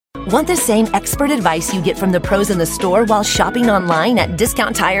Want the same expert advice you get from the pros in the store while shopping online at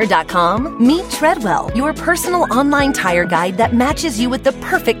DiscountTire.com? Meet Treadwell, your personal online tire guide that matches you with the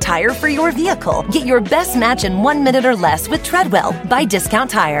perfect tire for your vehicle. Get your best match in 1 minute or less with Treadwell by Discount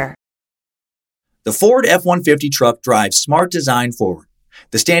Tire. The Ford F-150 truck drives smart design forward.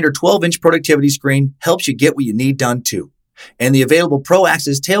 The standard 12-inch productivity screen helps you get what you need done too. And the available Pro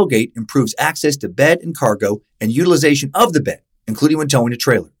Access tailgate improves access to bed and cargo and utilization of the bed, including when towing a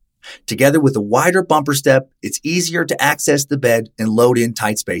trailer. Together with a wider bumper step, it's easier to access the bed and load in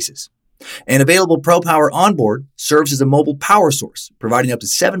tight spaces. And available Pro Power onboard serves as a mobile power source, providing up to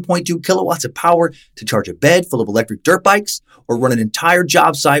 7.2 kilowatts of power to charge a bed full of electric dirt bikes or run an entire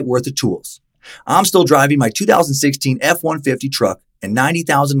job site worth of tools. I'm still driving my 2016 F-150 truck and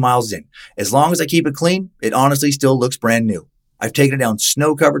 90,000 miles in. As long as I keep it clean, it honestly still looks brand new. I've taken it down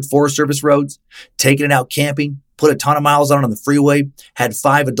snow-covered Forest Service roads, taken it out camping, put a ton of miles on the freeway, had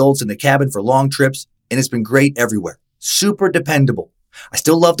 5 adults in the cabin for long trips, and it's been great everywhere. Super dependable. I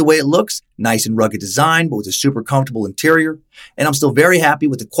still love the way it looks, nice and rugged design, but with a super comfortable interior. And I'm still very happy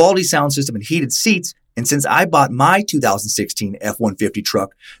with the quality sound system and heated seats. And since I bought my 2016 F-150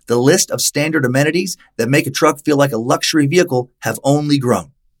 truck, the list of standard amenities that make a truck feel like a luxury vehicle have only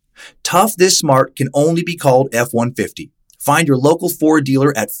grown. Tough this smart can only be called F-150. Find your local Ford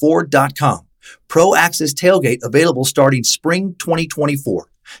dealer at Ford.com. Pro Access tailgate available starting spring 2024.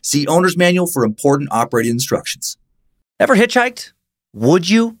 See Owner's Manual for important operating instructions. Ever hitchhiked? Would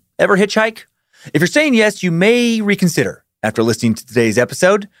you ever hitchhike? If you're saying yes, you may reconsider after listening to today's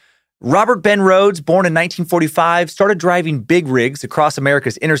episode. Robert Ben Rhodes, born in 1945, started driving big rigs across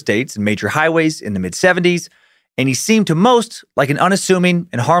America's interstates and major highways in the mid-'70s, and he seemed to most like an unassuming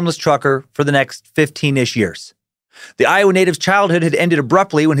and harmless trucker for the next 15-ish years. The Iowa native's childhood had ended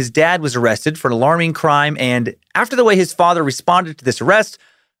abruptly when his dad was arrested for an alarming crime, and after the way his father responded to this arrest,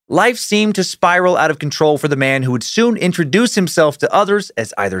 life seemed to spiral out of control for the man who would soon introduce himself to others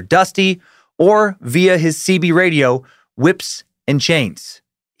as either Dusty or, via his CB radio, Whips and Chains.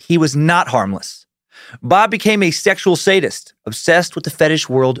 He was not harmless. Bob became a sexual sadist, obsessed with the fetish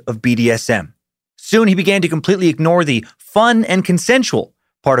world of BDSM. Soon he began to completely ignore the fun and consensual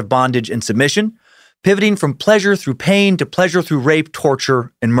part of bondage and submission, pivoting from pleasure through pain to pleasure through rape,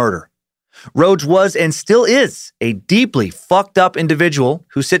 torture, and murder. Rhodes was and still is a deeply fucked up individual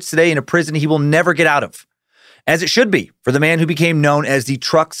who sits today in a prison he will never get out of, as it should be for the man who became known as the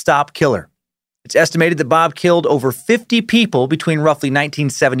Truck Stop Killer. It's estimated that Bob killed over 50 people between roughly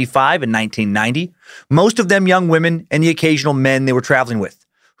 1975 and 1990, most of them young women and the occasional men they were traveling with,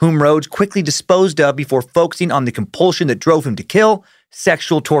 whom Rhodes quickly disposed of before focusing on the compulsion that drove him to kill: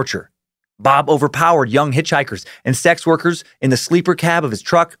 sexual torture. Bob overpowered young hitchhikers and sex workers in the sleeper cab of his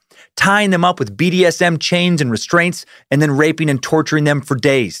truck, tying them up with BDSM chains and restraints, and then raping and torturing them for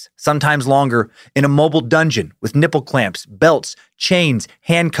days, sometimes longer, in a mobile dungeon with nipple clamps, belts, chains,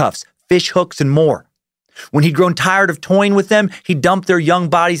 handcuffs, fish hooks, and more. When he'd grown tired of toying with them, he dumped their young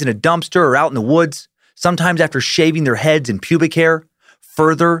bodies in a dumpster or out in the woods, sometimes after shaving their heads and pubic hair.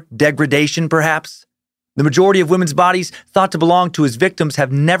 Further degradation, perhaps. The majority of women's bodies thought to belong to his victims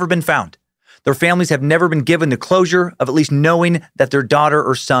have never been found. Their families have never been given the closure of at least knowing that their daughter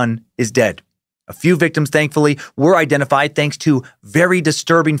or son is dead. A few victims, thankfully, were identified thanks to very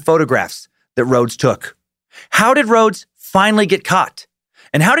disturbing photographs that Rhodes took. How did Rhodes finally get caught?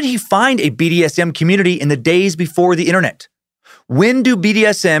 And how did he find a BDSM community in the days before the internet? When do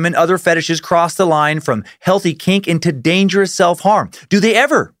BDSM and other fetishes cross the line from healthy kink into dangerous self-harm? Do they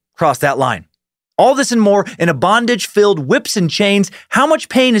ever cross that line? All this and more in a bondage-filled Whips and Chains, How Much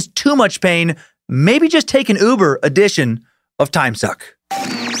Pain is Too Much Pain? Maybe just take an Uber edition of Time Suck.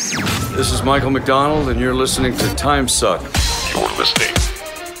 This is Michael McDonald, and you're listening to Time Suck. You're listening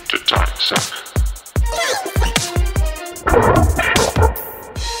to Time Suck.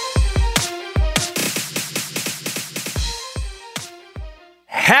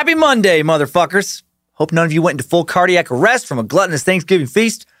 Happy Monday, motherfuckers. Hope none of you went into full cardiac arrest from a gluttonous Thanksgiving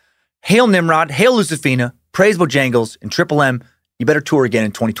feast. Hail Nimrod, hail Lucifina, praise Bojangles, and Triple M. You better tour again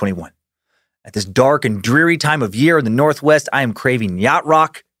in 2021. At this dark and dreary time of year in the Northwest, I am craving yacht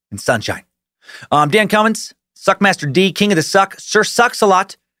rock and sunshine. I'm Dan Cummins, Suckmaster D, King of the Suck, Sir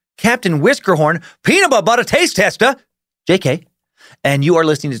Sucks-a-Lot, Captain Whiskerhorn, Peanut Butter Taste Tester, JK, and you are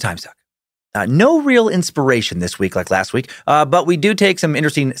listening to Time Suck. No real inspiration this week like last week, but we do take some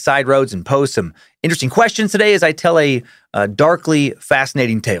interesting side roads and pose some interesting questions today as I tell a darkly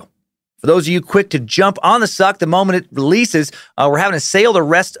fascinating tale. For those of you quick to jump on the suck the moment it releases, we're having a sale the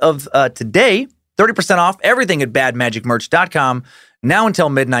rest of today, 30% off everything at badmagicmerch.com, now until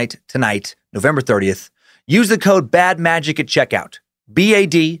midnight tonight, November 30th. Use the code BADMAGIC at checkout,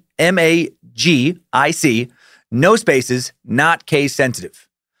 BADMAGIC MAGIC, no spaces, not case sensitive.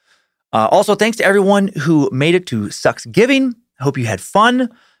 Also, thanks to everyone who made it to Sucksgiving. I hope you had fun.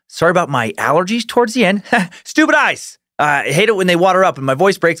 Sorry about my allergies towards the end. Stupid eyes. I hate it when they water up and my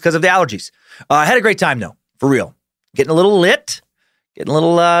voice breaks because of the allergies. I had a great time, though, for real. Getting a little lit, getting a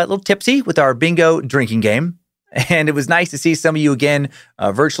little tipsy with our bingo drinking game. And it was nice to see some of you again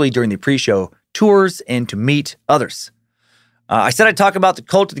virtually during the pre-show tours and to meet others. I said I'd talk about the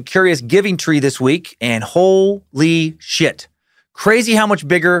Cult of the Curious Giving Tree this week, and holy shit. Crazy how much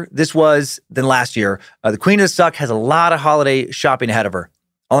bigger this was than last year. The Queen of the Suck has a lot of holiday shopping ahead of her.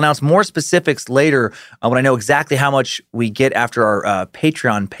 I'll announce more specifics later when I know exactly how much we get after our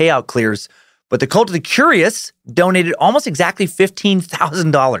Patreon payout clears. But the Cult of the Curious donated almost exactly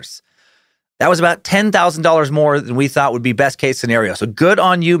 $15,000. That was about $10,000 more than we thought would be best case scenario. So good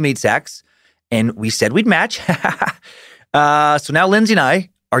on you, Meat Sacks. And we said we'd match. So now Lindsay and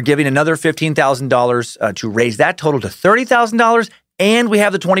I are giving another $15,000 to raise that total to $30,000. And we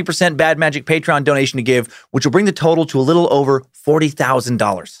have the 20% Bad Magic Patreon donation to give, which will bring the total to a little over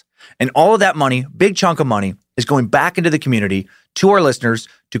 $40,000. And all of that money, big chunk of money, is going back into the community, to our listeners,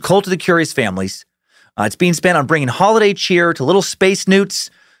 to Cult of the Curious families. It's being spent on bringing holiday cheer to little space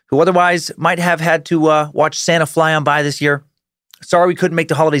newts who otherwise might have had to watch Santa fly on by this year. Sorry we couldn't make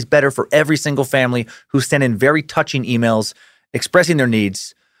the holidays better for every single family who sent in very touching emails expressing their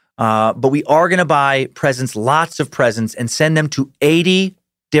needs. But we are going to buy presents, lots of presents, and send them to 80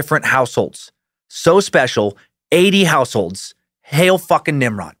 different households. So special, 80 households. Hail fucking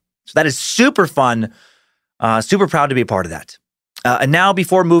Nimrod. So that is super fun. Super proud to be a part of that. And now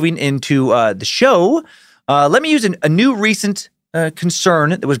before moving into the show, let me use a new recent concern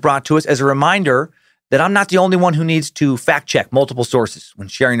that was brought to us as a reminder that I'm not the only one who needs to fact check multiple sources when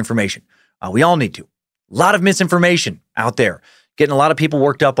sharing information. We all need to. A lot of misinformation out there. Getting a lot of people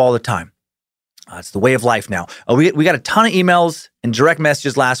worked up all the time. It's the way of life now. We got a ton of emails and direct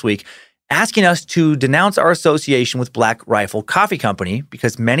messages last week asking us to denounce our association with Black Rifle Coffee Company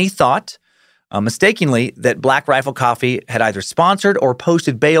because many thought, mistakenly, that Black Rifle Coffee had either sponsored or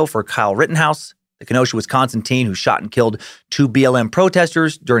posted bail for Kyle Rittenhouse, the Kenosha, Wisconsin teen who shot and killed 2 BLM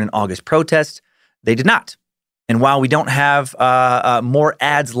protesters during an August protest. They did not. And while we don't have more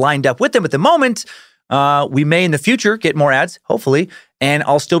ads lined up with them at the moment, we may in the future get more ads, hopefully, and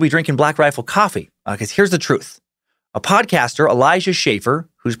I'll still be drinking Black Rifle coffee. Because here's the truth. A podcaster, Elijah Schaefer,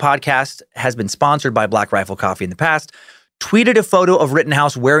 whose podcast has been sponsored by Black Rifle Coffee in the past, tweeted a photo of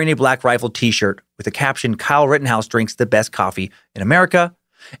Rittenhouse wearing a Black Rifle t-shirt with the caption, "Kyle Rittenhouse drinks the best coffee in America."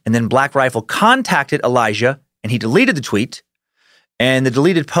 And then Black Rifle contacted Elijah, and he deleted the tweet. And the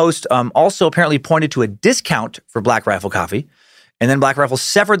deleted post also apparently pointed to a discount for Black Rifle Coffee. And then Black Rifle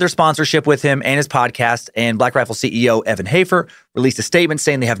severed their sponsorship with him and his podcast, and Black Rifle CEO Evan Hafer released a statement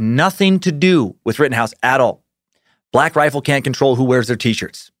saying they have nothing to do with Rittenhouse at all. Black Rifle can't control who wears their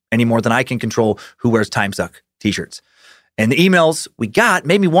t-shirts any more than I can control who wears Time Suck t-shirts. And the emails we got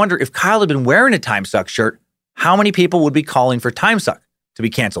made me wonder if Kyle had been wearing a Time Suck shirt, how many people would be calling for Time Suck to be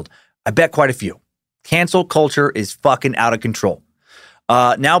canceled? I bet quite a few. Cancel culture is fucking out of control.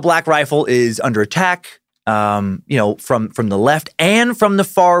 Now Black Rifle is under attack. From the left and from the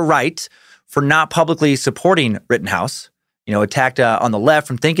far right for not publicly supporting Rittenhouse. Attacked on the left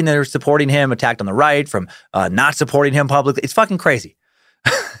from thinking they're supporting him, attacked on the right from not supporting him publicly. It's fucking crazy.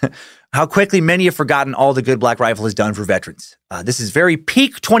 How quickly many have forgotten all the good Black Rifle has done for veterans. This is very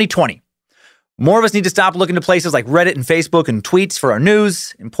peak 2020. More of us need to stop looking to places like Reddit and Facebook and tweets for our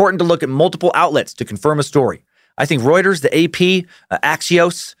news. Important to look at multiple outlets to confirm a story. I think Reuters, the AP,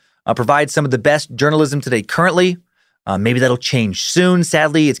 Axios, provide some of the best journalism today currently. Maybe that'll change soon.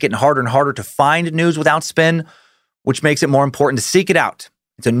 Sadly, it's getting harder and harder to find news without spin, which makes it more important to seek it out.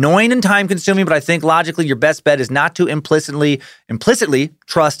 It's annoying and time-consuming, but I think logically your best bet is not to implicitly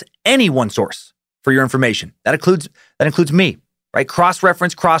trust any one source for your information. That includes me, right?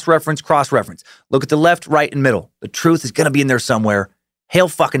 Cross-reference. Look at the left, right, and middle. The truth is going to be in there somewhere. Hail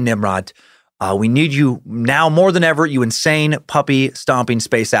fucking Nimrod. We need you now more than ever, you insane puppy-stomping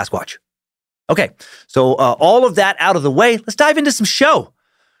space Sasquatch. Okay, so all of that out of the way, let's dive into some show.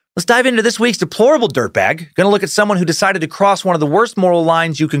 Let's dive into this week's deplorable dirtbag. Going to look at someone who decided to cross one of the worst moral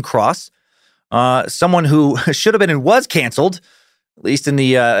lines you can cross. Someone who should have been and was canceled, at least in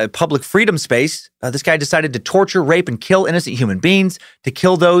the public freedom space. This guy decided to torture, rape, and kill innocent human beings, to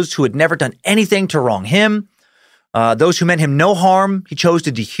kill those who had never done anything to wrong him. Those who meant him no harm, he chose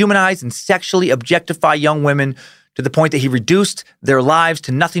to dehumanize and sexually objectify young women to the point that he reduced their lives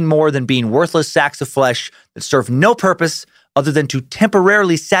to nothing more than being worthless sacks of flesh that serve no purpose other than to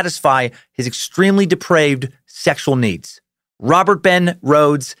temporarily satisfy his extremely depraved sexual needs. Robert Ben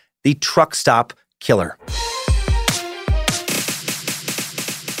Rhodes, the truck stop killer.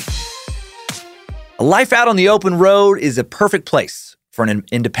 A life out on the open road is a perfect place for an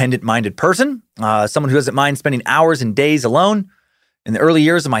independent-minded person, someone who doesn't mind spending hours and days alone. In the early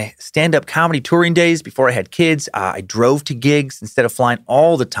years of my stand-up comedy touring days, before I had kids, I drove to gigs instead of flying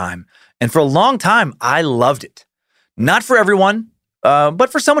all the time. And for a long time, I loved it. Not for everyone,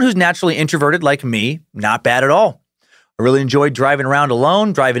 but for someone who's naturally introverted like me, not bad at all. I really enjoyed driving around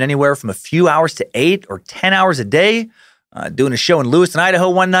alone, driving anywhere from a few hours to 8 or 10 hours a day, doing a show in Lewiston, Idaho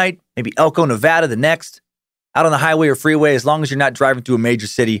one night, maybe Elko, Nevada the next. Out on the highway or freeway, as long as you're not driving through a major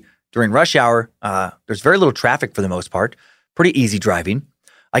city during rush hour, there's very little traffic for the most part. Pretty easy driving.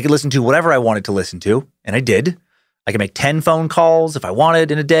 I could listen to whatever I wanted to listen to, and I did. I could make 10 phone calls if I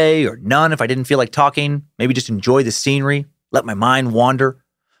wanted in a day, or none if I didn't feel like talking. Maybe just enjoy the scenery, let my mind wander.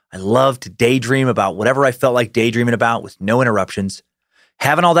 I love to daydream about whatever I felt like daydreaming about with no interruptions.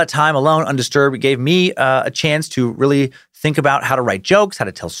 Having all that time alone undisturbed gave me a chance to really think about how to write jokes, how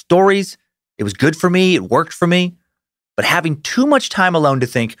to tell stories. It was good for me. It worked for me. But having too much time alone to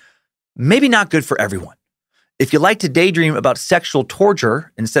think, maybe not good for everyone. If you like to daydream about sexual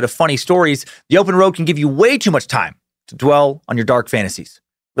torture instead of funny stories, the open road can give you way too much time to dwell on your dark fantasies.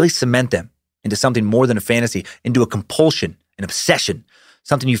 Really cement them into something more than a fantasy, into a compulsion, an obsession,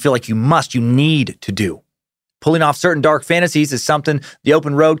 something you feel like you need to do. Pulling off certain dark fantasies is something the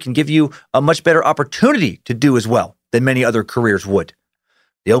open road can give you a much better opportunity to do as well than many other careers would.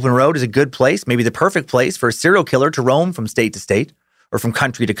 The open road is a good place, maybe the perfect place for a serial killer to roam from state to state or from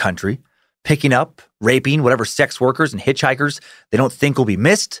country to country, picking up, raping whatever sex workers and hitchhikers they don't think will be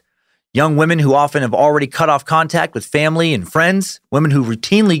missed, young women who often have already cut off contact with family and friends, women who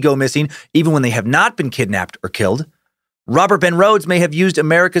routinely go missing even when they have not been kidnapped or killed. Robert Ben Rhodes may have used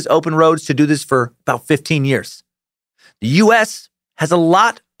America's open roads to do this for about 15 years. The U.S. has a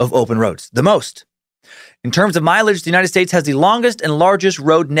lot of open roads, the most. In terms of mileage, the United States has the longest and largest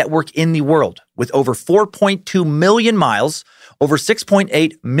road network in the world, with over 4.2 million miles, over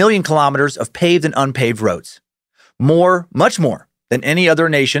 6.8 million kilometers of paved and unpaved roads. More, much more than any other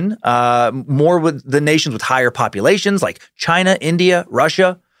nation, more with the nations with higher populations like China, India,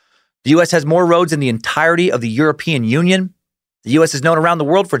 Russia. The U.S. has more roads than the entirety of the European Union. The U.S. is known around the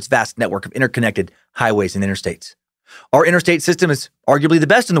world for its vast network of interconnected highways and interstates. Our interstate system is arguably the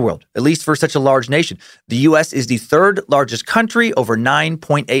best in the world, at least for such a large nation. The U.S. is the third largest country, over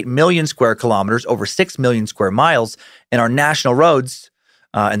 9.8 million square kilometers, over 6 million square miles, and our national roads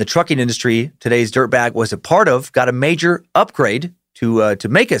and the trucking industry today's dirtbag was a part of got a major upgrade to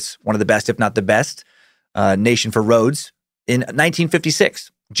make us one of the best, if not the best, nation for roads in 1956.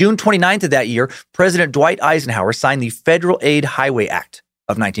 June 29th of that year, President Dwight Eisenhower signed the Federal Aid Highway Act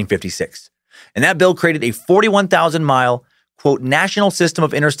of 1956. And that bill created a 41,000-mile, quote, national system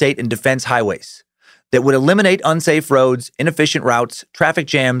of interstate and defense highways that would eliminate unsafe roads, inefficient routes, traffic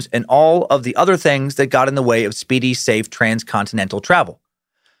jams, and all of the other things that got in the way of speedy, safe transcontinental travel.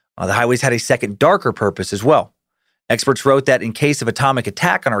 The highways had a second, darker purpose as well. Experts wrote that in case of atomic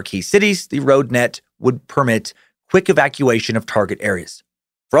attack on our key cities, the road net would permit quick evacuation of target areas.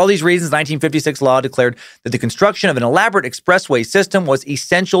 For all these reasons, 1956 law declared that the construction of an elaborate expressway system was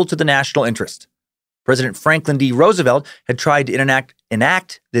essential to the national interest. President Franklin D. Roosevelt had tried to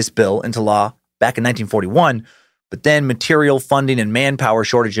enact this bill into law back in 1941, but then material funding and manpower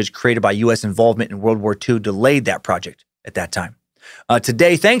shortages created by U.S. involvement in World War II delayed that project at that time.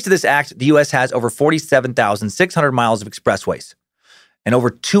 Today, thanks to this act, the U.S. has over 47,600 miles of expressways, and over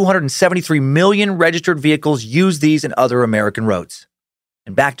 273 million registered vehicles use these and other American roads.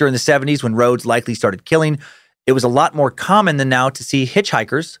 And back during the 70s, when roads likely started killing, it was a lot more common than now to see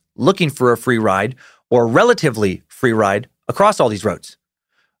hitchhikers looking for a free ride or relatively free ride across all these roads.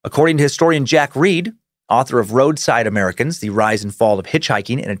 According to historian Jack Reed, author of Roadside Americans, The Rise and Fall of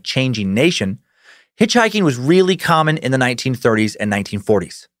Hitchhiking in a Changing Nation, hitchhiking was really common in the 1930s and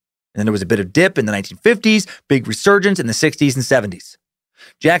 1940s. And then there was a bit of dip in the 1950s, big resurgence in the 60s and 70s.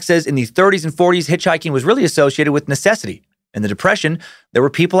 Jack says in the 30s and 40s, hitchhiking was really associated with necessity. In the Depression, there were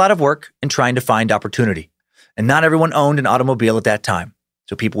people out of work and trying to find opportunity. And not everyone owned an automobile at that time.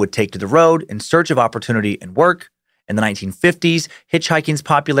 So people would take to the road in search of opportunity and work. In the 1950s, hitchhiking's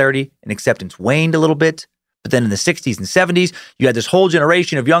popularity and acceptance waned a little bit. But then in the 60s and 70s, you had this whole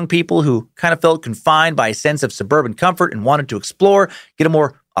generation of young people who kind of felt confined by a sense of suburban comfort and wanted to explore, get a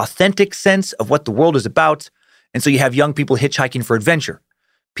more authentic sense of what the world is about. And so you have young people hitchhiking for adventure.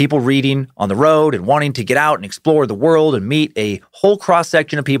 People reading on the road and wanting to get out and explore the world and meet a whole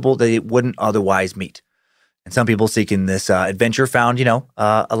cross-section of people they wouldn't otherwise meet. And some people seeking this adventure found,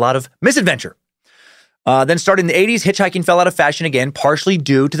 a lot of misadventure. Then starting in the 80s, hitchhiking fell out of fashion again, partially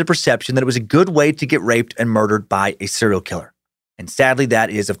due to the perception that it was a good way to get raped and murdered by a serial killer. And sadly,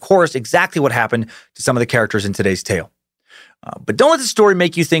 that is, of course, exactly what happened to some of the characters in today's tale. But don't let the story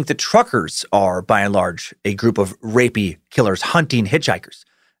make you think that truckers are, by and large, a group of rapey killers hunting hitchhikers.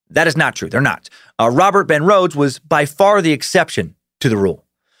 That is not true. They're not. Robert Ben Rhodes was by far the exception to the rule.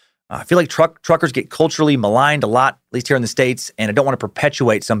 I feel like truckers get culturally maligned a lot, at least here in the States, and I don't want to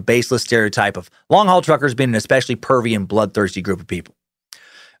perpetuate some baseless stereotype of long-haul truckers being an especially pervy and bloodthirsty group of people.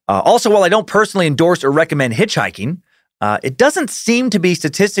 Also, while I don't personally endorse or recommend hitchhiking, it doesn't seem to be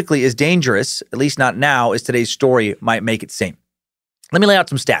statistically as dangerous, at least not now, as today's story might make it seem. Let me lay out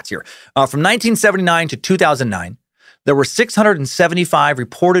some stats here. From 1979 to 2009, there were 675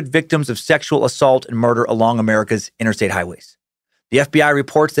 reported victims of sexual assault and murder along America's interstate highways. The FBI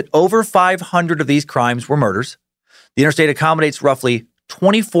reports that over 500 of these crimes were murders. The interstate accommodates roughly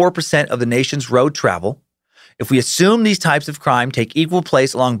 24% of the nation's road travel. If we assume these types of crime take equal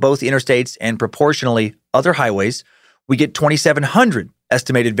place along both the interstates and proportionally other highways, we get 2,700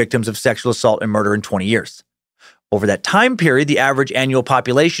 estimated victims of sexual assault and murder in 20 years. Over that time period, the average annual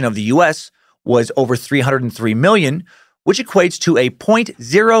population of the U.S. was over 303 million, which equates to a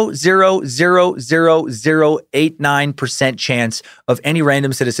 0.000089% chance of any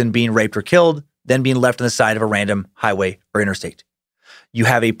random citizen being raped or killed, then being left on the side of a random highway or interstate. You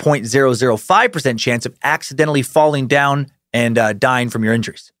have a 0.005% chance of accidentally falling down and dying from your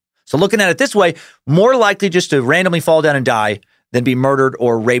injuries. So looking at it this way, more likely just to randomly fall down and die than be murdered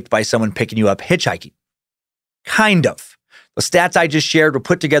or raped by someone picking you up hitchhiking. Kind of. The stats I just shared were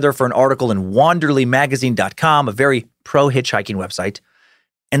put together for an article in wanderlymagazine.com, a very pro-hitchhiking website,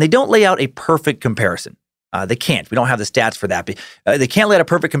 and they don't lay out a perfect comparison. They can't. We don't have the stats for that. They can't lay out a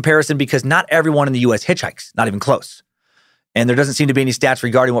perfect comparison because not everyone in the U.S. hitchhikes, not even close. And there doesn't seem to be any stats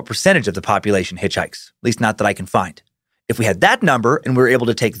regarding what percentage of the population hitchhikes, at least not that I can find. If we had that number and we were able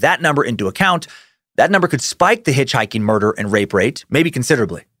to take that number into account, that number could spike the hitchhiking murder and rape rate, maybe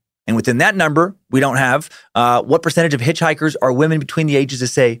considerably. And within that number, we don't have what percentage of hitchhikers are women between the ages of,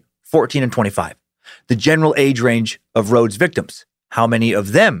 say, 14 and 25. The general age range of Rhodes victims. How many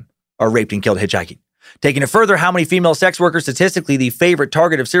of them are raped and killed hitchhiking? Taking it further, how many female sex workers, statistically the favorite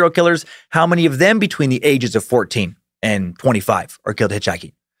target of serial killers, how many of them between the ages of 14 and 25 are killed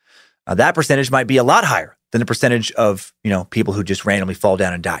hitchhiking? That percentage might be a lot higher than the percentage of, people who just randomly fall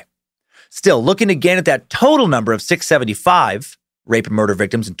down and die. Still, looking again at that total number of 675 rape and murder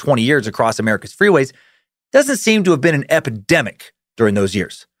victims in 20 years across America's freeways, doesn't seem to have been an epidemic during those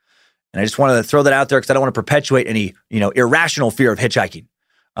years. And I just wanted to throw that out there because I don't want to perpetuate any, irrational fear of hitchhiking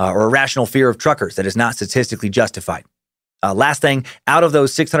or irrational fear of truckers that is not statistically justified. Last thing, out of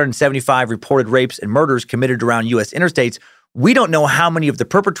those 675 reported rapes and murders committed around U.S. interstates, we don't know how many of the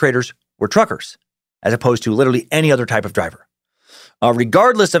perpetrators were truckers, as opposed to literally any other type of driver.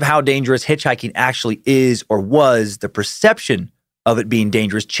 Regardless of how dangerous hitchhiking actually is or was, the perception of it being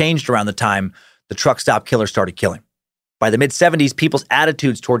dangerous changed around the time the truck stop killer started killing. By the mid-70s, people's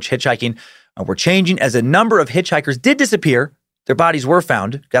attitudes towards hitchhiking were changing as a number of hitchhikers did disappear. Their bodies were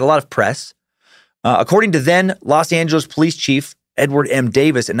found, got a lot of press. According to then Los Angeles Police Chief Edward M.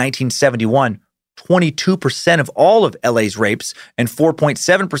 Davis in 1971, 22% of all of LA's rapes and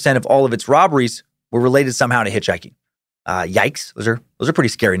 4.7% of all of its robberies were related somehow to hitchhiking. Yikes. Those are pretty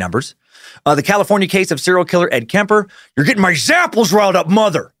scary numbers. The California case of serial killer Ed Kemper, you're getting my zapples riled up,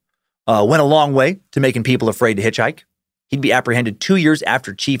 mother, went a long way to making people afraid to hitchhike. He'd be apprehended 2 years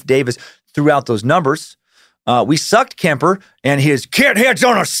after Chief Davis threw out those numbers. We sucked Kemper and his cat heads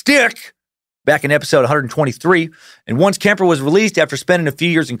on a stick back in episode 123. And once Kemper was released after spending a few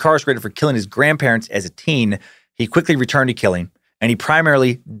years incarcerated for killing his grandparents as a teen, he quickly returned to killing. And he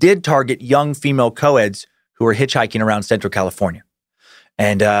primarily did target young female co-eds who were hitchhiking around Central California.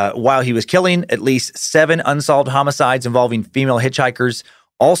 And while he was killing, at least 7 unsolved homicides involving female hitchhikers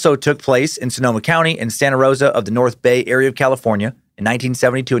also took place in Sonoma County and Santa Rosa of the North Bay area of California in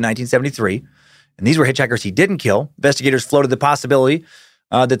 1972 and 1973. And these were hitchhikers he didn't kill. Investigators floated the possibility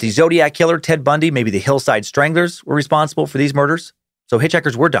that the Zodiac killer, Ted Bundy, maybe the Hillside Stranglers, were responsible for these murders. So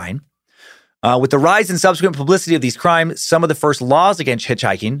hitchhikers were dying. With the rise and subsequent publicity of these crimes, some of the first laws against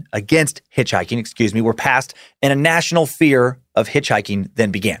hitchhiking, were passed, and a national fear of hitchhiking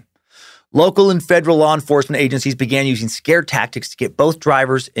then began. Local and federal law enforcement agencies began using scare tactics to get both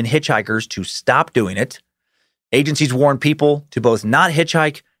drivers and hitchhikers to stop doing it. Agencies warned people to both not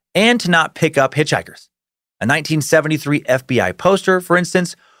hitchhike and to not pick up hitchhikers. A 1973 FBI poster, for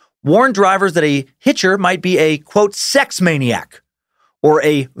instance, warned drivers that a hitcher might be a, quote, sex maniac or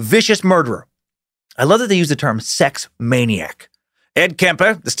a vicious murderer. I love that they use the term sex maniac. Ed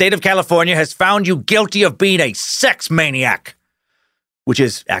Kemper, the state of California has found you guilty of being a sex maniac, which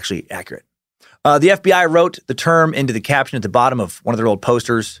is actually accurate. The FBI wrote the term into the caption at the bottom of one of their old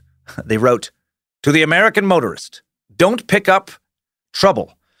posters. They wrote, "To the American motorist, don't pick up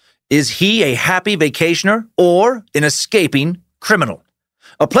trouble. Is he a happy vacationer or an escaping criminal?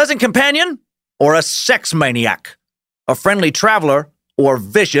 A pleasant companion or a sex maniac? A friendly traveler or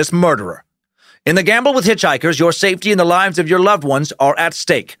vicious murderer? In the gamble with hitchhikers, your safety and the lives of your loved ones are at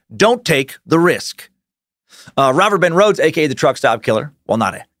stake. Don't take the risk." Robert Ben Rhodes, a.k.a. the truck stop killer, while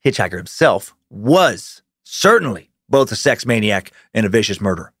not a hitchhiker himself, was certainly both a sex maniac and a vicious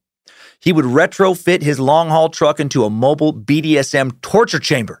murderer. He would retrofit his long-haul truck into a mobile BDSM torture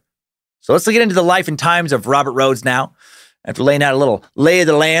chamber. So let's get into the life and times of Robert Rhodes now, after laying out a little lay of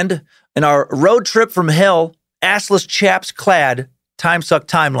the land in our road trip from hell, assless chaps clad, time suck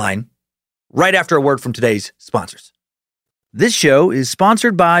timeline, right after a word from today's sponsors. This show is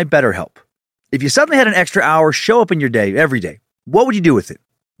sponsored by BetterHelp. If you suddenly had an extra hour show up in your day every day, what would you do with it?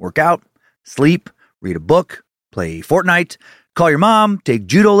 Work out, sleep, read a book, play Fortnite, call your mom, take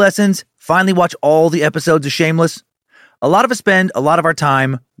judo lessons, finally watch all the episodes of Shameless? A lot of us spend a lot of our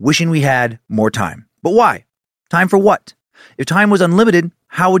time wishing we had more time. But why? Time for what? If time was unlimited,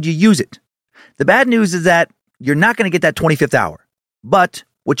 how would you use it? The bad news is that you're not going to get that 25th hour. But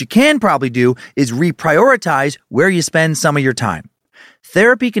what you can probably do is reprioritize where you spend some of your time.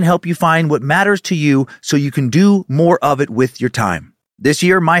 Therapy can help you find what matters to you so you can do more of it with your time. This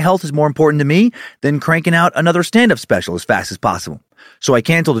year, my health is more important to me than cranking out another stand-up special as fast as possible. So I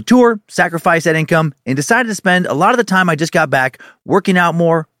canceled a tour, sacrificed that income, and decided to spend a lot of the time I just got back working out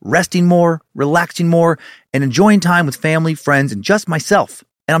more, resting more, relaxing more, and enjoying time with family, friends, and just myself.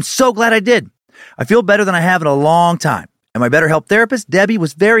 And I'm so glad I did. I feel better than I have in a long time. And my BetterHelp therapist, Debbie,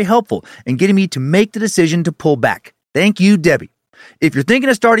 was very helpful in getting me to make the decision to pull back. Thank you, Debbie. If you're thinking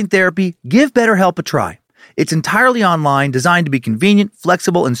of starting therapy, give BetterHelp a try. It's entirely online, designed to be convenient,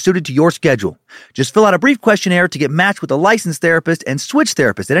 flexible, and suited to your schedule. Just fill out a brief questionnaire to get matched with a licensed therapist and switch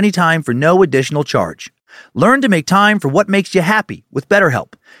therapists at any time for no additional charge. Learn to make time for what makes you happy with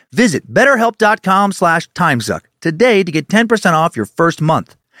BetterHelp. Visit BetterHelp.com/timesuck today to get 10% off your first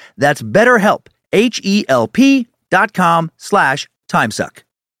month. That's BetterHelp, HELP.com/timesuck.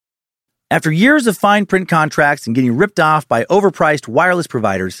 After years of fine print contracts and getting ripped off by overpriced wireless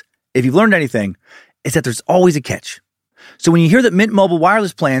providers, if you've learned anything, it's that there's always a catch. So when you hear that Mint Mobile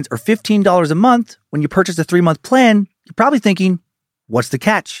wireless plans are $15 a month when you purchase a 3-month plan, you're probably thinking, what's the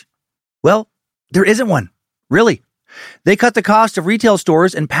catch? Well, there isn't one. Really. They cut the cost of retail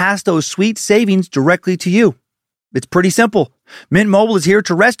stores and pass those sweet savings directly to you. It's pretty simple. Mint Mobile is here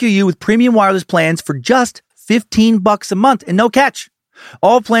to rescue you with premium wireless plans for just $15 a month and no catch.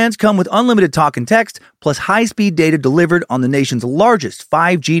 All plans come with unlimited talk and text, plus high-speed data delivered on the nation's largest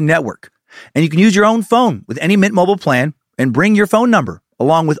 5G network. And you can use your own phone with any Mint Mobile plan and bring your phone number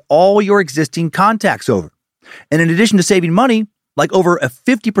along with all your existing contacts over. And in addition to saving money, like over a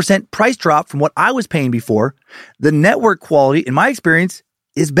 50% price drop from what I was paying before, the network quality, in my experience,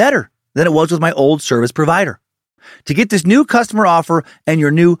 is better than it was with my old service provider. To get this new customer offer and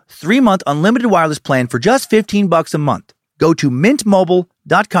your new 3-month unlimited wireless plan for just $15 a month, go to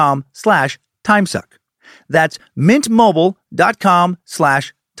mintmobile.com/timesuck. That's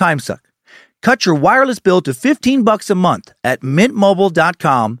mintmobile.com/timesuck. Cut your wireless bill to $15 a month at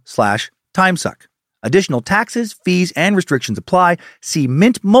mintmobile.com/timesuck. Additional taxes, fees, and restrictions apply. See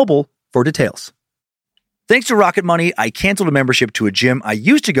Mint Mobile for details. Thanks to Rocket Money, I canceled a membership to a gym I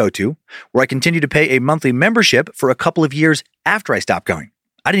used to go to, where I continued to pay a monthly membership for a couple of years after I stopped going.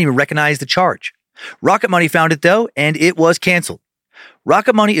 I didn't even recognize the charge. Rocket Money found it, though, and it was canceled.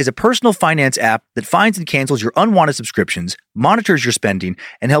 Rocket Money is a personal finance app that finds and cancels your unwanted subscriptions, monitors your spending,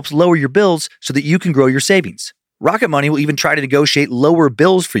 and helps lower your bills so that you can grow your savings. Rocket Money will even try to negotiate lower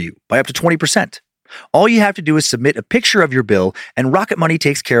bills for you by up to 20%. All you have to do is submit a picture of your bill, and Rocket Money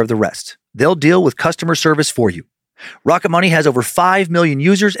takes care of the rest. They'll deal with customer service for you. Rocket Money has over 5 million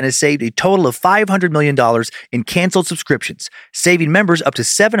users and has saved a total of $500 million in canceled subscriptions, saving members up to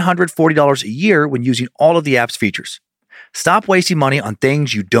 $740 a year when using all of the app's features. Stop wasting money on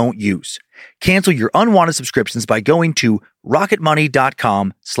things you don't use. Cancel your unwanted subscriptions by going to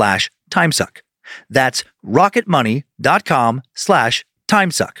rocketmoney.com/timesuck. That's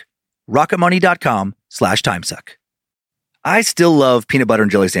rocketmoney.com/timesuck. rocketmoney.com/timesuck. I still love peanut butter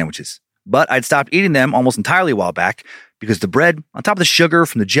and jelly sandwiches, but I'd stopped eating them almost entirely a while back because the bread, on top of the sugar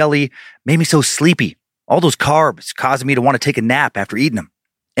from the jelly, made me so sleepy. All those carbs causing me to want to take a nap after eating them.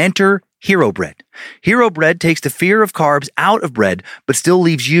 Enter Hero Bread. Hero Bread takes the fear of carbs out of bread, but still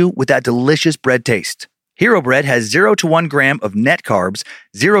leaves you with that delicious bread taste. Hero Bread has 0 to 1 gram of net carbs,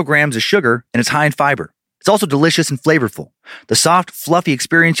 0 grams of sugar, and it's high in fiber. It's also delicious and flavorful. The soft, fluffy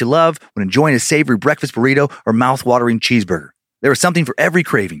experience you love when enjoying a savory breakfast burrito or mouth-watering cheeseburger. There is something for every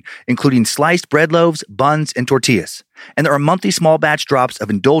craving, including sliced bread loaves, buns, and tortillas. And there are monthly small batch drops of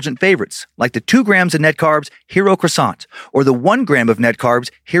indulgent favorites, like the 2 grams of net carbs Hero Croissant or the 1 gram of net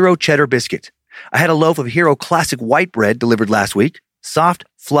carbs Hero Cheddar Biscuit. I had a loaf of Hero Classic White Bread delivered last week. Soft,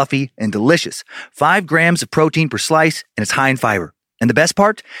 fluffy, and delicious. 5 grams of protein per slice, and it's high in fiber. And the best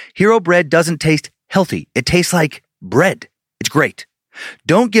part? Hero Bread doesn't taste healthy. It tastes like bread. It's great.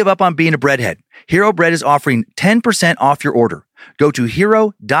 Don't give up on being a breadhead. Hero Bread is offering 10% off your order. Go to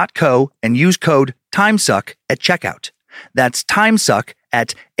hero.co and use code TIMESUCK at checkout. That's TIMESUCK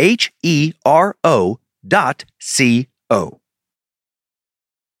at HERO.co.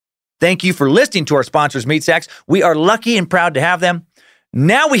 Thank you for listening to our sponsors, Meat Sacks. We are lucky and proud to have them.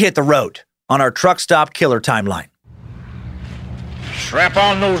 Now we hit the road on our truck stop killer timeline. Strap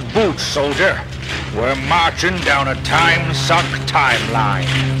on those boots, soldier. We're marching down a time-suck timeline.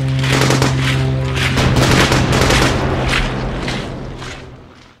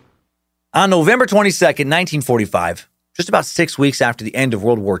 On November 22nd, 1945, just about 6 weeks after the end of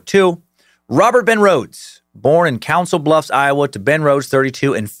World War II, Robert Ben Rhodes, born in Council Bluffs, Iowa, to Ben Rhodes,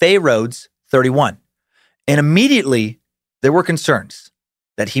 32, and Faye Rhodes, 31. And immediately, there were concerns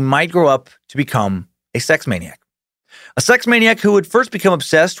that he might grow up to become a sex maniac. A sex maniac who would first become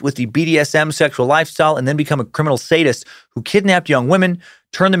obsessed with the BDSM sexual lifestyle and then become a criminal sadist who kidnapped young women,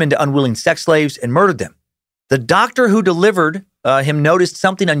 turned them into unwilling sex slaves, and murdered them. The doctor who delivered him noticed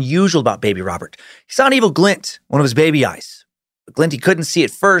something unusual about baby Robert. He saw an evil glint in one of his baby eyes. A glint he couldn't see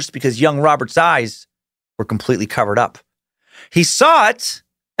at first because young Robert's eyes were completely covered up. He saw it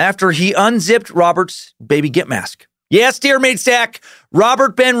after he unzipped Robert's baby gimp mask. Yes, dear Meat Sack,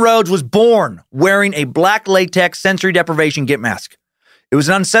 Robert Ben Rhodes was born wearing a black latex sensory deprivation gimp mask. It was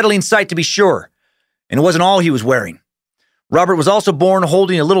an unsettling sight to be sure, and it wasn't all he was wearing. Robert was also born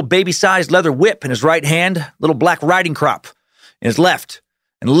holding a little baby-sized leather whip in his right hand, a little black riding crop in his left,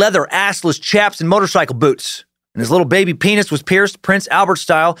 and leather assless chaps and motorcycle boots. And his little baby penis was pierced Prince Albert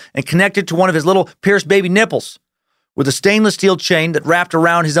style and connected to one of his little pierced baby nipples with a stainless steel chain that wrapped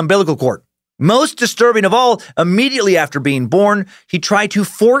around his umbilical cord. Most disturbing of all, immediately after being born, he tried to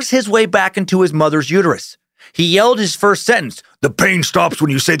force his way back into his mother's uterus. He yelled his first sentence, "The pain stops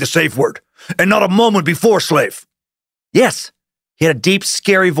when you say the safe word, and not a moment before, slave." Yes, he had a deep,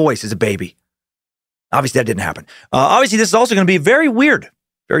 scary voice as a baby. Obviously, that didn't happen. Obviously, this is also going to be a very weird,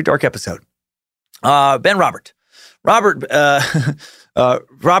 very dark episode. Robert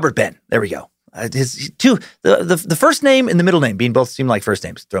Ben, there we go. The first name and the middle name being both seem like first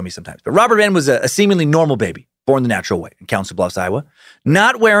names throw me sometimes. But Robert Ben was a seemingly normal baby, born the natural way in Council Bluffs, Iowa,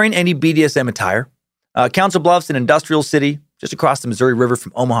 not wearing any BDSM attire. Council Bluffs, an industrial city just across the Missouri River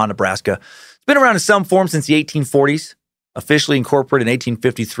from Omaha, Nebraska. It's been around in some form since the 1840s, officially incorporated in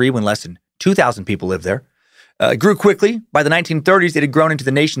 1853 when less than 2,000 people lived there. It grew quickly. By the 1930s, it had grown into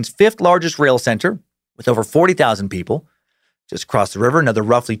the nation's 5th largest rail center with over 40,000 people. Just across the river, another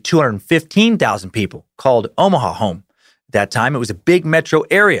roughly 215,000 people called Omaha home. At that time, it was a big metro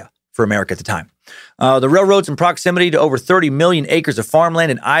area for America at the time. The railroads in proximity to over 30 million acres of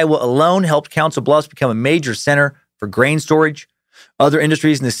farmland in Iowa alone helped Council Bluffs become a major center for grain storage. Other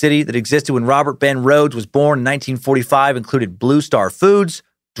industries in the city that existed when Robert Ben Rhodes was born in 1945 included Blue Star Foods,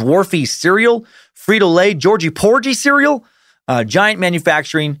 Dwarfy Cereal, Frito-Lay Georgie Porgy Cereal, Giant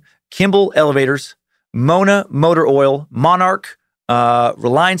Manufacturing, Kimball Elevators, Mona Motor Oil, Monarch,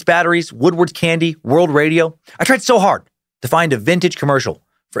 Reliance Batteries, Woodward's Candy, World Radio. I tried so hard to find a vintage commercial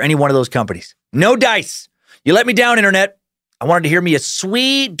for any one of those companies. No dice. You let me down, Internet. I wanted to hear me a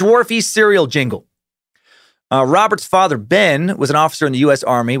sweet Dwarfy cereal jingle. Robert's father, Ben, was an officer in the U.S.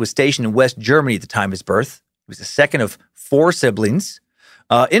 Army, was stationed in West Germany at the time of his birth. He was the second of 4 siblings.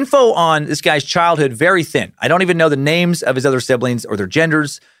 Info on this guy's childhood, very thin. I don't even know the names of his other siblings or their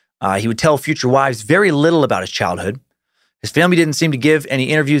genders. He would tell future wives very little about his childhood. His family didn't seem to give any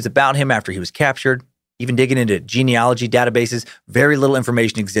interviews about him after he was captured. Even digging into genealogy databases, very little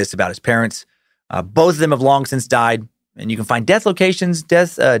information exists about his parents. Both of them have long since died, and you can find death locations,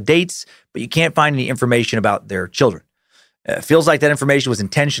 death dates, but you can't find any information about their children. It feels like that information was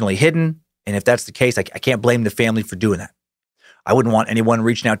intentionally hidden, and if that's the case, I can't blame the family for doing that. I wouldn't want anyone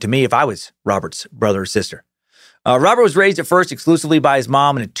reaching out to me if I was Robert's brother or sister. Robert was raised at first exclusively by his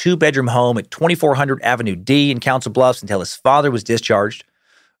mom in a 2-bedroom home at 2400 Avenue D in Council Bluffs until his father was discharged.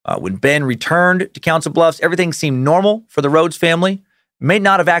 When Ben returned to Council Bluffs, everything seemed normal for the Rhodes family. May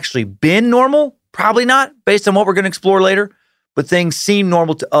not have actually been normal, probably not, based on what we're going to explore later, but things seemed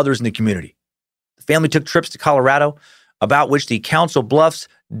normal to others in the community. The family took trips to Colorado, about which the Council Bluffs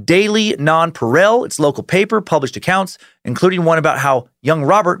Daily Nonpareil, its local paper, published accounts, including one about how young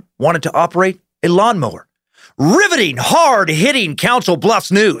Robert wanted to operate a lawnmower. Riveting, hard-hitting Council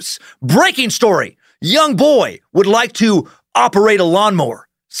Bluffs news. Breaking story. Young boy would like to operate a lawnmower.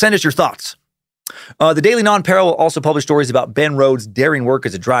 Send us your thoughts. The Daily Nonpareil also published stories about Ben Rhodes' daring work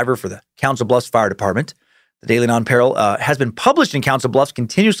as a driver for the Council Bluffs Fire Department. The Daily Nonpareil has been published in Council Bluffs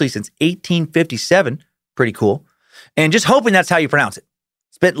continuously since 1857. Pretty cool. And just hoping that's how you pronounce it.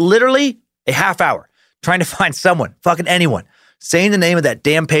 Spent literally a half hour trying to find someone, fucking anyone, saying the name of that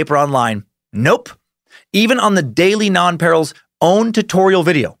damn paper online. Nope. Even on the Daily Nonpareil's own tutorial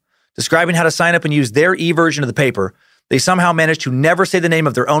video describing how to sign up and use their e-version of the paper, they somehow managed to never say the name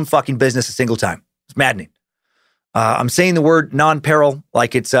of their own fucking business a single time. It's maddening. I'm saying the word nonpareil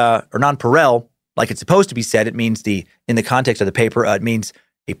like it's, or nonpareil like it's supposed to be said. It means in the context of the paper, it means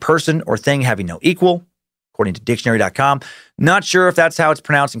a person or thing having no equal, according to dictionary.com. Not sure if that's how it's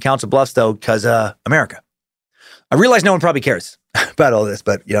pronounced in Council Bluffs, though, because America. I realize no one probably cares about all this,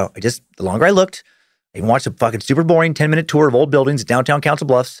 but, the longer I looked, I even watched a fucking super boring 10-minute tour of old buildings at downtown Council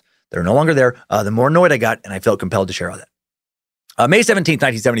Bluffs that are no longer there, the more annoyed I got, and I felt compelled to share all that. May 17th,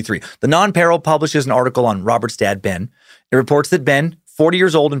 1973, the Nonpareil publishes an article on Robert's dad, Ben. It reports that Ben, 40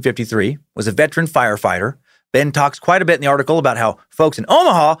 years old and 53, was a veteran firefighter. Ben talks quite a bit in the article about how folks in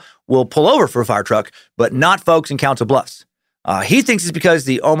Omaha will pull over for a fire truck, but not folks in Council Bluffs. He thinks it's because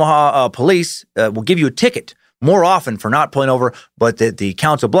the Omaha police will give you a ticket more often for not pulling over, but that the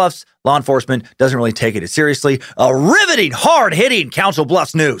Council Bluffs law enforcement doesn't really take it as seriously. A riveting, hard-hitting Council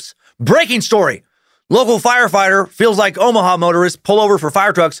Bluffs news. Breaking story. Local firefighter feels like Omaha motorists pull over for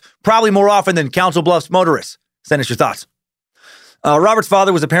fire trucks probably more often than Council Bluffs motorists. Send us your thoughts. Robert's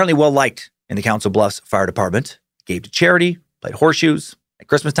father was apparently well-liked in the Council Bluffs Fire Department. Gave to charity, played horseshoes. At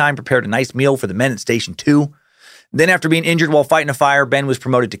Christmas time, prepared a nice meal for the men at Station 2. Then after being injured while fighting a fire, Ben was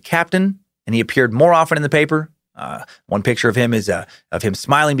promoted to captain, and he appeared more often in the paper. One picture of him is of him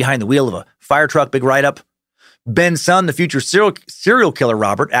smiling behind the wheel of a fire truck, big write-up. Ben's son, the future serial killer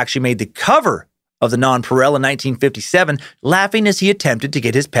Robert, actually made the cover of the Nonpareil in 1957, laughing as he attempted to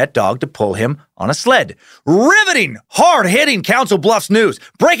get his pet dog to pull him on a sled. Riveting, hard-hitting Council Bluffs news.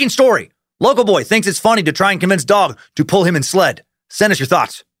 Breaking story. Local boy thinks it's funny to try and convince dog to pull him in sled. Send us your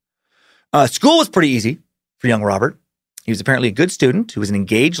thoughts. School was pretty easy for young Robert. He was apparently a good student who was an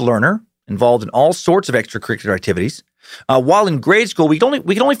engaged learner, involved in all sorts of extracurricular activities. While in grade school, we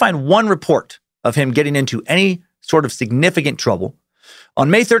can only find one report of him getting into any sort of significant trouble.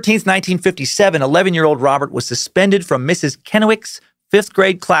 On May 13th, 1957, 11-year-old Robert was suspended from Mrs. Kennewick's 5th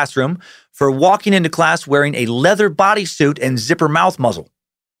grade classroom for walking into class wearing a leather bodysuit and zipper mouth muzzle.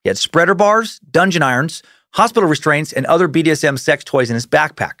 He had spreader bars, dungeon irons, hospital restraints, and other BDSM sex toys in his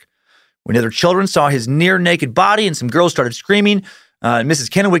backpack. When other children saw his near-naked body and some girls started screaming, Mrs.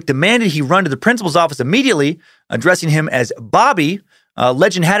 Kennewick demanded he run to the principal's office immediately, addressing him as Bobby.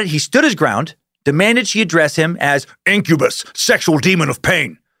 Legend had it he stood his ground, demanded she address him as Incubus, sexual demon of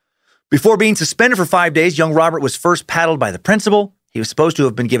pain. Before being suspended for 5 days, young Robert was first paddled by the principal. He was supposed to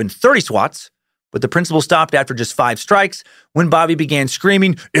have been given 30 swats, but the principal stopped after just 5 strikes when Bobby began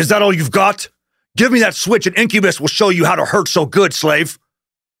screaming, "Is that all you've got? Give me that switch and Incubus will show you how to hurt so good, slave."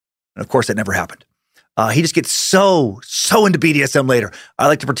 And of course, that never happened. He just gets so into BDSM later. I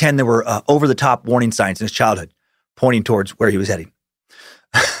like to pretend there were over-the-top warning signs in his childhood pointing towards where he was heading.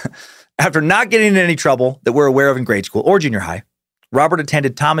 After not getting into any trouble that we're aware of in grade school or junior high, Robert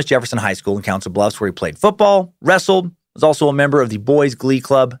attended Thomas Jefferson High School in Council Bluffs, where he played football, wrestled, was also a member of the boys' glee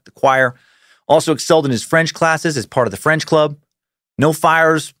club, the choir, also excelled in his French classes as part of the French club. No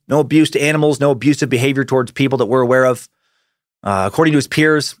fires, no abuse to animals, no abusive behavior towards people that we're aware of. According to his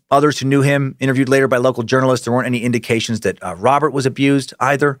peers, others who knew him, interviewed later by local journalists, there weren't any indications that Robert was abused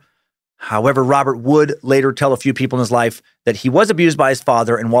either. However, Robert would later tell a few people in his life that he was abused by his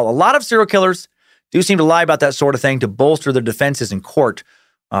father, and while a lot of serial killers do seem to lie about that sort of thing to bolster their defenses in court,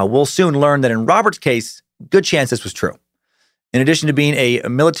 we'll soon learn that in Robert's case, good chance this was true. In addition to being a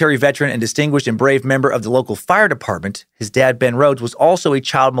military veteran and distinguished and brave member of the local fire department, his dad, Ben Rhodes, was also a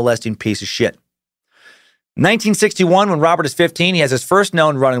child-molesting piece of shit. 1961, when Robert is 15, he has his first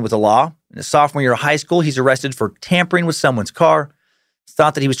known run-in with the law. In his sophomore year of high school, he's arrested for tampering with someone's car. It's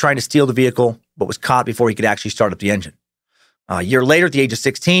thought that he was trying to steal the vehicle, but was caught before he could actually start up the engine. A year later, at the age of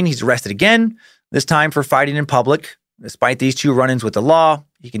 16, he's arrested again, this time for fighting in public. Despite these 2 run-ins with the law,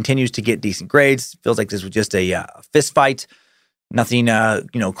 he continues to get decent grades. Feels like this was just a fist fight, nothing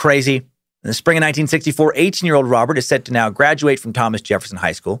crazy. In the spring of 1964, 18-year-old Robert is set to now graduate from Thomas Jefferson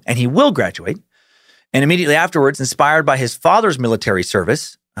High School, and he will graduate. And immediately afterwards, inspired by his father's military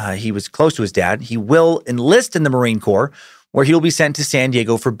service, he was close to his dad. He will enlist in the Marine Corps, where he will be sent to San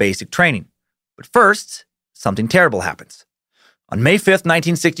Diego for basic training. But first, something terrible happens. On May 5th,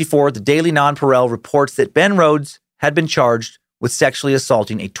 1964, the Daily Nonpareil reports that Ben Rhodes had been charged with sexually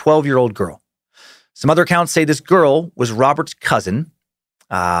assaulting a 12-year-old girl. Some other accounts say this girl was Robert's cousin.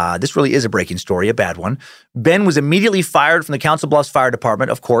 This really is a breaking story, a bad one. Ben was immediately fired from the Council Bluffs Fire Department.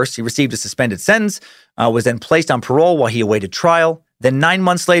 Of course, he received a suspended sentence, was then placed on parole while he awaited trial. Then 9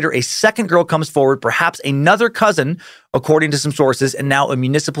 months later, a second girl comes forward, perhaps another cousin, according to some sources, and now a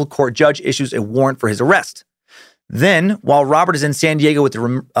municipal court judge issues a warrant for his arrest. Then, while Robert is in San Diego with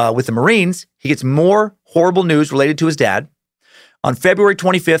the Marines, he gets more horrible news related to his dad. On February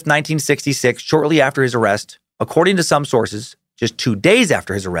 25th, 1966, shortly after his arrest, according to some sources, just 2 days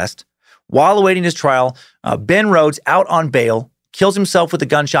after his arrest, while awaiting his trial, Ben Rhodes, out on bail, kills himself with a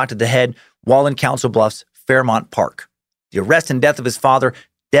gunshot to the head while in Council Bluffs, Fairmont Park. The arrest and death of his father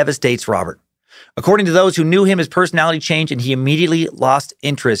devastates Robert. According to those who knew him, his personality changed and he immediately lost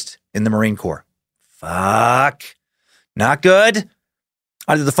interest in the Marine Corps. Fuck. Not good.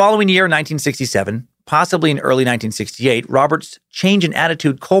 Either the following year, 1967, possibly in early 1968, Robert's change in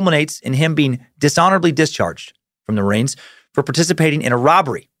attitude culminates in him being dishonorably discharged from the Marines for participating in a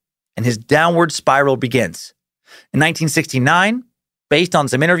robbery, and his downward spiral begins. In 1969, based on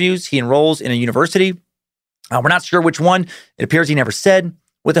some interviews, he enrolls in a university. We're not sure which one. It appears he never said,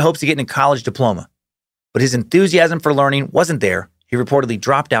 with the hopes of getting a college diploma. But his enthusiasm for learning wasn't there. He reportedly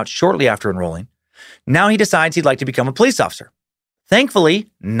dropped out shortly after enrolling. Now he decides he'd like to become a police officer.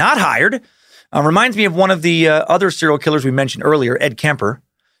 Thankfully, not hired. Reminds me of one of the other serial killers we mentioned earlier, Ed Kemper.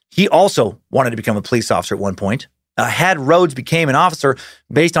 He also wanted to become a police officer at one point. Had Rhodes became an officer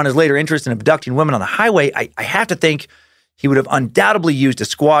based on his later interest in abducting women on the highway, I have to think he would have undoubtedly used a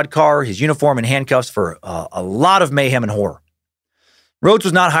squad car, his uniform, and handcuffs for a lot of mayhem and horror. Rhodes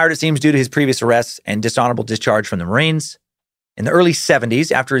was not hired, it seems, due to his previous arrests and dishonorable discharge from the Marines. In the early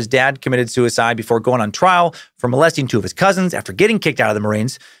 70s, after his dad committed suicide before going on trial for molesting 2 of his cousins, after getting kicked out of the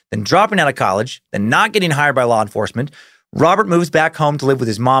Marines, then dropping out of college, then not getting hired by law enforcement, Robert moves back home to live with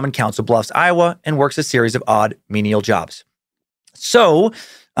his mom in Council Bluffs, Iowa, and works a series of odd, menial jobs. So,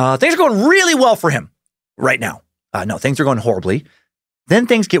 things are going really well for him right now. No, things are going horribly. Then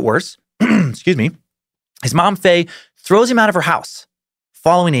things get worse. Excuse me. His mom, Faye, throws him out of her house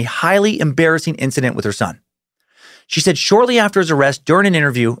following a highly embarrassing incident with her son. She said shortly after his arrest during an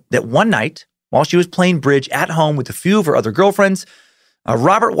interview that one night, while she was playing bridge at home with a few of her other girlfriends,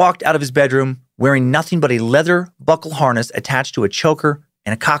 Robert walked out of his bedroom wearing nothing but a leather buckle harness attached to a choker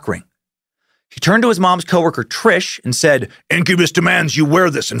and a cock ring. He turned to his mom's coworker, Trish, and said, "Incubus demands you wear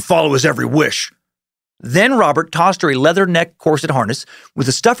this and follow his every wish." Then Robert tossed her a leather neck corset harness with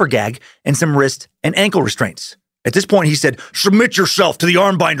a stuffer gag and some wrist and ankle restraints. At this point, he said, "Submit yourself to the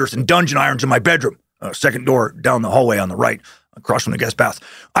arm binders and dungeon irons in my bedroom. Second door down the hallway on the right, across from the guest bath.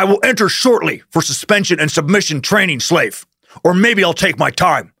 I will enter shortly for suspension and submission training, slave. Or maybe I'll take my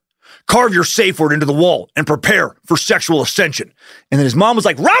time. Carve your safe word into the wall and prepare for sexual ascension." And then his mom was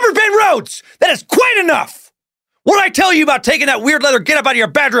like, "Robert Ben Rhodes, that is quite enough. What did I tell you about taking that weird leather get-up out of your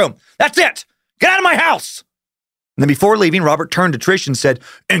bedroom? That's it. Get out of my house." And then before leaving, Robert turned to Trish and said,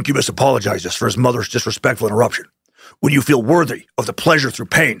 "Incubus apologizes for his mother's disrespectful interruption. When you feel worthy of the pleasure through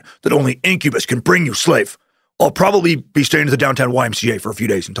pain that only Incubus can bring you, slave, I'll probably be staying at the downtown YMCA for a few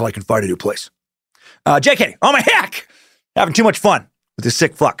days until I can find a new place." JK, oh my heck! Having too much fun with this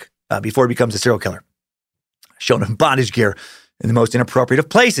sick fuck before he becomes a serial killer. Showing him bondage gear in the most inappropriate of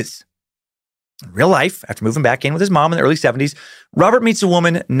places. In real life, after moving back in with his mom in the early 70s, Robert meets a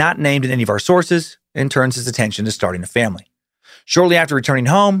woman not named in any of our sources and turns his attention to starting a family. Shortly after returning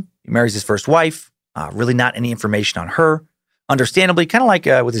home, he marries his first wife. Really not any information on her. Understandably, kind of like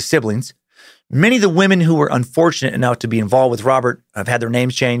with his siblings. Many of the women who were unfortunate enough to be involved with Robert have had their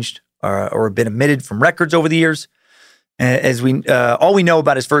names changed or been omitted from records over the years. As all we know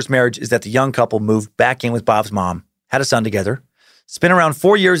about his first marriage is that the young couple moved back in with Bob's mom, had a son together, spent around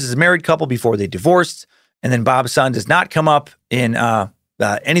 4 years as a married couple before they divorced, and then Bob's son does not come up in any of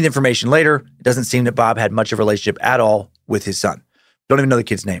the information later. It doesn't seem that Bob had much of a relationship at all with his son. Don't even know the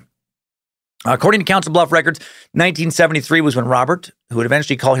kid's name. According to Council Bluff records, 1973 was when Robert, who would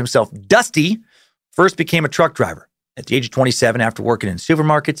eventually call himself Dusty, first became a truck driver. At the age of 27, after working in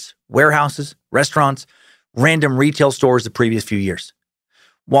supermarkets, warehouses, restaurants, random retail stores the previous few years.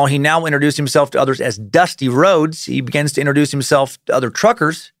 While he now introduced himself to others as Dusty Rhodes, he begins to introduce himself to other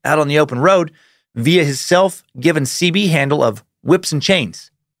truckers out on the open road via his self-given CB handle of Whips and Chains.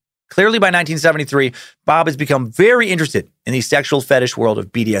 Clearly, by 1973, Bob has become very interested in the sexual fetish world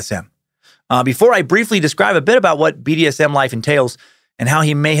of BDSM. Before I briefly describe a bit about what BDSM life entails, and how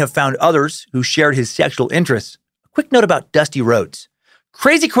he may have found others who shared his sexual interests. A quick note about Dusty Rhodes.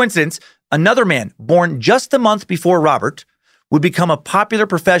 Crazy coincidence, another man born just the month before Robert would become a popular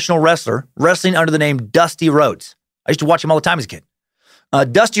professional wrestler, wrestling under the name Dusty Rhodes. I used to watch him all the time as a kid.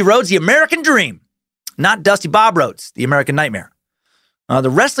 Dusty Rhodes, the American Dream, not Dusty Bob Rhodes, the American Nightmare. The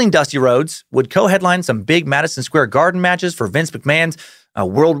wrestling Dusty Rhodes would co-headline some big Madison Square Garden matches for Vince McMahon's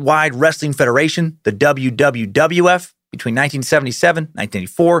Worldwide Wrestling Federation, the WWF, between 1977,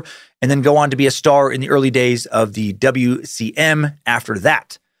 1984, and then go on to be a star in the early days of the WCM after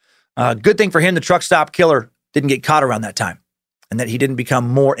that. Good thing for him, the truck stop killer didn't get caught around that time, and that he didn't become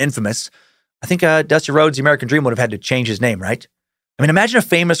more infamous. I think Dusty Rhodes, the American Dream, would have had to change his name, right? I mean, imagine a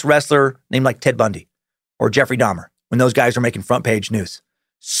famous wrestler named like Ted Bundy or Jeffrey Dahmer when those guys are making front page news.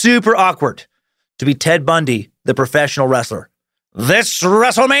 Super awkward to be Ted Bundy, the professional wrestler. This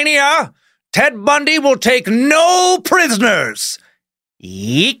WrestleMania, Ted Bundy will take no prisoners.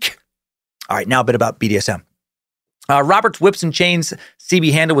 Eek. All right, now a bit about BDSM. Robert's Whips and Chains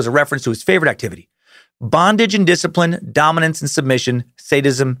CB handle was a reference to his favorite activity: bondage and discipline, dominance and submission,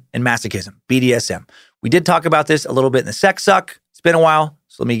 sadism and masochism, BDSM. We did talk about this a little bit in the Sex Suck. It's been a while,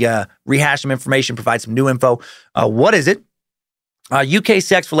 so let me rehash some information, provide some new info. What is it? UK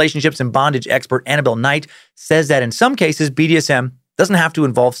sex relationships and bondage expert Annabelle Knight says that in some cases, BDSM doesn't have to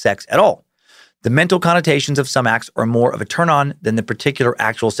involve sex at all. The mental connotations of some acts are more of a turn-on than the particular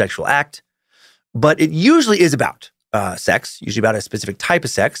actual sexual act, but it usually is about sex, usually about a specific type of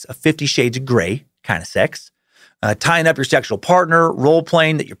sex, a 50 Shades of Grey kind of sex, tying up your sexual partner,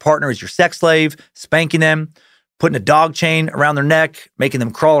 role-playing that your partner is your sex slave, spanking them, putting a dog chain around their neck, making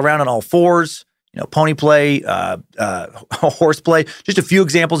them crawl around on all fours, pony play, horse play, just a few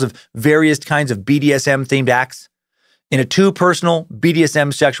examples of various kinds of BDSM-themed acts. In a two-personal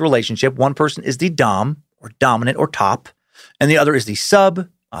BDSM sexual relationship, one person is the dom, or dominant, or top, and the other is the sub,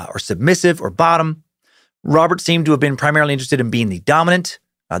 or submissive, or bottom. Robert seemed to have been primarily interested in being the dominant.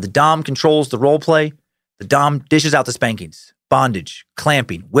 The dom controls the role play. The dom dishes out the spankings, bondage,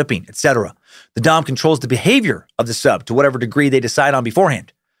 clamping, whipping, etc. The dom controls the behavior of the sub to whatever degree they decide on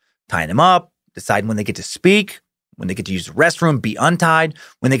beforehand, tying them up, deciding when they get to speak, when they get to use the restroom, be untied,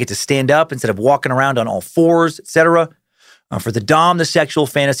 when they get to stand up instead of walking around on all fours, etc. For the dom, the sexual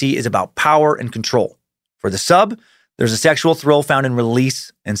fantasy is about power and control. For the sub, there's a sexual thrill found in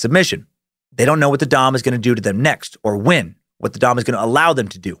release and submission. They don't know what the dom is going to do to them next, or when, what the dom is going to allow them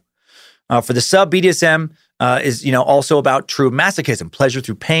to do. For the sub, BDSM is, also about true masochism, pleasure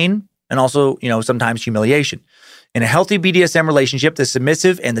through pain, and also, sometimes humiliation. In a healthy BDSM relationship, the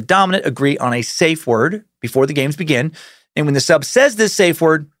submissive and the dominant agree on a safe word before the games begin. And when the sub says this safe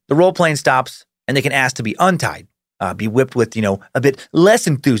word, the role-playing stops and they can ask to be untied, be whipped with, a bit less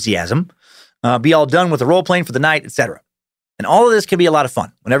enthusiasm, be all done with the role-playing for the night, etc. And all of this can be a lot of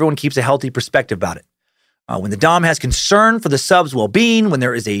fun when everyone keeps a healthy perspective about it. When the dom has concern for the sub's well-being, when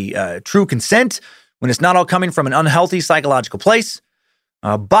there is a true consent, when it's not all coming from an unhealthy psychological place.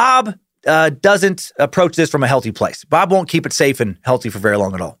 Bob doesn't approach this from a healthy place. Bob won't keep it safe and healthy for very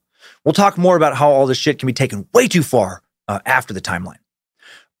long at all. We'll talk more about how all this shit can be taken way too far after the timeline.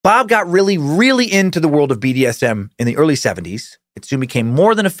 Bob got really, really into the world of BDSM in the early 70s. It soon became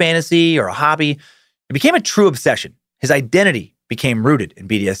more than a fantasy or a hobby. It became a true obsession. His identity became rooted in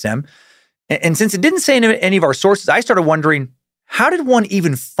BDSM. And since it didn't say in any of our sources, I started wondering, how did one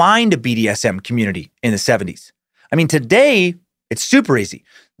even find a BDSM community in the 70s? I mean, today, it's super easy.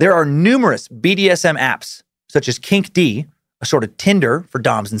 There are numerous BDSM apps, such as KinkD, a sort of Tinder for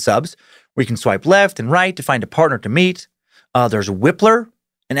doms and subs, where you can swipe left and right to find a partner to meet. There's Whippler,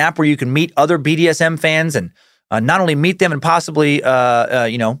 an app where you can meet other BDSM fans and not only meet them and possibly,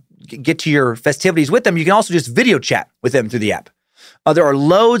 get to your festivities with them, you can also just video chat with them through the app. There are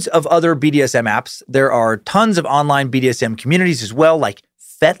loads of other BDSM apps. There are tons of online BDSM communities as well, like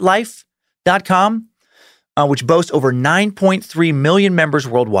FetLife.com, which boasts over 9.3 million members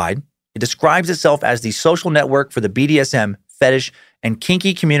worldwide. It describes itself as the social network for the BDSM, fetish, and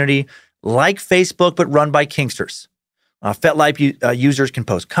kinky community, like Facebook, but run by kinksters. FetLife users can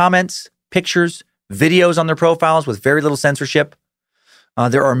post comments, pictures, videos on their profiles with very little censorship.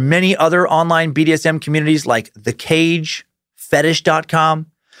 There are many other online BDSM communities like The Cage, Fetish.com,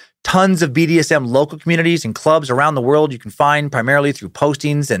 tons of BDSM local communities and clubs around the world you can find primarily through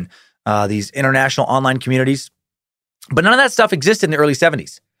postings and these international online communities. But none of that stuff existed in the early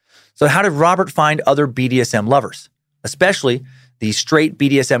 70s. So how did Robert find other BDSM lovers, especially the straight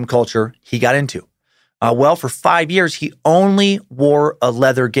BDSM culture he got into? Well, for 5 years, he only wore a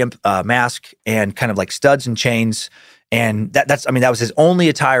leather gimp mask and kind of like studs and chains. And that was his only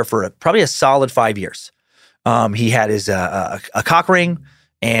attire for probably a solid 5 years. He had his a cock ring,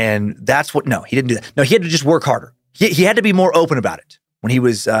 and that's what. No, he didn't do that. No, he had to just work harder. He had to be more open about it when he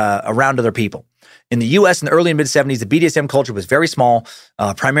was around other people. In the U.S. in the early and mid-'70s, the BDSM culture was very small,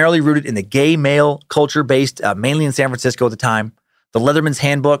 primarily rooted in the gay male culture based mainly in San Francisco at the time. The Leatherman's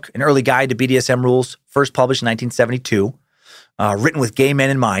Handbook, an early guide to BDSM rules, first published in 1972, written with gay men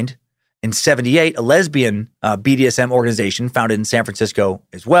in mind. In 1978, a lesbian BDSM organization founded in San Francisco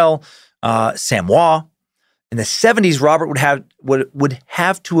as well, Samoa. In the 1970s, Robert would have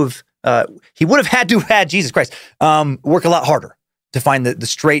had to have Jesus Christ, work a lot harder to find the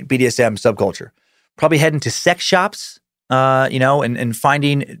straight BDSM subculture. Probably heading to sex shops, and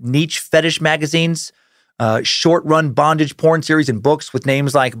finding niche fetish magazines, short-run bondage porn series and books with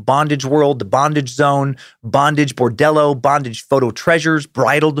names like Bondage World, The Bondage Zone, Bondage Bordello, Bondage Photo Treasures,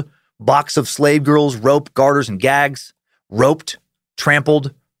 Bridled, Box of Slave Girls, Rope, Garters, and Gags, Roped,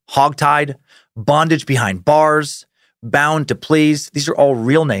 Trampled, Hogtied, Bondage Behind Bars, Bound to Please. These are all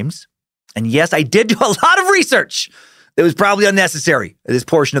real names. And yes, I did do a lot of research that was probably unnecessary at this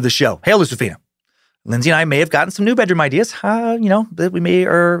portion of the show. Hey, Lucifina. Lindsay and I may have gotten some new bedroom ideas, that we may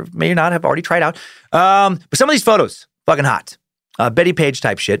or may not have already tried out. But some of these photos, fucking hot. Betty Page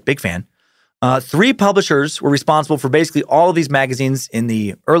type shit, big fan. 3 publishers were responsible for basically all of these magazines in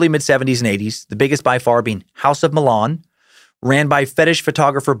the early mid-'70s and '80s, the biggest by far being House of Milan, ran by fetish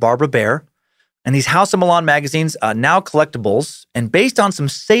photographer Barbara Bear. And these House of Milan magazines, now collectibles, and based on some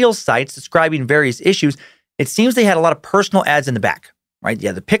sales sites describing various issues, it seems they had a lot of personal ads in the back, right?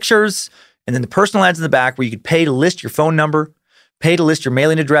 Yeah, the pictures, and then the personal ads in the back where you could pay to list your phone number, pay to list your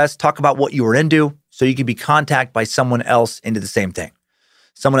mailing address, talk about what you were into, so you could be contacted by someone else into the same thing,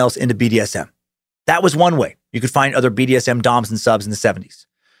 someone else into BDSM. That was one way you could find other BDSM doms and subs in the 70s.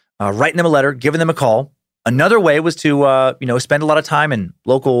 Writing them a letter, giving them a call. Another way was to, spend a lot of time in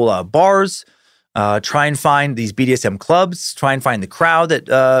local bars, try and find these BDSM clubs, try and find the crowd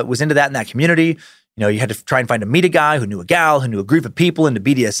that was into that in that community. You had to try and meet a guy who knew a gal, who knew a group of people into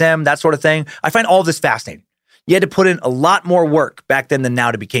BDSM, that sort of thing. I find all of this fascinating. You had to put in a lot more work back then than now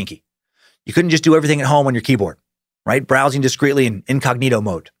to be kinky. You couldn't just do everything at home on your keyboard, right? Browsing discreetly in incognito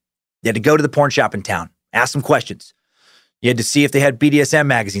mode. You had to go to the porn shop in town, ask some questions. You had to see if they had BDSM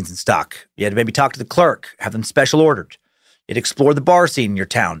magazines in stock. You had to maybe talk to the clerk, have them special ordered. You had to explore the bar scene in your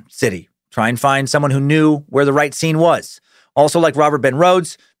town, city. Try and find someone who knew where the right scene was. Also, like Robert Ben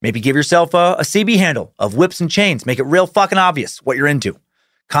Rhodes, maybe give yourself a CB handle of whips and chains. Make it real fucking obvious what you're into.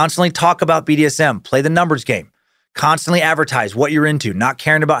 Constantly talk about BDSM. Play the numbers game. Constantly advertise what you're into, not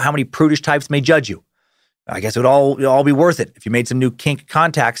caring about how many prudish types may judge you. I guess it would all be worth it if you made some new kink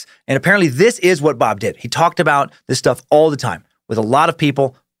contacts. And apparently this is what Bob did. He talked about this stuff all the time with a lot of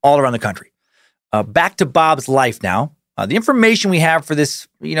people all around the country. Back to Bob's life now. The information we have for this,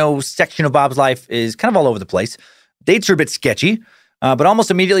 section of Bob's life is kind of all over the place. Dates are a bit sketchy, but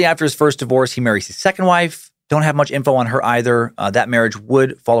almost immediately after his first divorce, he marries his second wife. Don't have much info on her either. That marriage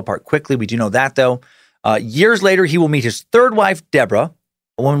would fall apart quickly. We do know that, though. Years later, he will meet his third wife, Deborah,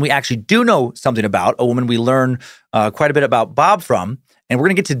 a woman we actually do know something about, a woman we learn quite a bit about Bob from. And we're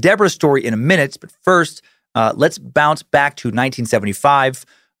going to get to Deborah's story in a minute. But first, let's bounce back to 1975.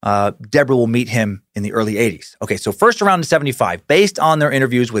 Deborah will meet him in the early 80s. Okay, so first around 75, based on their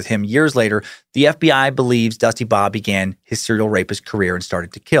interviews with him years later, the FBI believes Dusty Bob began his serial rapist career and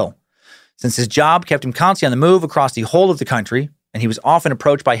started to kill. Since his job kept him constantly on the move across the whole of the country, and he was often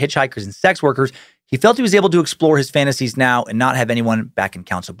approached by hitchhikers and sex workers, he felt he was able to explore his fantasies now and not have anyone back in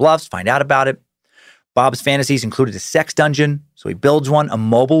Council Bluffs find out about it. Bob's fantasies included a sex dungeon, so he builds one, a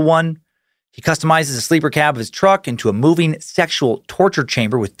mobile one. He customizes a sleeper cab of his truck into a moving sexual torture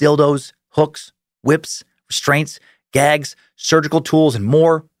chamber with dildos, hooks, whips, restraints, gags, surgical tools, and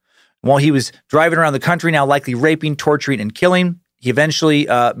more. While he was driving around the country, now likely raping, torturing, and killing, he eventually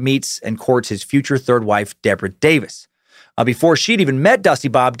meets and courts his future third wife, Deborah Davis. Before she'd even met Dusty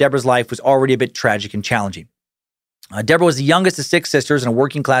Bob, Deborah's life was already a bit tragic and challenging. Deborah was the youngest of 6 sisters in a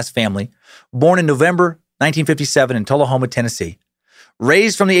working-class family, born in November 1957 in Tullahoma, Tennessee.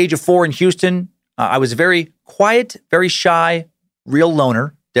 Raised from the age of 4 in Houston, I was a very quiet, very shy, real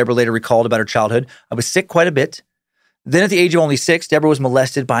loner. Deborah later recalled about her childhood. I was sick quite a bit. Then at the age of only 6, Deborah was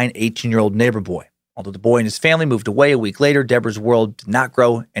molested by an 18-year-old neighbor boy. Although the boy and his family moved away a week later, Deborah's world did not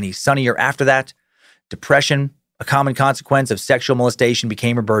grow any sunnier after that. Depression, a common consequence of sexual molestation,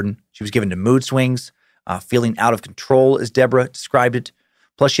 became her burden. She was given to mood swings, feeling out of control, as Deborah described it.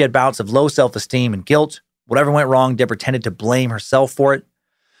 Plus, she had bouts of low self-esteem and guilt. Whatever went wrong, Deborah tended to blame herself for it.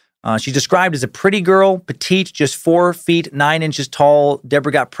 She's described as a pretty girl, petite, just 4 feet, 9 inches tall.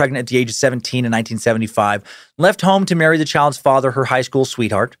 Deborah got pregnant at the age of 17 in 1975, left home to marry the child's father, her high school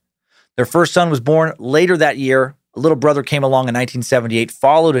sweetheart. Their first son was born later that year. A little brother came along in 1978,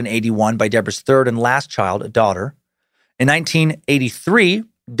 followed in 81 by Deborah's third and last child, a daughter. In 1983,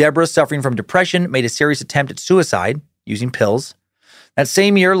 Deborah, suffering from depression, made a serious attempt at suicide using pills. That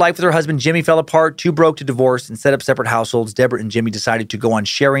same year, life with her husband Jimmy fell apart. Two broke to divorce and set up separate households. Deborah and Jimmy decided to go on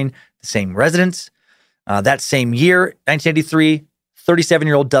sharing the same residence. That same year, 1983,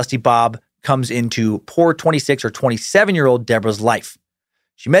 37-year-old Dusty Bob comes into poor 26 or 27-year-old Deborah's life.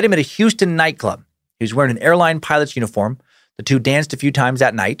 She met him at a Houston nightclub. He was wearing an airline pilot's uniform. The two danced a few times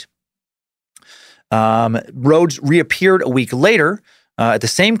that night. Rhodes reappeared a week later at the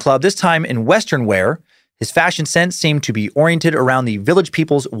same club, this time in Western wear. His fashion sense seemed to be oriented around the Village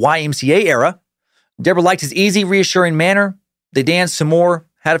People's YMCA era. Deborah liked his easy, reassuring manner. They danced some more,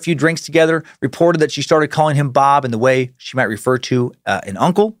 had a few drinks together, reported that she started calling him Bob in the way she might refer to an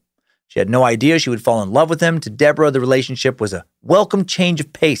uncle. She had no idea she would fall in love with him. To Deborah, the relationship was a welcome change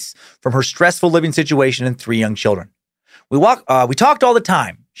of pace from her stressful living situation and 3 young children. We talked all the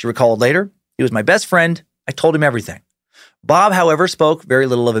time, she recalled later. He was my best friend. I told him everything. Bob, however, spoke very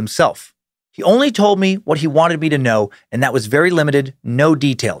little of himself. He only told me what he wanted me to know, and that was very limited, no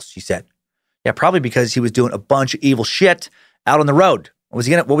details, she said. Yeah, probably because he was doing a bunch of evil shit out on the road. What was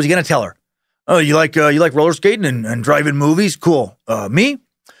he gonna tell her? Oh, you like roller skating and driving movies? Cool. Me?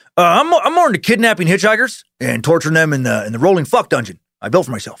 I'm more into kidnapping hitchhikers and torturing them in the rolling fuck dungeon I built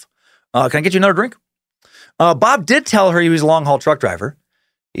for myself. Can I get you another drink? Bob did tell her he was a long-haul truck driver.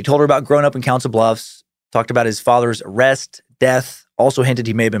 He told her about growing up in Council Bluffs, talked about his father's arrest, death, also hinted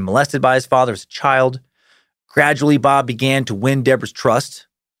he may have been molested by his father as a child. Gradually, Bob began to win Deborah's trust,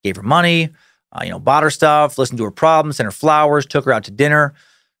 gave her money, bought her stuff, listened to her problems, sent her flowers, took her out to dinner.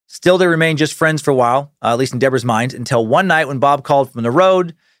 Still, they remained just friends for a while, at least in Deborah's mind, until one night when Bob called from the road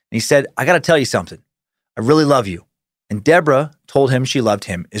and he said, I got to tell you something. I really love you. And Deborah told him she loved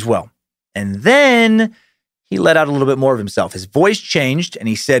him as well. And then he let out a little bit more of himself. His voice changed and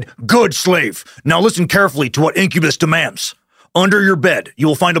he said, Good slave. Now listen carefully to what Incubus demands. Under your bed, you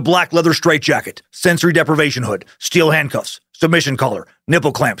will find a black leather straitjacket, sensory deprivation hood, steel handcuffs, submission collar,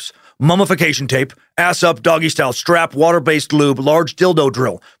 nipple clamps, mummification tape, ass up doggy style strap, water-based lube, large dildo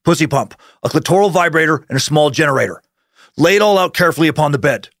drill, pussy pump, a clitoral vibrator, and a small generator. Lay it all out carefully upon the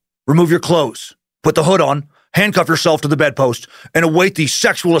bed. Remove your clothes. Put the hood on. Handcuff yourself to the bedpost and await the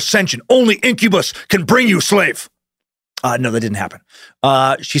sexual ascension only Incubus can bring you, slave. No, that didn't happen.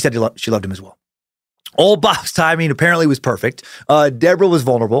 She said she loved him as well. Old Bob's timing apparently was perfect. Deborah was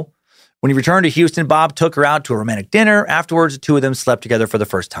vulnerable. When he returned to Houston, Bob took her out to a romantic dinner. Afterwards, the two of them slept together for the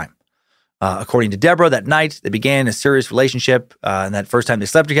first time. According to Deborah, that night, they began a serious relationship. And that first time they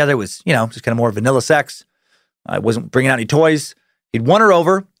slept together was, just kind of more vanilla sex. Wasn't bringing out any toys. He'd won her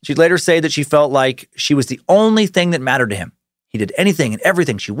over. She'd later say that she felt like she was the only thing that mattered to him. He did anything and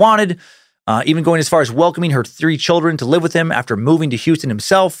everything she wanted, even going as far as welcoming her 3 children to live with him after moving to Houston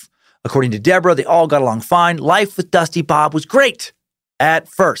himself. According to Deborah, they all got along fine. Life with Dusty Bob was great at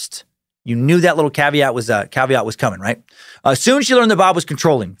first. You knew that little caveat was coming, right? Soon she learned that Bob was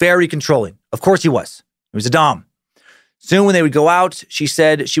controlling, very controlling. Of course he was. He was a dom. Soon when they would go out, she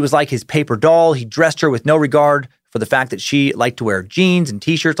said she was like his paper doll. He dressed her with no regard for the fact that she liked to wear jeans and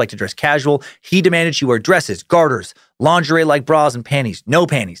t-shirts, liked to dress casual. He demanded she wear dresses, garters, lingerie like bras and panties, no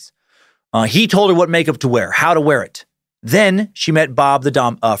panties. He told her what makeup to wear, how to wear it. Then she met Bob the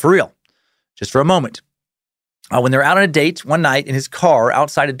dom for real, just for a moment. When they're out on a date one night in his car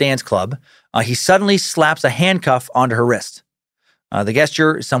outside a dance club, he suddenly slaps a handcuff onto her wrist. The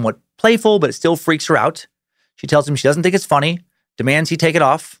gesture is somewhat playful, but it still freaks her out. She tells him she doesn't think it's funny, demands he take it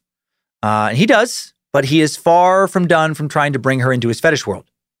off. And he does, but he is far from done from trying to bring her into his fetish world.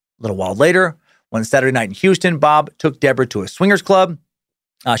 A little while later, one Saturday night in Houston, Bob took Deborah to a swingers club.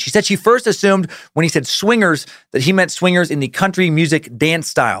 She said she first assumed when he said swingers that he meant swingers in the country music dance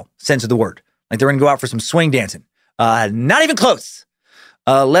style sense of the word. Like they're going to go out for some swing dancing. Not even close.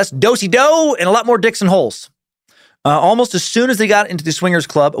 Less do-si-do and a lot more dicks and holes. Almost as soon as they got into the swingers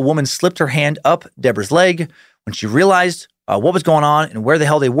club, a woman slipped her hand up Deborah's leg. When she realized what was going on and where the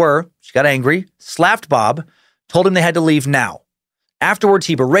hell they were, she got angry, slapped Bob, told him they had to leave now. Afterwards,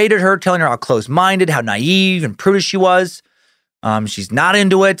 he berated her, telling her how close-minded, how naive and prudish she was. She's not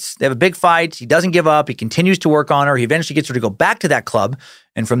into it. They have a big fight. He doesn't give up. He continues to work on her. He eventually gets her to go back to that club.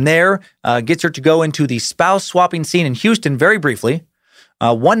 And from there, gets her to go into the spouse swapping scene in Houston very briefly.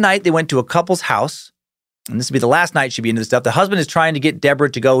 One night, they went to a couple's house. And this would be the last night she'd be into this stuff. The husband is trying to get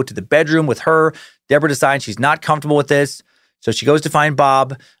Deborah to go to the bedroom with her. Deborah decides she's not comfortable with this. So she goes to find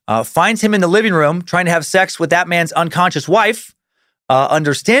Bob, finds him in the living room, trying to have sex with that man's unconscious wife.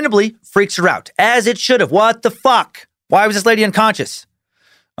 Understandably, freaks her out, as it should have. What the fuck? Why was this lady unconscious?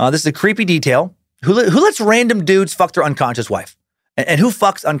 This is a creepy detail. Who lets random dudes fuck their unconscious wife? And who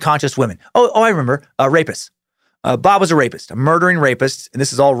fucks unconscious women? Oh, I remember. Rapists. Bob was a rapist, a murdering rapist, and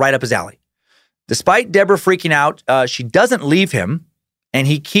this is all right up his alley. Despite Deborah freaking out, she doesn't leave him, and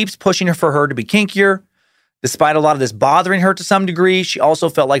he keeps pushing for her to be kinkier. Despite a lot of this bothering her to some degree, she also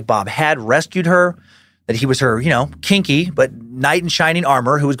felt like Bob had rescued her, that he was her, kinky but knight in shining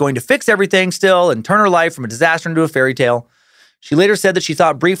armor who was going to fix everything still and turn her life from a disaster into a fairy tale. She later said that she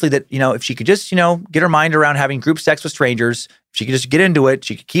thought briefly that, if she could just, get her mind around having group sex with strangers, if she could just get into it,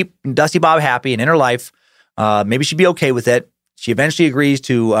 she could keep Dusty Bob happy and in her life. Maybe she'd be okay with it. She eventually agrees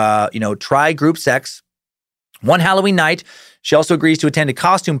to, try group sex. One Halloween night, she also agrees to attend a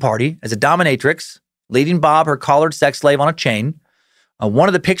costume party as a dominatrix, leading Bob, her collared sex slave, on a chain. One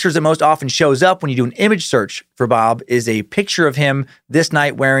of the pictures that most often shows up when you do an image search for Bob is a picture of him this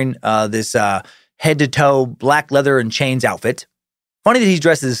night wearing this head-to-toe black leather and chains outfit. Funny that he's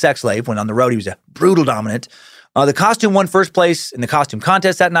dressed as a sex slave when on the road he was a brutal dominant. The costume won first place in the costume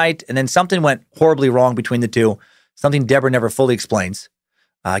contest that night, and then something went horribly wrong between the two, something Deborah never fully explains.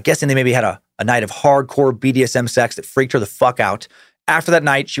 Guessing they maybe had a night of hardcore BDSM sex that freaked her the fuck out. After that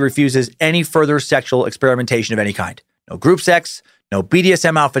night, she refuses any further sexual experimentation of any kind. No group sex, no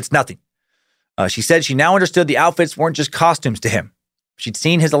BDSM outfits, nothing. She said she now understood the outfits weren't just costumes to him. She'd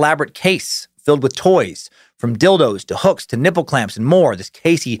seen his elaborate case filled with toys, from dildos to hooks to nipple clamps and more. This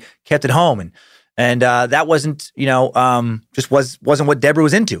case he kept at home, and that wasn't, wasn't what Deborah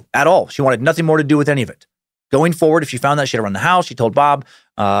was into at all. She wanted nothing more to do with any of it. Going forward, if she found that shit around the house, she told Bob,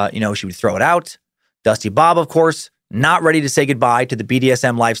 she would throw it out. Dusty Bob, of course, not ready to say goodbye to the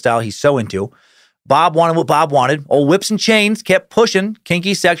BDSM lifestyle he's so into. Bob wanted what Bob wanted. Old whips and chains kept pushing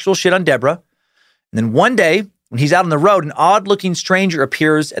kinky sexual shit on Deborah. And then one day, when he's out on the road, an odd-looking stranger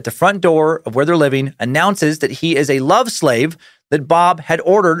appears at the front door of where they're living, announces that he is a love slave that Bob had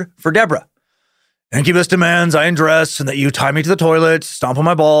ordered for Deborah. Incubus demands I undress and that you tie me to the toilet, stomp on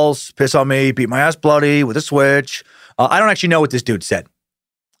my balls, piss on me, beat my ass bloody with a switch. I don't actually know what this dude said.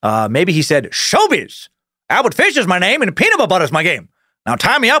 Maybe he said, Showbiz! Albert Fish is my name and peanut butter's my game. Now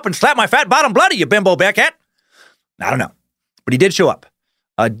tie me up and slap my fat bottom bloody, you bimbo bearcat. I don't know. But he did show up.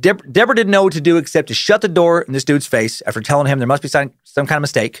 Deborah didn't know what to do except to shut the door in this dude's face after telling him there must be some kind of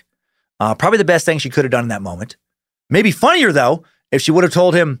mistake. Probably the best thing she could have done in that moment. Maybe funnier, though, if she would have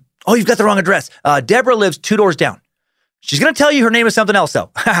told him, oh, you've got the wrong address. Deborah lives 2 doors down. She's going to tell you her name is something else, though.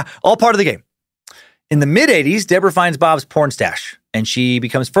 All part of the game. In the mid-'80s, Deborah finds Bob's porn stash, and she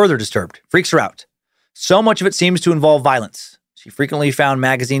becomes further disturbed. Freaks her out. So much of it seems to involve violence. She frequently found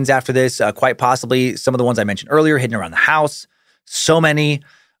magazines after this, quite possibly some of the ones I mentioned earlier, hidden around the house. So many.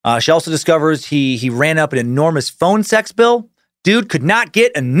 She also discovers he ran up an enormous phone sex bill. Dude could not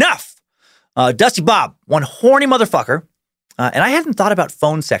get enough. Dusty Bob, one horny motherfucker. And I hadn't thought about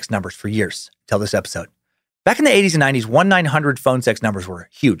phone sex numbers for years until this episode. Back in the 80s and 90s, 1-900 phone sex numbers were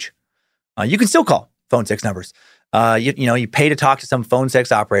huge. You can still call phone sex numbers. You pay to talk to some phone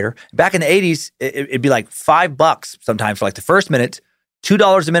sex operator. Back in the 80s, it'd be like $5 sometimes for like the first minute,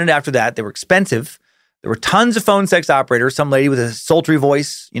 $2 a minute after that. They were expensive. There were tons of phone sex operators, some lady with a sultry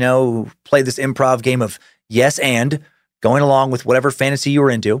voice, who played this improv game of yes and, going along with whatever fantasy you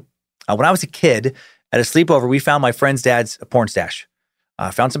were into. When I was a kid, at a sleepover, we found my friend's dad's porn stash.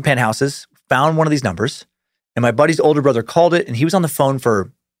 Found some penthouses, found one of these numbers, and my buddy's older brother called it, and he was on the phone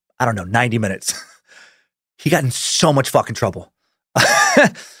for, 90 minutes. He got in so much fucking trouble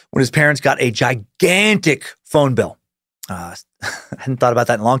when his parents got a gigantic phone bill. I hadn't thought about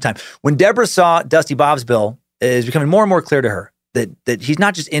that in a long time. When Deborah saw Dusty Bob's bill, it was becoming more and more clear to her that he's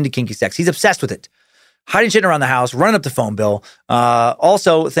not just into kinky sex. He's obsessed with it. Hiding shit around the house, running up the phone bill.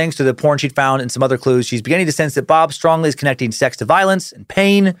 Also, thanks to the porn she'd found and some other clues, she's beginning to sense that Bob strongly is connecting sex to violence and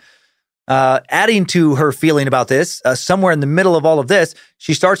pain. Adding to her feeling about this, somewhere in the middle of all of this,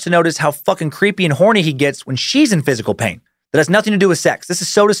 she starts to notice how fucking creepy and horny he gets when she's in physical pain. That has nothing to do with sex. This is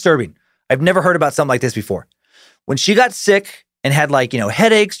so disturbing. I've never heard about something like this before. When she got sick and had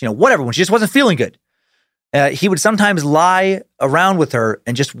headaches, whatever, when she just wasn't feeling good, he would sometimes lie around with her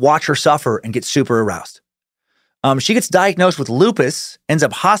and just watch her suffer and get super aroused. She gets diagnosed with lupus, ends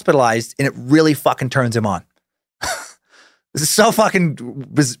up hospitalized, and it really fucking turns him on. This is so fucking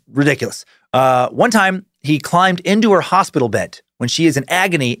ridiculous. One time, he climbed into her hospital bed when she is in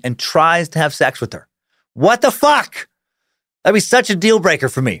agony and tries to have sex with her. What the fuck? That'd be such a deal breaker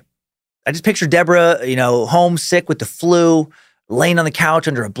for me. I just picture Deborah, home sick with the flu, laying on the couch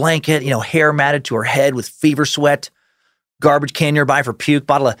under a blanket, hair matted to her head with fever sweat, garbage can nearby for puke,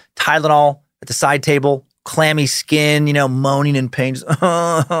 bottle of Tylenol at the side table, clammy skin, moaning in pain. Just,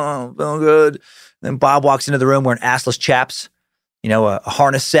 oh, feel good. Then Bob walks into the room wearing assless chaps, a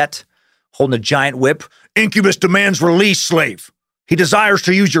harness set, holding a giant whip. Incubus demands release, slave. He desires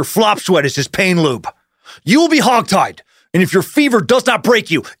to use your flop sweat as his pain lube. You will be hogtied, and if your fever does not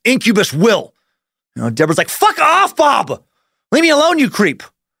break you, Incubus will. Deborah's like, fuck off, Bob. Leave me alone, you creep.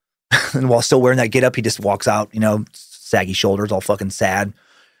 And while still wearing that getup, he just walks out, saggy shoulders, all fucking sad.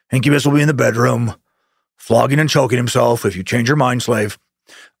 Incubus will be in the bedroom, flogging and choking himself if you change your mind, slave.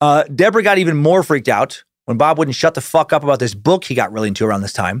 Deborah got even more freaked out when Bob wouldn't shut the fuck up about this book he got really into around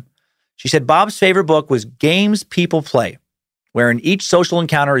this time. She said Bob's favorite book was Games People Play, wherein each social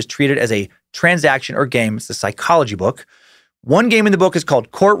encounter is treated as a transaction or game. It's a psychology book. One game in the book is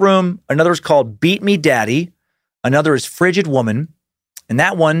called Courtroom. Another is called Beat Me Daddy. Another is Frigid Woman. And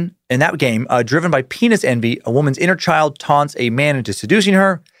that game, driven by penis envy, a woman's inner child taunts a man into seducing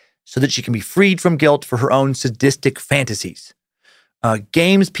her so that she can be freed from guilt for her own sadistic fantasies.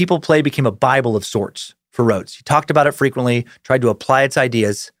 Games People Play became a Bible of sorts for Rhodes. He talked about it frequently, tried to apply its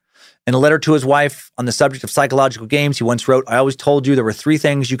ideas. In a letter to his wife on the subject of psychological games, he once wrote, I always told you there were 3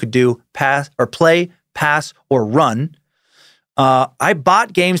 things you could do: play, pass, or run. I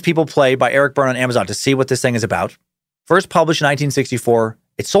bought Games People Play by Eric Berne on Amazon to see what this thing is about. First published in 1964,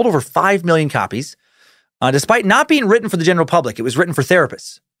 it sold over 5 million copies. Despite not being written for the general public, it was written for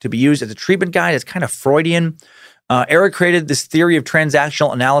therapists to be used as a treatment guide. It's kind of Freudian. Eric created this theory of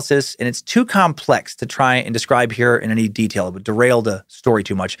transactional analysis, and it's too complex to try and describe here in any detail. It would derail the story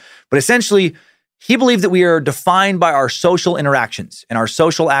too much. But essentially, he believed that we are defined by our social interactions, and our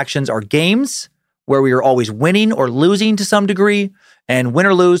social actions are games where we are always winning or losing to some degree. And win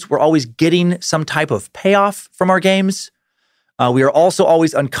or lose, we're always getting some type of payoff from our games. We are also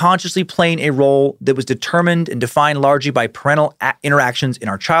always unconsciously playing a role that was determined and defined largely by parental interactions in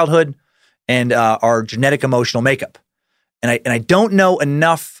our childhood and our genetic emotional makeup. And I don't know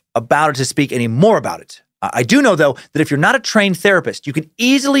enough about it to speak any more about it. I do know, though, that if you're not a trained therapist, you can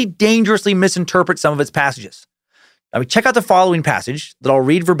easily, dangerously misinterpret some of its passages. Check out the following passage that I'll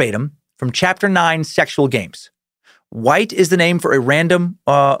read verbatim from Chapter 9, Sexual Games. White is the name for a random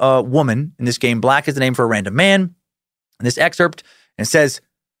woman. In this game, black is the name for a random man. In this excerpt, and it says,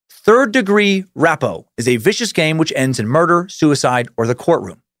 third-degree rapo is a vicious game which ends in murder, suicide, or the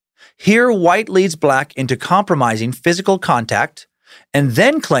courtroom. Here, white leads black into compromising physical contact and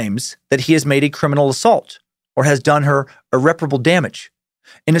then claims that he has made a criminal assault or has done her irreparable damage.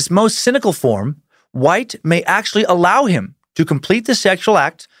 In its most cynical form, white may actually allow him to complete the sexual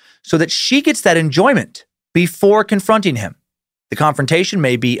act so that she gets that enjoyment before confronting him. The confrontation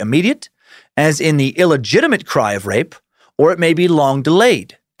may be immediate, as in the illegitimate cry of rape, or it may be long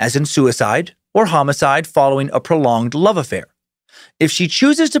delayed, as in suicide or homicide following a prolonged love affair. If she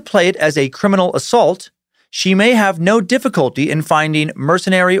chooses to play it as a criminal assault, she may have no difficulty in finding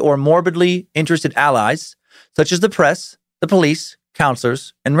mercenary or morbidly interested allies, such as the press, the police,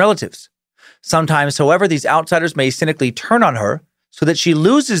 counselors, and relatives. Sometimes, however, these outsiders may cynically turn on her so that she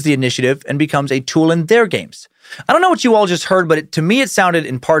loses the initiative and becomes a tool in their games. I don't know what you all just heard, but to me it sounded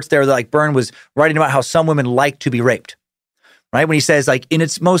in parts there that like Berne was writing about how some women like to be raped. Right? When he says, like, in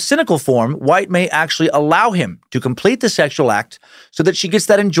its most cynical form, white may actually allow him to complete the sexual act so that she gets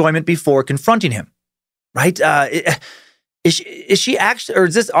that enjoyment before confronting him. Right? Is she actually, or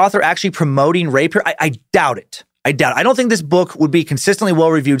is this author actually promoting rape here? I doubt it. I don't think this book would be consistently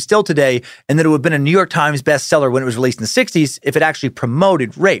well-reviewed still today, and that it would have been a New York Times bestseller when it was released in the 60s if it actually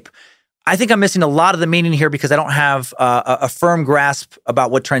promoted rape. I think I'm missing a lot of the meaning here because I don't have a firm grasp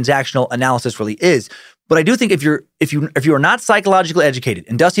about what transactional analysis really is. But I do think if you are not psychologically educated,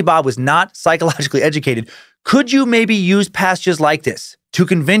 and Dusty Bob was not psychologically educated, could you maybe use passages like this to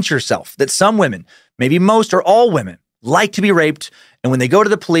convince yourself that some women, maybe most or all women, like to be raped, and when they go to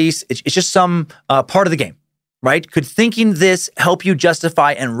the police, it's just some part of the game, right? Could thinking this help you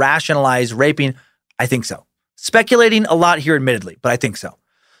justify and rationalize raping? I think so. Speculating a lot here, admittedly, but I think so.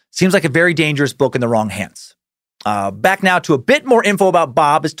 Seems like a very dangerous book in the wrong hands. Back now to a bit more info about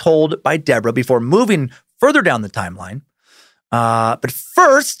Bob as told by Deborah before moving further down the timeline. But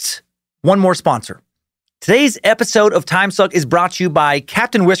first, one more sponsor. Today's episode of Time Suck is brought to you by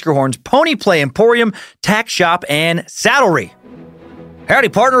Captain Whiskerhorn's Pony Play Emporium, Tack Shop, and Saddlery. Howdy,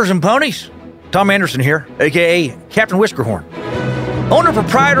 partners and ponies. Tom Anderson here, a.k.a. Captain Whiskerhorn. Owner and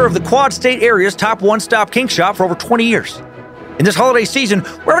proprietor of the Quad State area's top one-stop kink shop for over 20 years. In this holiday season,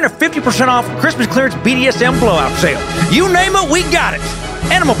 we're having a 50% off Christmas clearance BDSM blowout sale. You name it, we got it.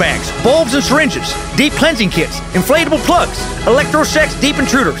 Animal bags, bulbs and syringes, deep cleansing kits, inflatable plugs, electrosex deep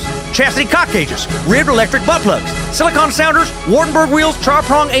intruders, chastity cock cages, ribbed electric butt plugs, silicone sounders, Wartenberg wheels, char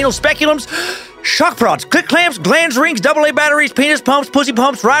prong anal speculums, shock prods, click clamps, glands, rings, AA batteries, penis pumps, pussy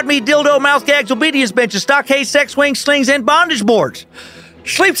pumps, ride me, dildo, mouth gags, obedience benches, stockade, sex swings, slings, and bondage boards.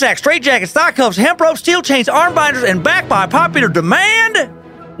 Sleep sacks, straight jackets, thigh cuffs, hemp ropes, steel chains, arm binders, and back by popular demand,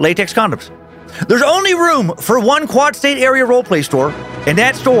 latex condoms. There's only room for one Quad State area roleplay store, and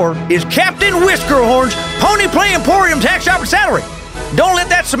that store is Captain Whiskerhorn's Pony Play Emporium Tax Shop and Salary. Don't let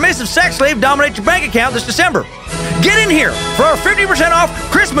that submissive sex slave dominate your bank account this December. Get in here for our 50% off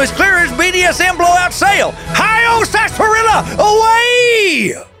Christmas clearance BDSM blowout sale. Hi-yo, sarsaparilla,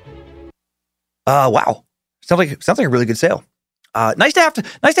 away! Wow. Sounds like a really good sale. Nice to have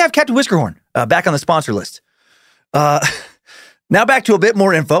Captain Whiskerhorn back on the sponsor list. Now back to a bit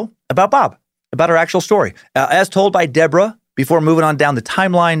more info about Bob, about our actual story, as told by Deborah before moving on down the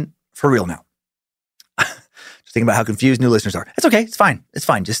timeline for real now. Just thinking about how confused new listeners are. It's okay. It's fine. It's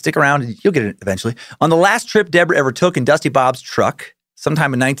fine. Just stick around and you'll get it eventually. On the last trip Deborah ever took in Dusty Bob's truck,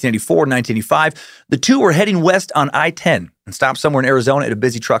 sometime in 1984 and 1985, the two were heading west on I-10 and stopped somewhere in Arizona at a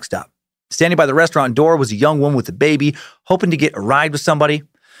busy truck stop. Standing by the restaurant door was a young woman with a baby, hoping to get a ride with somebody.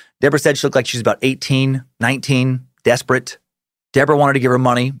 Deborah said she looked like she was about 18, 19, desperate. Deborah wanted to give her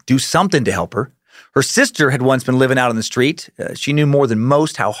money, do something to help her. Her sister had once been living out on the street. She knew more than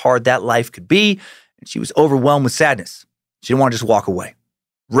most how hard that life could be, and she was overwhelmed with sadness. She didn't want to just walk away.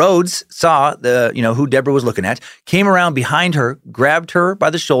 Rhodes saw who Deborah was looking at, came around behind her, grabbed her by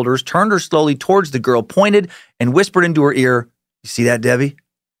the shoulders, turned her slowly towards the girl, pointed, and whispered into her ear, "You see that, Debbie?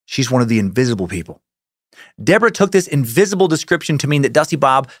 She's one of the invisible people." Deborah took this invisible description to mean that Dusty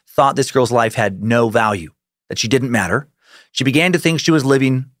Bob thought this girl's life had no value, that she didn't matter. She began to think she was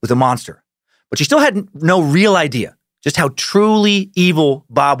living with a monster. But she still had no real idea just how truly evil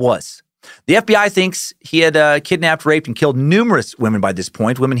Bob was. The FBI thinks he had kidnapped, raped, and killed numerous women by this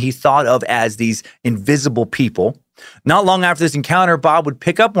point, women he thought of as these invisible people. Not long after this encounter, Bob would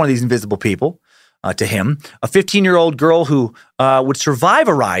pick up one of these invisible people to him, a 15-year-old girl who would survive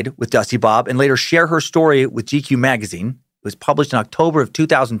a ride with Dusty Bob and later share her story with GQ magazine. It was published in October of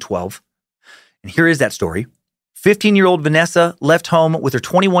 2012. And here is that story. 15-year-old Vanessa left home with her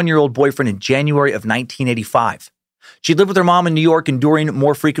 21-year-old boyfriend in January of 1985. She lived with her mom in New York, enduring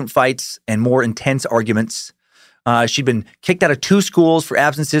more frequent fights and more intense arguments. She'd been kicked out of 2 schools for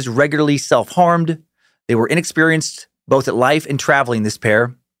absences, regularly self-harmed. They were inexperienced both at life and traveling, this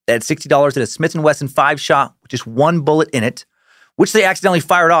pair. They had $60 at a Smith & Wesson 5-shot with just 1 bullet in it, which they accidentally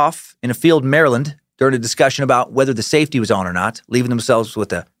fired off in a field in Maryland during a discussion about whether the safety was on or not, leaving themselves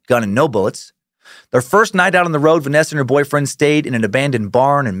with a gun and no bullets. Their first night out on the road, Vanessa and her boyfriend stayed in an abandoned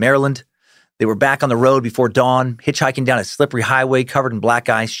barn in Maryland. They were back on the road before dawn, hitchhiking down a slippery highway covered in black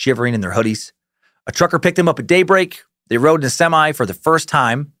ice, shivering in their hoodies. A trucker picked them up at daybreak. They rode in a semi for the first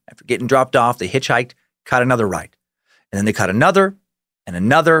time. After getting dropped off, they hitchhiked, caught another ride. And then they caught another, and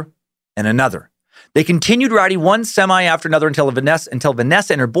another, and another. They continued riding one semi after another until Vanessa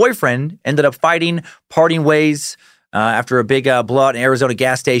and her boyfriend ended up fighting, parting ways after a big blowout in Arizona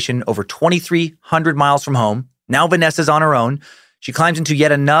gas station over 2,300 miles from home. Now Vanessa's on her own. She climbs into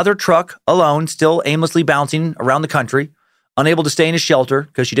yet another truck alone, still aimlessly bouncing around the country, unable to stay in a shelter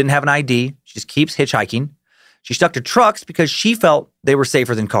because she didn't have an ID. She just keeps hitchhiking. She stuck to trucks because she felt they were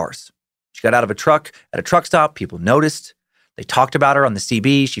safer than cars. She got out of a truck at a truck stop. People noticed. They talked about her on the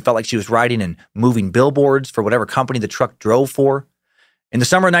CB. She felt like she was riding and moving billboards for whatever company the truck drove for. In the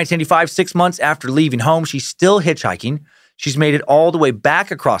summer of 1985, 6 months after leaving home, she's still hitchhiking. She's made it all the way back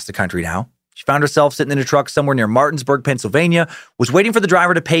across the country now. She found herself sitting in a truck somewhere near Martinsburg, Pennsylvania, was waiting for the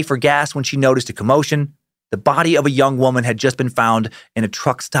driver to pay for gas when she noticed a commotion. The body of a young woman had just been found in a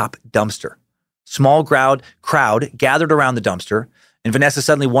truck stop dumpster. Small crowd gathered around the dumpster, and Vanessa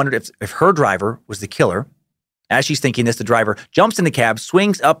suddenly wondered if her driver was the killer. As she's thinking this, the driver jumps in the cab,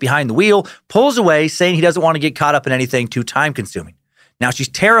 swings up behind the wheel, pulls away, saying he doesn't want to get caught up in anything too time-consuming. Now she's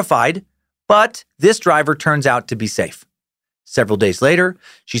terrified, but this driver turns out to be safe. Several days later,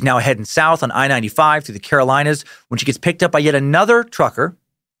 she's now heading south on I-95 through the Carolinas when she gets picked up by yet another trucker.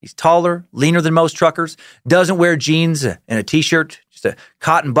 He's taller, leaner than most truckers, doesn't wear jeans and a t-shirt, just a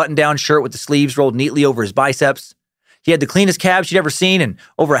cotton button-down shirt with the sleeves rolled neatly over his biceps. He had the cleanest cab she'd ever seen in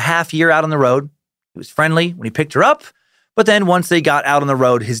over a half year out on the road. He was friendly when he picked her up, but then once they got out on the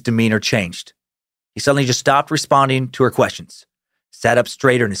road, his demeanor changed. He suddenly just stopped responding to her questions, sat up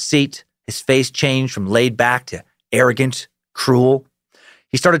straighter in his seat. His face changed from laid back to arrogant, cruel.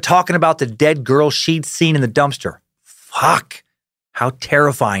 He started talking about the dead girl she'd seen in the dumpster. Fuck. How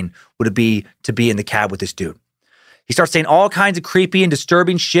terrifying would it be to be in the cab with this dude? He starts saying all kinds of creepy and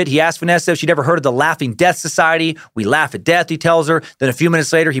disturbing shit. He asked Vanessa if she'd ever heard of the Laughing Death Society. We laugh at death, he tells her. Then a few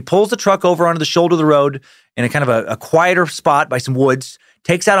minutes later, he pulls the truck over onto the shoulder of the road in a kind of a quieter spot by some woods,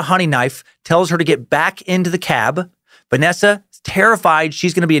 takes out a hunting knife, tells her to get back into the cab. Vanessa is terrified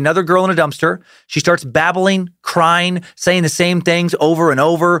she's going to be another girl in a dumpster. She starts babbling, crying, saying the same things over and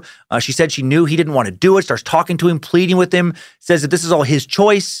over. She said she knew he didn't want to do it, starts talking to him, pleading with him, says that this is all his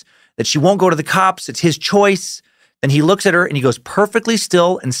choice, that she won't go to the cops, it's his choice. Then he looks at her and he goes perfectly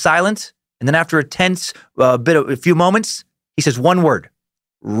still and silent. And then after a tense a few moments, he says one word,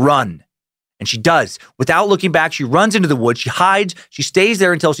 run. And she does. Without looking back, she runs into the woods. She hides. She stays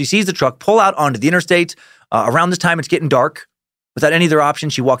there until she sees the truck pull out onto the interstate. Around this time, it's getting dark. Without any other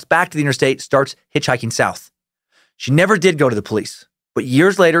option, she walks back to the interstate, starts hitchhiking south. She never did go to the police. But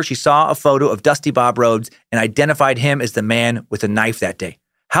years later, she saw a photo of Dusty Bob Rhodes and identified him as the man with a knife that day.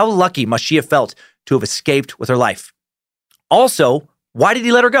 How lucky must she have felt to have escaped with her life? Also, why did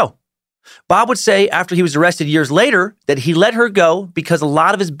he let her go? Bob would say after he was arrested years later that he let her go because a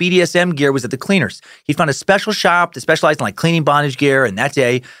lot of his BDSM gear was at the cleaners. He found a special shop that specialized in like cleaning bondage gear, and that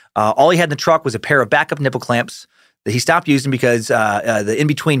day, all he had in the truck was a pair of backup nipple clamps that he stopped using because the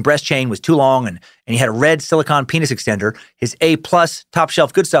in-between breast chain was too long, and he had a red silicone penis extender. His A-plus top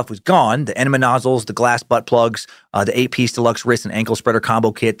shelf good stuff was gone. The enema nozzles, the glass butt plugs, the 8-piece deluxe wrist and ankle spreader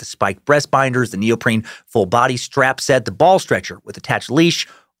combo kit, the spiked breast binders, the neoprene full body strap set, the ball stretcher with attached leash,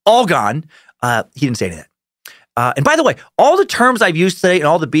 all gone. He didn't say any of that. And by the way, all the terms I've used today and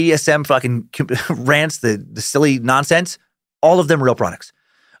all the BDSM fucking rants, the silly nonsense, all of them real products.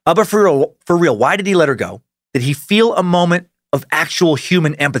 But for real, why did he let her go? Did he feel a moment of actual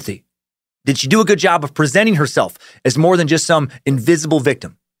human empathy? Did she do a good job of presenting herself as more than just some invisible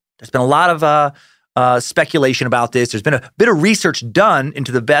victim? There's been a lot of speculation about this. There's been a bit of research done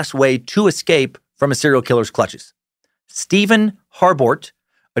into the best way to escape from a serial killer's clutches. Stephen Harbort,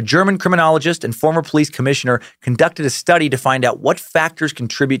 a German criminologist and former police commissioner, conducted a study to find out what factors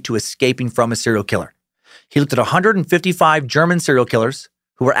contribute to escaping from a serial killer. He looked at 155 German serial killers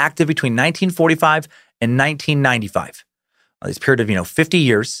who were active between 1945 and 1995. This period of, 50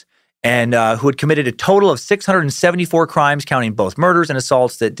 years, and who had committed a total of 674 crimes, counting both murders and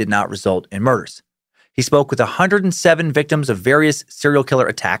assaults that did not result in murders. He spoke with 107 victims of various serial killer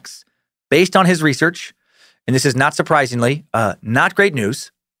attacks. Based on his research, and this is not surprisingly, not great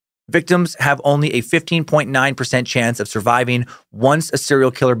news, victims have only a 15.9% chance of surviving once a serial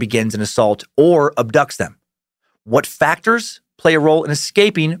killer begins an assault or abducts them. What factors play a role in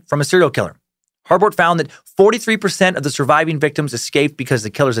escaping from a serial killer? Harbort found that 43% of the surviving victims escaped because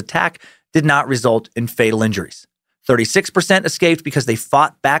the killer's attack did not result in fatal injuries. 36% escaped because they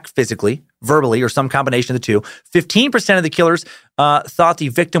fought back physically, verbally, or some combination of the two. 15% of the killers thought the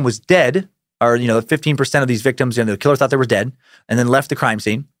victim was dead, or 15% of these victims, the killer thought they were dead, and then left the crime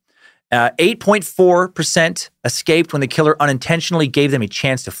scene. 8.4% escaped when the killer unintentionally gave them a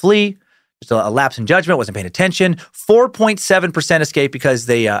chance to flee. Just a lapse in judgment, wasn't paying attention. 4.7% escaped because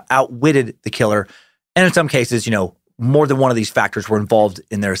they outwitted the killer. And in some cases, more than one of these factors were involved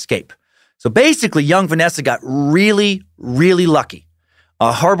in their escape. So basically, young Vanessa got really, really lucky.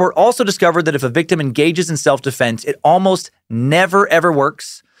 Harbort also discovered that if a victim engages in self-defense, it almost never, ever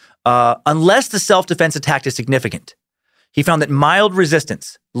works unless the self-defense attack is significant. He found that mild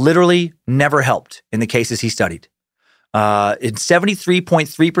resistance literally never helped in the cases he studied. In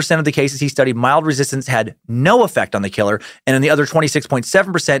 73.3% of the cases he studied, mild resistance had no effect on the killer, and in the other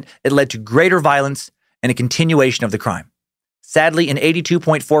 26.7%, it led to greater violence and a continuation of the crime. Sadly, in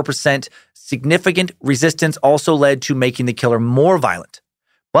 82.4%, significant resistance also led to making the killer more violent.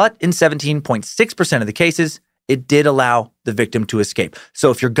 But in 17.6% of the cases, it did allow the victim to escape.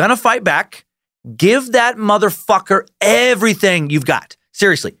 So if you're gonna fight back, give that motherfucker everything you've got.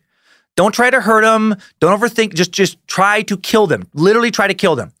 Seriously. Don't try to hurt them. Don't overthink. Just try to kill them. Literally try to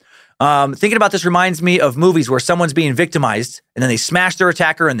kill them. Thinking about this reminds me of movies where someone's being victimized and then they smash their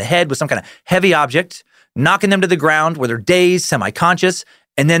attacker in the head with some kind of heavy object, knocking them to the ground where they're dazed, semi-conscious,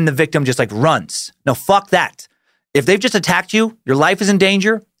 and then the victim just runs. No, fuck that. If they've just attacked you, your life is in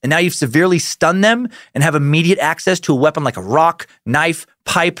danger, and now you've severely stunned them and have immediate access to a weapon like a rock, knife,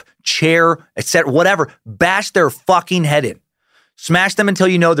 pipe, chair, etc., whatever, bash their fucking head in. Smash them until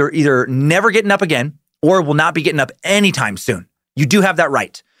you know they're either never getting up again or will not be getting up anytime soon. You do have that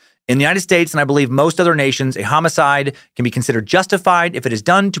right. In the United States, and I believe most other nations, a homicide can be considered justified if it is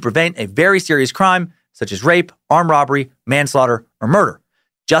done to prevent a very serious crime, such as rape, armed robbery, manslaughter, or murder.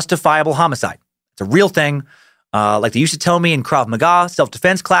 Justifiable homicide. It's a real thing. Like they used to tell me in Krav Maga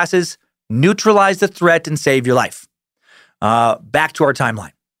self-defense classes, neutralize the threat and save your life. Back to our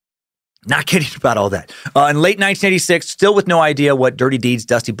timeline. Not kidding about all that. In late 1986, still with no idea what dirty deeds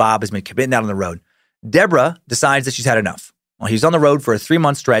Dusty Bob has been committing out on the road, Deborah decides that she's had enough. While he's on the road for a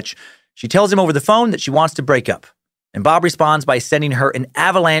 3-month stretch, she tells him over the phone that she wants to break up. And Bob responds by sending her an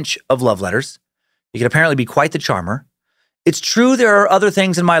avalanche of love letters. He can apparently be quite the charmer. "It's true there are other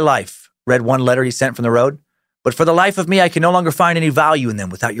things in my life," read one letter he sent from the road, "but for the life of me, I can no longer find any value in them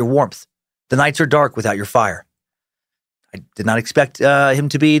without your warmth. The nights are dark without your fire." I did not expect him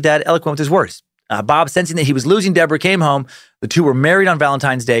to be that eloquent with his words. Bob, sensing that he was losing Deborah, came home. The two were married on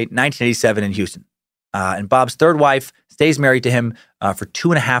Valentine's Day, 1987 in Houston. And Bob's third wife stays married to him for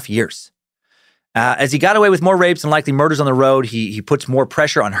 2.5 years. As he got away with more rapes and likely murders on the road, he puts more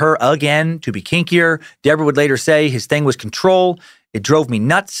pressure on her again to be kinkier. Deborah would later say his thing was control. "It drove me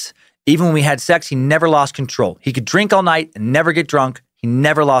nuts. Even when we had sex, he never lost control. He could drink all night and never get drunk. He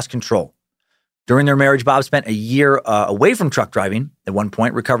never lost control." During their marriage, Bob spent a year away from truck driving, at one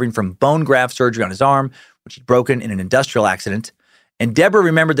point recovering from bone graft surgery on his arm, which he'd broken in an industrial accident. And Deborah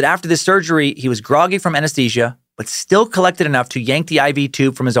remembered that after this surgery, he was groggy from anesthesia, but still collected enough to yank the IV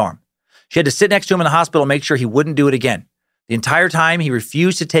tube from his arm. She had to sit next to him in the hospital and make sure he wouldn't do it again. The entire time, he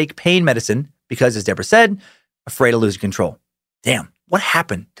refused to take pain medicine because, as Deborah said, afraid of losing control. Damn, what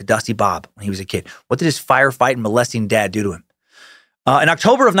happened to Dusty Bob when he was a kid? What did his firefight and molesting dad do to him? In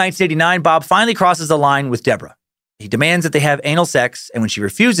October of 1989, Bob finally crosses the line with Deborah. He demands that they have anal sex, and when she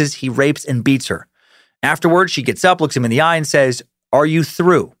refuses, he rapes and beats her. Afterwards, she gets up, looks him in the eye, and says, "Are you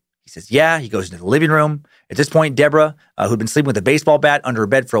through?" He says, "Yeah." He goes into the living room. At this point, Deborah, who'd been sleeping with a baseball bat under her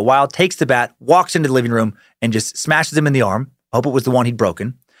bed for a while, takes the bat, walks into the living room, and just smashes him in the arm. I hope it was the one he'd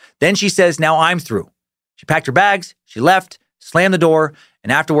broken. Then she says, "Now I'm through." She packed her bags, she left, slammed the door,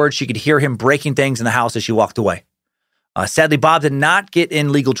 and afterwards, she could hear him breaking things in the house as she walked away. Sadly, Bob did not get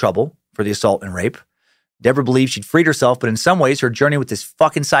in legal trouble for the assault and rape. Deborah believed she'd freed herself, but in some ways, her journey with this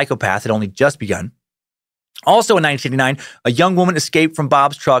fucking psychopath had only just begun. Also in 1989, a young woman escaped from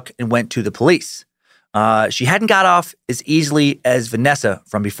Bob's truck and went to the police. She hadn't got off as easily as Vanessa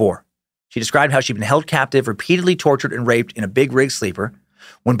from before. She described how she'd been held captive, repeatedly tortured, and raped in a big rig sleeper.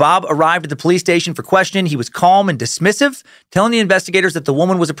 When Bob arrived at the police station for questioning, he was calm and dismissive, telling the investigators that the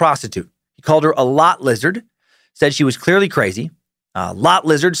woman was a prostitute. He called her a lot lizard, said she was clearly crazy. Lot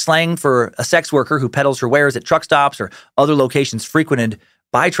lizard, slang for a sex worker who peddles her wares at truck stops or other locations frequented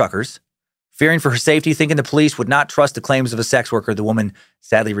by truckers. Fearing for her safety, thinking the police would not trust the claims of a sex worker, the woman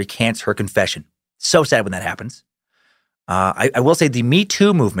sadly recants her confession. So sad when that happens. I will say the Me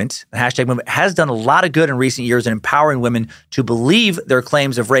Too movement, the hashtag movement, has done a lot of good in recent years in empowering women to believe their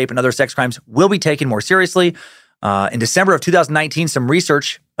claims of rape and other sex crimes will be taken more seriously. In December of 2019, some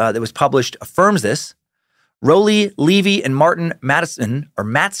research that was published affirms this. Rowley, Levy, and Martin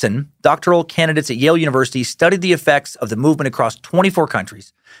Matson, doctoral candidates at Yale University, studied the effects of the movement across 24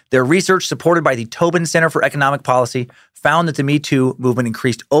 countries. Their research, supported by the Tobin Center for Economic Policy, found that the Me Too movement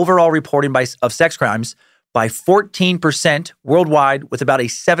increased overall reporting of sex crimes by 14% worldwide, with about a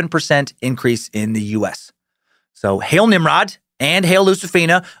 7% increase in the U.S. So hail Nimrod and hail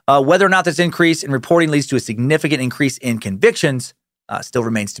Lucifina. Whether or not this increase in reporting leads to a significant increase in convictions still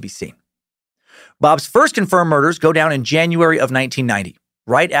remains to be seen. Bob's first confirmed murders go down in January of 1990,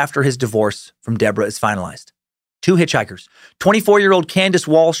 right after his divorce from Deborah is finalized. Two hitchhikers, 24-year-old Candace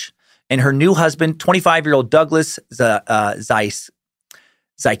Walsh and her new husband, 25-year-old Douglas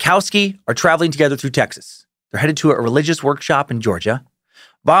Zykowski, are traveling together through Texas. They're headed to a religious workshop in Georgia.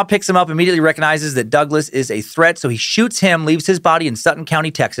 Bob picks him up, immediately recognizes that Douglas is a threat, so he shoots him, leaves his body in Sutton County,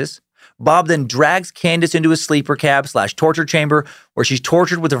 Texas. Bob then drags Candace into a sleeper cab / torture chamber where she's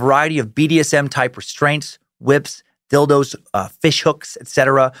tortured with a variety of BDSM-type restraints, whips, dildos, fish hooks,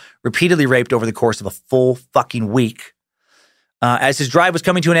 etc., repeatedly raped over the course of a full fucking week. As his drive was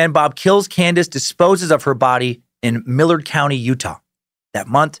coming to an end, Bob kills Candace, disposes of her body in Millard County, Utah. That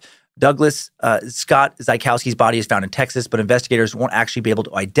month, Douglas Scott Zykowski's body is found in Texas, but investigators won't actually be able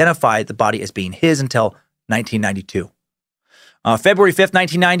to identify the body as being his until 1992. February 5th,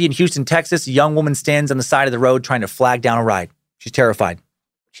 1990, in Houston, Texas, a young woman stands on the side of the road trying to flag down a ride. She's terrified.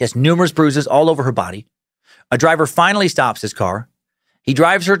 She has numerous bruises all over her body. A driver finally stops his car. He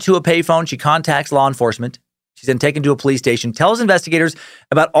drives her to a payphone. She contacts law enforcement. She's then taken to a police station, tells investigators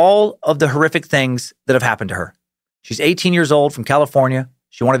about all of the horrific things that have happened to her. She's 18 years old, from California.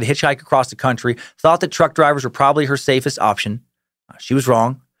 She wanted to hitchhike across the country, thought that truck drivers were probably her safest option. She was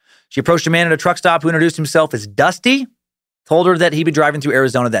wrong. She approached a man at a truck stop who introduced himself as Dusty, told her that he'd been driving through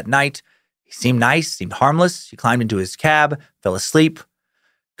Arizona that night. He seemed nice, seemed harmless. She climbed into his cab, fell asleep.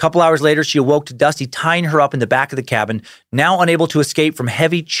 A couple hours later, she awoke to Dusty tying her up in the back of the cabin. Now unable to escape from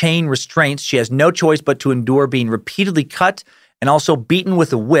heavy chain restraints, she has no choice but to endure being repeatedly cut and also beaten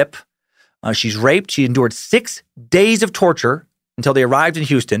with a whip. She's raped. She endured 6 days of torture until they arrived in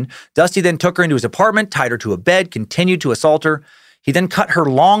Houston. Dusty then took her into his apartment, tied her to a bed, continued to assault her. He then cut her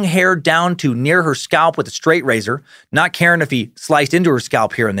long hair down to near her scalp with a straight razor, not caring if he sliced into her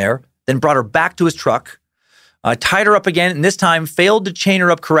scalp here and there, then brought her back to his truck, tied her up again, and this time failed to chain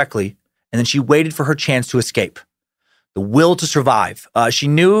her up correctly, and then she waited for her chance to escape. The will to survive. She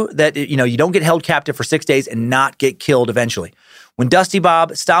knew that, you don't get held captive for 6 days and not get killed eventually. When Dusty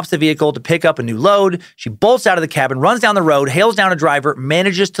Bob stops the vehicle to pick up a new load, she bolts out of the cabin, runs down the road, hails down a driver,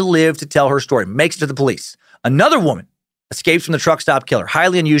 manages to live to tell her story, makes it to the police. Another woman escapes from the truck stop killer.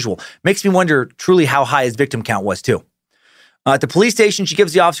 Highly unusual. Makes me wonder truly how high his victim count was too. At the police station, she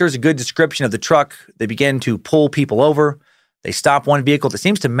gives the officers a good description of the truck. They begin to pull people over. They stop one vehicle that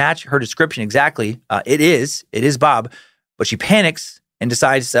seems to match her description exactly. It is Bob, but she panics and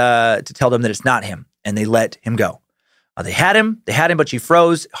decides to tell them that it's not him, and they let him go. They had him, but she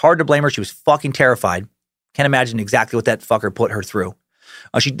froze. Hard to blame her. She was fucking terrified. Can't imagine exactly what that fucker put her through.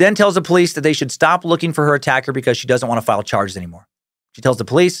 She then tells the police that they should stop looking for her attacker because she doesn't want to file charges anymore. She tells the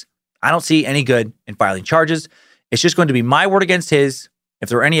police, I don't see any good in filing charges. It's just going to be my word against his. If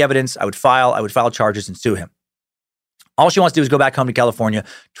there were any evidence, I would file charges and sue him. All she wants to do is go back home to California,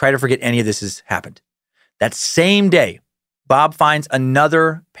 try to forget any of this has happened. That same day, Bob finds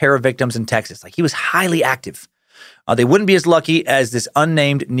another pair of victims in Texas. He was highly active. They wouldn't be as lucky as this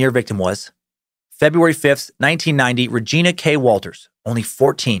unnamed near victim was. February 5th, 1990, Regina K. Walters, only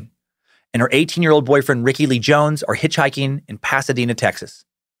 14, and her 18-year-old boyfriend, Ricky Lee Jones, are hitchhiking in Pasadena, Texas.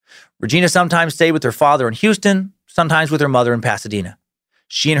 Regina sometimes stayed with her father in Houston, sometimes with her mother in Pasadena.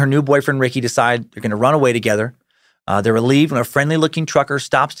 She and her new boyfriend, Ricky, decide they're going to run away together. They're relieved when a friendly-looking trucker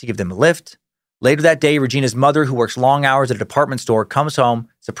stops to give them a lift. Later that day, Regina's mother, who works long hours at a department store, comes home,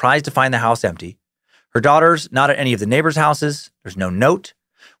 surprised to find the house empty. Her daughter's not at any of the neighbors' houses. There's no note.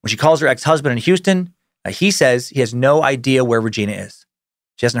 When she calls her ex-husband in Houston, he says he has no idea where Regina is.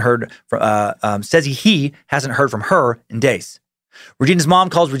 She hasn't heard from, he hasn't heard from her in days. Regina's mom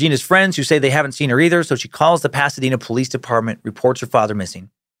calls Regina's friends who say they haven't seen her either, so she calls the Pasadena Police Department, reports her father missing.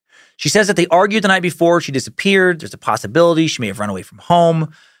 She says that they argued the night before she disappeared. There's a possibility she may have run away from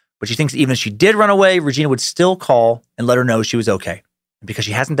home, but she thinks that even if she did run away, Regina would still call and let her know she was okay. And because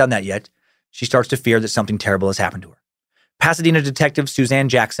she hasn't done that yet, she starts to fear that something terrible has happened to her. Pasadena detective Suzanne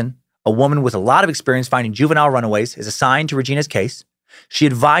Jackson, a woman with a lot of experience finding juvenile runaways, is assigned to Regina's case. She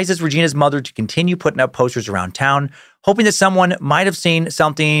advises Regina's mother to continue putting up posters around town, hoping that someone might have seen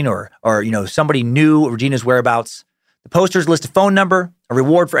something or somebody knew Regina's whereabouts. The posters list a phone number, a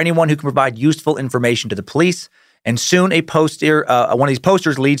reward for anyone who can provide useful information to the police, and soon one of these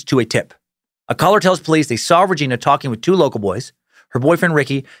posters leads to a tip. A caller tells police they saw Regina talking with two local boys, her boyfriend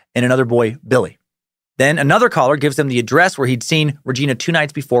Ricky and another boy, Billy. Then another caller gives them the address where he'd seen Regina 2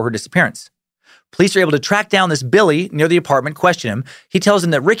 nights before her disappearance. Police are able to track down this Billy near the apartment, question him. He tells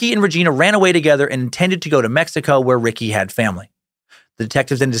them that Ricky and Regina ran away together and intended to go to Mexico where Ricky had family. The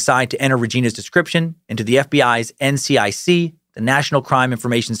detectives then decide to enter Regina's description into the FBI's NCIC, the National Crime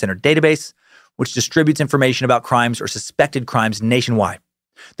Information Center database, which distributes information about crimes or suspected crimes nationwide.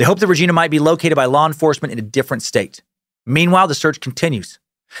 They hope that Regina might be located by law enforcement in a different state. Meanwhile, the search continues.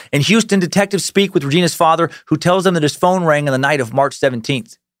 In Houston, detectives speak with Regina's father, who tells them that his phone rang on the night of March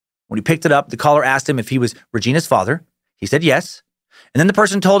 17th. When he picked it up, the caller asked him if he was Regina's father. He said yes. And then the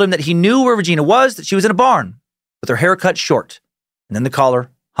person told him that he knew where Regina was, that she was in a barn with her hair cut short. And then the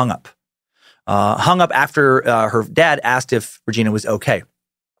caller hung up. After her dad asked if Regina was okay.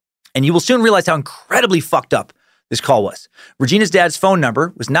 And you will soon realize how incredibly fucked up this call was. Regina's dad's phone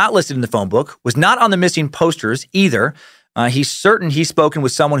number was not listed in the phone book, was not on the missing posters either. He's certain he's spoken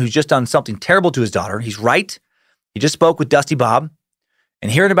with someone who's just done something terrible to his daughter. He's right. He just spoke with Dusty Bob.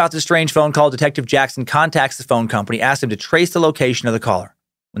 And hearing about this strange phone call, Detective Jackson contacts the phone company, asks him to trace the location of the caller.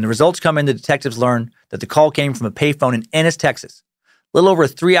 When the results come in, the detectives learn that the call came from a payphone in Ennis, Texas. A little over a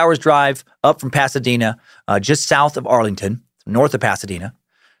 3 hours drive up from Pasadena, just south of Arlington, north of Pasadena.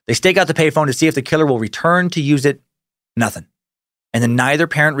 They stake out the payphone to see if the killer will return to use it. Nothing. And then neither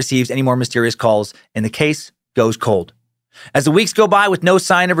parent receives any more mysterious calls, and the case goes cold. As the weeks go by with no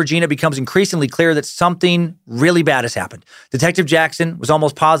sign of Regina, it becomes increasingly clear that something really bad has happened. Detective Jackson was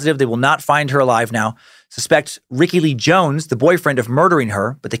almost positive they will not find her alive now. Suspects Ricky Lee Jones, the boyfriend, of murdering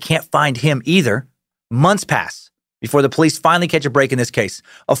her, but they can't find him either. Months pass before the police finally catch a break in this case.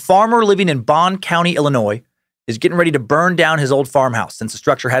 A farmer living in Bond County, Illinois, is getting ready to burn down his old farmhouse since the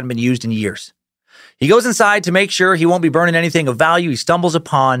structure hadn't been used in years. He goes inside to make sure he won't be burning anything of value. He stumbles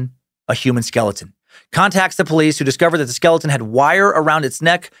upon a human skeleton. Contacts the police, who discover that the skeleton had wire around its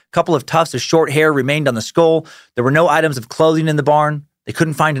neck. A couple of tufts of short hair remained on the skull. There were no items of clothing in the barn. They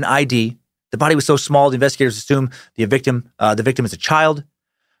couldn't find an ID. The body was so small, the investigators assume the victim is a child.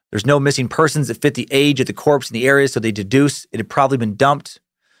 There's no missing persons that fit the age of the corpse in the area, so they deduce it had probably been dumped.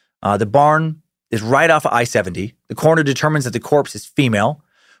 The barn is right off of I-70. The coroner determines that the corpse is female,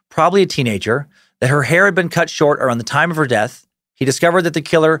 probably a teenager, that her hair had been cut short around the time of her death. He discovered that the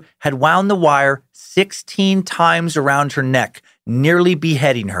killer had wound the wire 16 times around her neck, nearly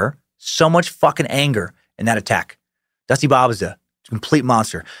beheading her. So much fucking anger in that attack. Dusty Bob is a complete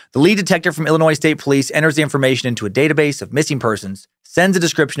monster. The lead detective from Illinois State Police enters the information into a database of missing persons, sends a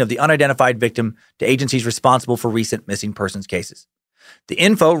description of the unidentified victim to agencies responsible for recent missing persons cases. The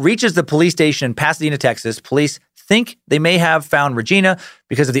info reaches the police station in Pasadena, Texas. Police think they may have found Regina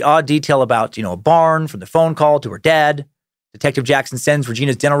because of the odd detail about, a barn from the phone call to her dad. Detective Jackson sends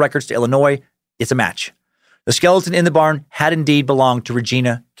Regina's dental records to Illinois. It's a match. The skeleton in the barn had indeed belonged to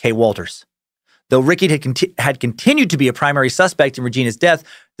Regina K. Walters. Though Ricky had continued to be a primary suspect in Regina's death,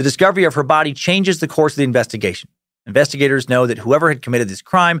 the discovery of her body changes the course of the investigation. Investigators know that whoever had committed this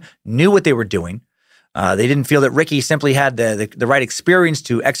crime knew what they were doing. They didn't feel that Ricky simply had the right experience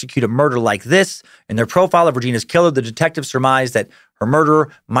to execute a murder like this. In their profile of Regina's killer, the detectives surmised that her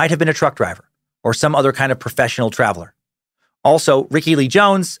murderer might have been a truck driver or some other kind of professional traveler. Also, Ricky Lee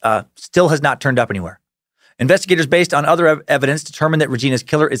Jones still has not turned up anywhere. Investigators, based on other evidence, determined that Regina's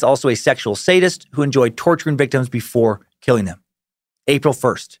killer is also a sexual sadist who enjoyed torturing victims before killing them. April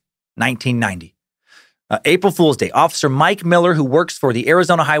 1st, 1990. April Fool's Day. Officer Mike Miller, who works for the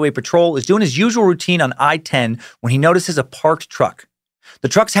Arizona Highway Patrol, is doing his usual routine on I-10 when he notices a parked truck. The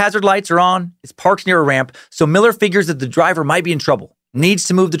truck's hazard lights are on. It's parked near a ramp, so Miller figures that the driver might be in trouble, needs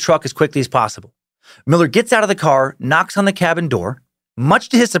to move the truck as quickly as possible. Miller gets out of the car, knocks on the cabin door. Much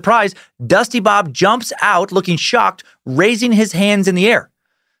to his surprise, Dusty Bob jumps out looking shocked, raising his hands in the air.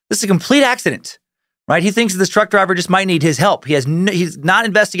 This is a complete accident, right? He thinks that this truck driver just might need his help. He's not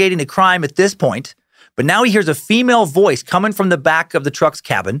investigating the crime at this point, but now he hears a female voice coming from the back of the truck's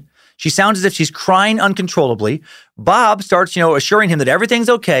cabin. She sounds as if she's crying uncontrollably. Bob starts, assuring him that everything's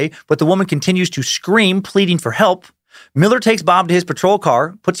okay, but the woman continues to scream, pleading for help. Miller takes Bob to his patrol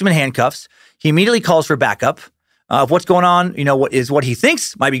car, puts him in handcuffs. He immediately calls for backup. What's going on, what he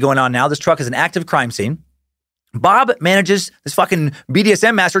thinks might be going on now. This truck is an active crime scene. Bob manages, this fucking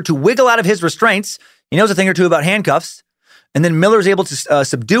BDSM master, to wiggle out of his restraints. He knows a thing or two about handcuffs. And then Miller's able to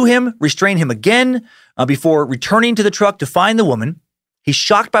subdue him, restrain him again, before returning to the truck to find the woman. He's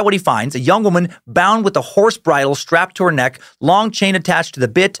shocked by what he finds, a young woman bound with a horse bridle strapped to her neck, long chain attached to the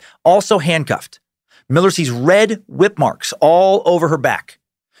bit, also handcuffed. Miller sees red whip marks all over her back.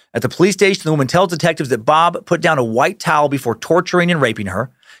 At the police station, the woman tells detectives that Bob put down a white towel before torturing and raping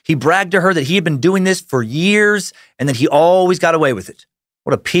her. He bragged to her that he had been doing this for years and that he always got away with it.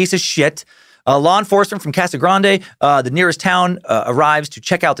 What a piece of shit. Law enforcement from Casa Grande, the nearest town, arrives to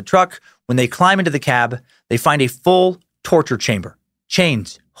check out the truck. When they climb into the cab, they find a full torture chamber.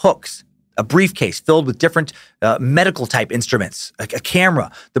 Chains, hooks, a briefcase filled with different medical-type instruments, a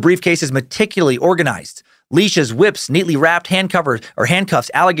camera. The briefcase is meticulously organized. Leashes, whips, neatly wrapped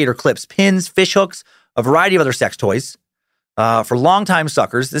handcuffs, alligator clips, pins, fish hooks, a variety of other sex toys. For longtime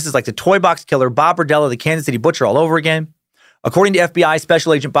suckers, this is like the toy box killer, Bob Berdella, the Kansas City Butcher all over again. According to FBI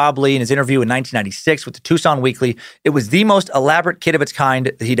Special Agent Bob Lee in his interview in 1996 with the Tucson Weekly, it was the most elaborate kit of its kind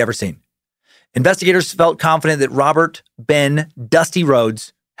that he'd ever seen. Investigators felt confident that Robert Ben Dusty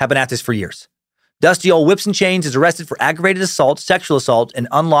Rhodes had been at this for years. Dusty, old whips and chains, is arrested for aggravated assault, sexual assault, and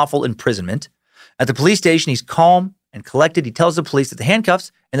unlawful imprisonment. At the police station, he's calm and collected. He tells the police that the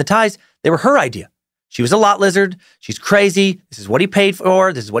handcuffs and the ties, they were her idea. She was a lot lizard. She's crazy. This is what he paid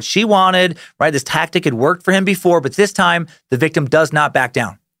for. This is what she wanted, right? This tactic had worked for him before, but this time the victim does not back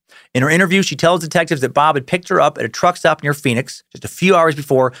down. In her interview, she tells detectives that Bob had picked her up at a truck stop near Phoenix just a few hours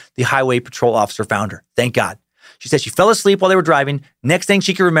before the highway patrol officer found her. Thank God. She said she fell asleep while they were driving. Next thing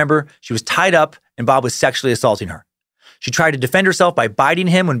she could remember, she was tied up and Bob was sexually assaulting her. She tried to defend herself by biting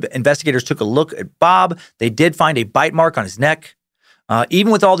him. When investigators took a look at Bob, they did find a bite mark on his neck.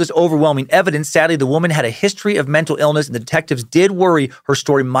 Even with all this overwhelming evidence, sadly, the woman had a history of mental illness, and the detectives did worry her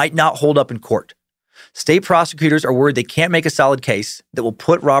story might not hold up in court. State prosecutors are worried they can't make a solid case that will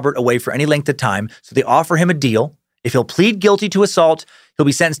put Robert away for any length of time, so they offer him a deal. If he'll plead guilty to assault, he'll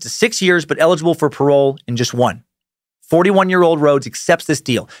be sentenced to 6 years, but eligible for parole in just 1. 41-year-old Rhodes accepts this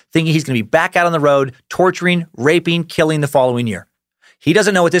deal, thinking he's going to be back out on the road, torturing, raping, killing the following year. He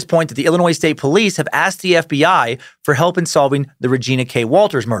doesn't know at this point that the Illinois State Police have asked the FBI for help in solving the Regina K.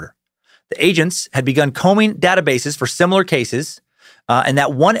 Walters murder. The agents had begun combing databases for similar cases, and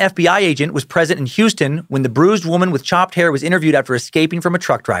that one FBI agent was present in Houston when the bruised woman with chopped hair was interviewed after escaping from a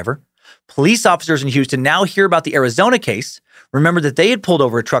truck driver. Police officers in Houston now hear about the Arizona case. Remember that they had pulled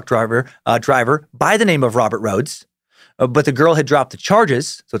over a truck driver by the name of Robert Rhodes. but the girl had dropped the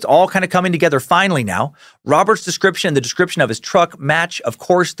charges. So it's all kind of coming together finally now. Robert's description and the description of his truck match, of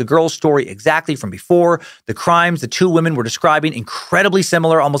course, the girl's story exactly from before. The crimes the two women were describing, incredibly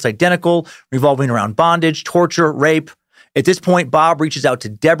similar, almost identical, revolving around bondage, torture, rape. At this point, Bob reaches out to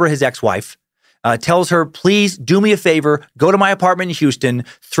Deborah, his ex-wife, tells her, please do me a favor, go to my apartment in Houston,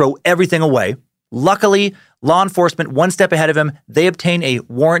 throw everything away. Luckily, law enforcement, one step ahead of him, they obtain a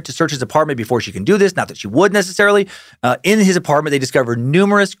warrant to search his apartment before she can do this. Not that she would necessarily. In his apartment, they discover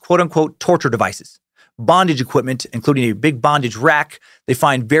numerous quote-unquote torture devices, bondage equipment, including a big bondage rack. They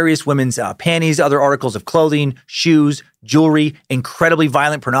find various women's panties, other articles of clothing, shoes, jewelry, incredibly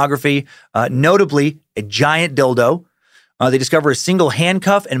violent pornography, notably a giant dildo. They discover a single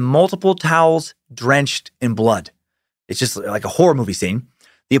handcuff and multiple towels drenched in blood. It's just like a horror movie scene.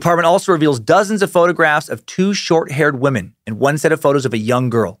 The apartment also reveals dozens of photographs of two short-haired women and one set of photos of a young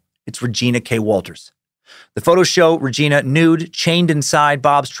girl. It's Regina K. Walters. The photos show Regina nude, chained inside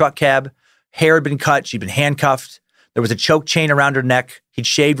Bob's truck cab. Hair had been cut. She'd been handcuffed. There was a choke chain around her neck. He'd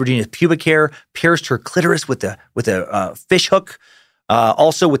shaved Regina's pubic hair, pierced her clitoris with a fish hook,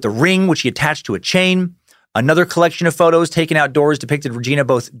 also with the ring, which he attached to a chain. Another collection of photos taken outdoors depicted Regina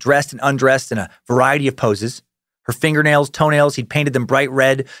both dressed and undressed in a variety of poses. Her fingernails, toenails, he'd painted them bright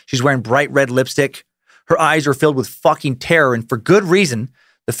red. She's wearing bright red lipstick. Her eyes are filled with fucking terror, and for good reason.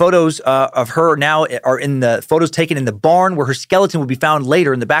 The photos of her now are in the photos taken in the barn where her skeleton would be found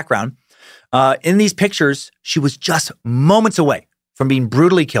later in the background. In these pictures, she was just moments away from being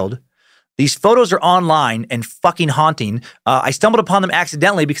brutally killed. These photos are online and fucking haunting. I stumbled upon them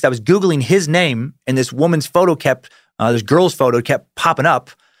accidentally because I was Googling his name, and this woman's photo this girl's photo kept popping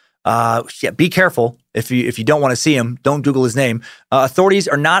up. Be careful if you don't want to see him. Don't Google his name. Authorities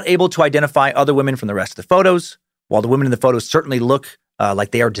are not able to identify other women from the rest of the photos. While the women in the photos certainly look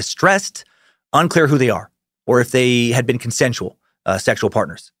like they are distressed, unclear who they are or if they had been consensual sexual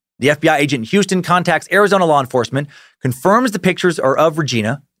partners. The FBI agent in Houston contacts Arizona law enforcement, confirms the pictures are of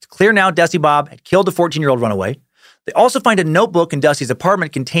Regina. It's clear now Dusty Bob had killed the 14-year-old runaway. They also find a notebook in Dusty's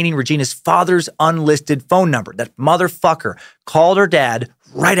apartment containing Regina's father's unlisted phone number. That motherfucker called her dad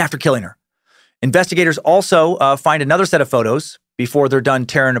right after killing her. Investigators also find another set of photos before they're done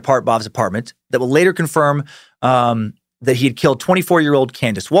tearing apart Bob's apartment that will later confirm that he had killed 24-year-old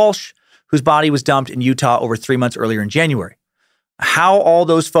Candace Walsh, whose body was dumped in Utah over 3 months earlier in January. How all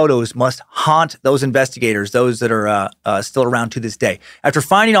those photos must haunt those investigators, those that are still around to this day. After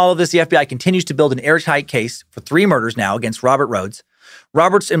finding all of this, the FBI continues to build an airtight case for 3 murders now against Robert Rhodes.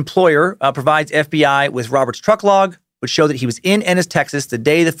 Robert's employer provides FBI with Robert's truck log, which showed that he was in Ennis, Texas, the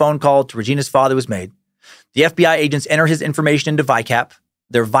day the phone call to Regina's father was made. The FBI agents enter his information into VICAP,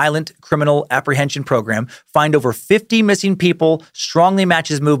 their violent criminal apprehension program, find over 50 missing people, strongly match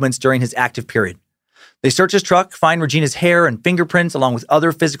his movements during his active period. They search his truck, find Regina's hair and fingerprints along with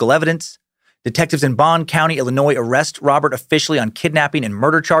other physical evidence. Detectives in Bond County, Illinois arrest Robert officially on kidnapping and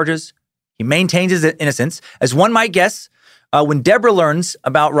murder charges. He maintains his innocence. As one might guess, when Deborah learns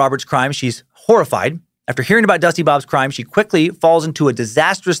about Robert's crime, she's horrified. After hearing about Dusty Bob's crime, she quickly falls into a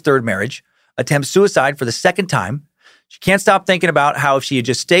disastrous third marriage, attempts suicide for the second time. She can't stop thinking about how if she had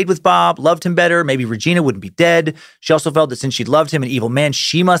just stayed with Bob, loved him better, maybe Regina wouldn't be dead. She also felt that since she loved him, an evil man,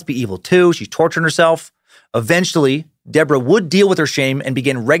 she must be evil too. She's torturing herself. Eventually, Deborah would deal with her shame and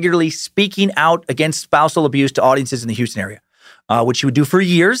begin regularly speaking out against spousal abuse to audiences in the Houston area, which she would do for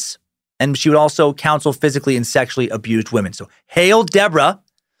years. And she would also counsel physically and sexually abused women. So hail Deborah.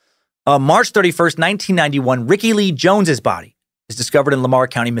 March 31st, 1991, Ricky Lee Jones's body is discovered in Lamar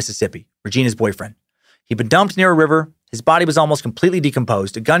County, Mississippi, Regina's boyfriend. He'd been dumped near a river. His body was almost completely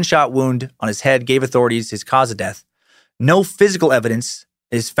decomposed. A gunshot wound on his head gave authorities his cause of death. No physical evidence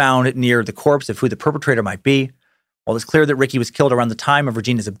is found near the corpse of who the perpetrator might be. While it's clear that Ricky was killed around the time of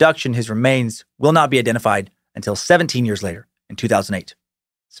Regina's abduction, his remains will not be identified until 17 years later, in 2008.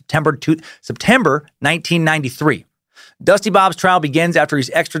 September 1993. Dusty Bob's trial begins after he's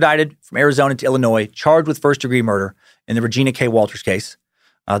extradited from Arizona to Illinois, charged with first-degree murder in the Regina K. Walters case.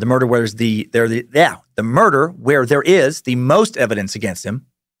 The murder where there is the most evidence against him,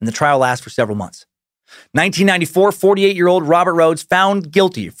 and the trial lasts for several months. 1994, 48-year-old Robert Rhodes found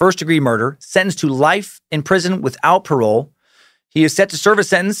guilty of first-degree murder, sentenced to life in prison without parole. He is set to serve a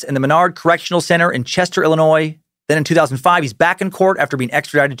sentence in the Menard Correctional Center in Chester, Illinois. Then in 2005, he's back in court after being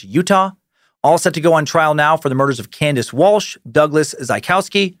extradited to Utah. All set to go on trial now for the murders of Candace Walsh, Douglas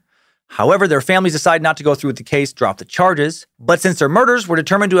Zykowski. However, their families decide not to go through with the case, drop the charges. But since their murders were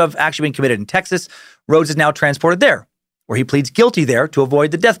determined to have actually been committed in Texas, Rhodes is now transported there, where he pleads guilty there to avoid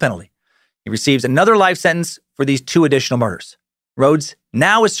the death penalty. He receives another life sentence for these 2 additional murders. Rhodes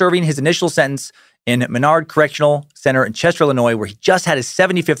now is serving his initial sentence in Menard Correctional Center in Chester, Illinois, where he just had his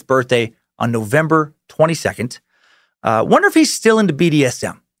 75th birthday on November 22nd. Wonder if he's still into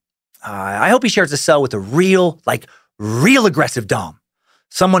BDSM. I hope he shares a cell with a real aggressive dom.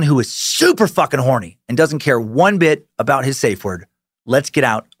 Someone who is super fucking horny and doesn't care one bit about his safe word. Let's get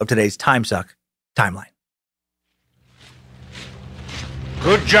out of today's Time Suck timeline.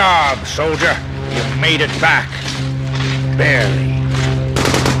 Good job, soldier. You made it back. Barely.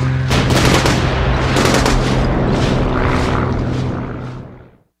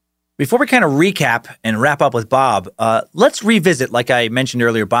 Before we kind of recap and wrap up with Bob, let's revisit, like I mentioned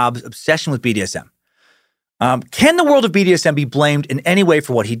earlier, Bob's obsession with BDSM. Can the world of BDSM be blamed in any way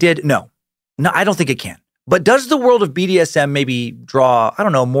for what he did? No, I don't think it can. But does the world of BDSM maybe draw,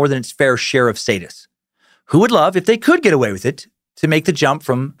 more than its fair share of sadists? Who would love, if they could get away with it, to make the jump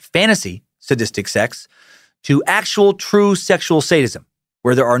from fantasy sadistic sex to actual true sexual sadism,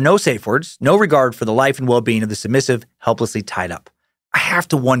 where there are no safe words, no regard for the life and well-being of the submissive, helplessly tied up? I have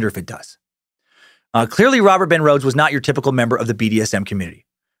to wonder if it does. Clearly, Robert Ben Rhodes was not your typical member of the BDSM community.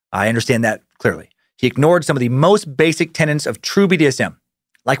 I understand that clearly. He ignored some of the most basic tenets of true BDSM,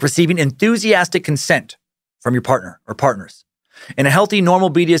 like receiving enthusiastic consent from your partner or partners. In a healthy, normal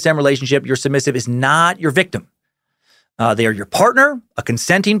BDSM relationship, your submissive is not your victim. They are your partner, a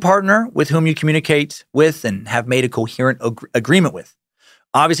consenting partner with whom you communicate with and have made a coherent agreement with.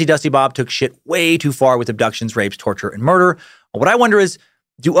 Obviously, Dusty Bob took shit way too far with abductions, rapes, torture, and murder. What I wonder is,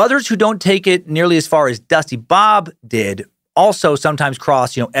 do others who don't take it nearly as far as Dusty Bob did also sometimes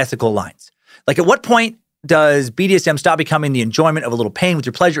cross, ethical lines? Like, at what point does BDSM stop becoming the enjoyment of a little pain with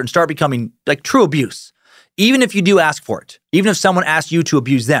your pleasure and start becoming like true abuse? Even if you do ask for it, even if someone asks you to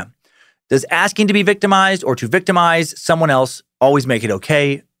abuse them, does asking to be victimized or to victimize someone else always make it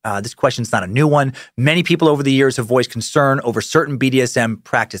okay? This question's not a new one. Many people over the years have voiced concern over certain BDSM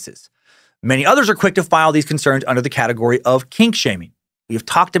practices. Many others are quick to file these concerns under the category of kink shaming. We've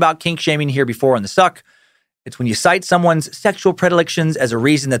talked about kink shaming here before on The Suck. It's when you cite someone's sexual predilections as a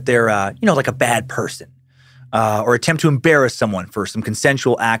reason that they're, like a bad person, or attempt to embarrass someone for some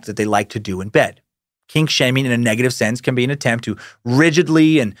consensual act that they like to do in bed. Kink shaming in a negative sense can be an attempt to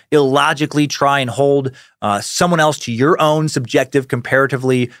rigidly and illogically try and hold someone else to your own subjective,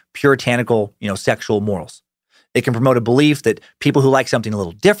 comparatively puritanical, sexual morals. It can promote a belief that people who like something a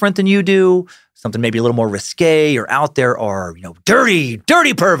little different than you do, something maybe a little more risque or out there, are, dirty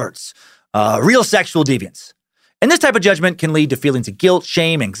perverts, real sexual deviants. And this type of judgment can lead to feelings of guilt,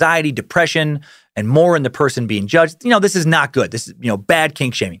 shame, anxiety, depression, and more in the person being judged. This is not good. This is, bad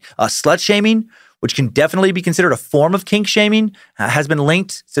kink shaming. Slut shaming, which can definitely be considered a form of kink shaming, has been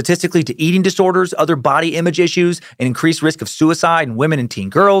linked statistically to eating disorders, other body image issues, and increased risk of suicide in women and teen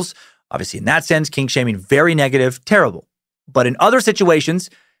girls. Obviously, in that sense, kink shaming, very negative, terrible. But in other situations,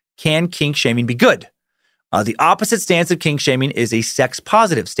 can kink shaming be good? The opposite stance of kink shaming is a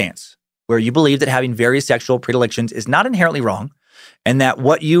sex-positive stance, where you believe that having various sexual predilections is not inherently wrong, and that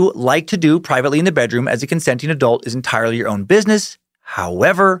what you like to do privately in the bedroom as a consenting adult is entirely your own business.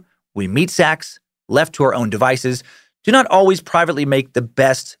 However, we meat sacks, left to our own devices, do not always privately make the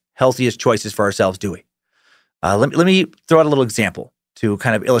best, healthiest choices for ourselves, do we? Let me throw out a little example to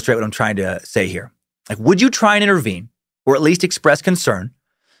kind of illustrate what I'm trying to say here. Like, would you try and intervene, or at least express concern,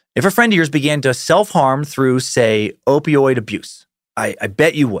 if a friend of yours began to self-harm through, say, opioid abuse? I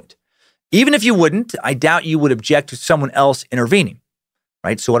bet you would. Even if you wouldn't, I doubt you would object to someone else intervening,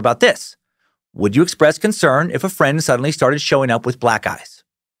 right? So what about this? Would you express concern if a friend suddenly started showing up with black eyes,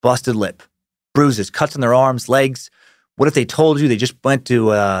 busted lip, bruises, cuts on their arms, legs? What if they told you they just went to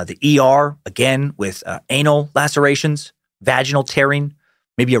the ER again with anal lacerations, vaginal tearing,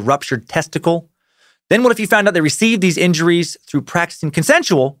 maybe a ruptured testicle? Then what if you found out they received these injuries through practicing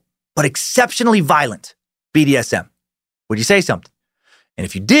consensual, but exceptionally violent BDSM? Would you say something? And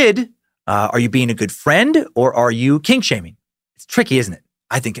if you did, are you being a good friend, or are you kink shaming? It's tricky, isn't it?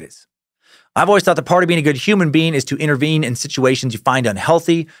 I think it is. I've always thought the part of being a good human being is to intervene in situations you find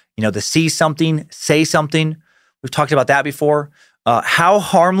unhealthy, to see something, say something. We've talked about that before. How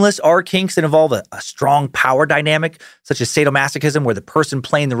harmless are kinks that involve a strong power dynamic, such as sadomasochism, where the person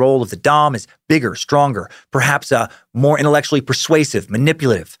playing the role of the dom is bigger, stronger, perhaps more intellectually persuasive,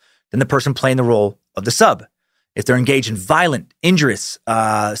 manipulative than the person playing the role of the sub? If they're engaged in violent, injurious,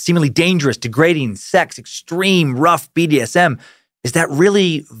 seemingly dangerous, degrading sex, extreme, rough BDSM, is that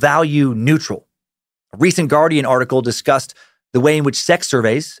really value neutral? A recent Guardian article discussed the way in which sex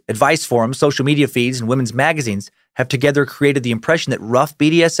surveys, advice forums, social media feeds, and women's magazines have together created the impression that rough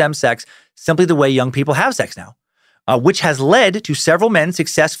BDSM sex is simply the way young people have sex now, which has led to several men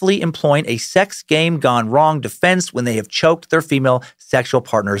successfully employing a sex game gone wrong defense when they have choked their female sexual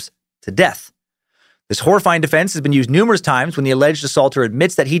partners to death. This horrifying defense has been used numerous times when the alleged assaulter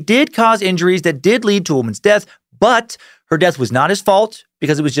admits that he did cause injuries that did lead to a woman's death, but her death was not his fault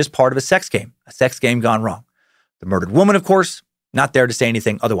because it was just part of a sex game gone wrong. The murdered woman, of course, not there to say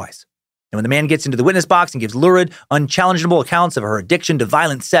anything otherwise. And when the man gets into the witness box and gives lurid, unchallengeable accounts of her addiction to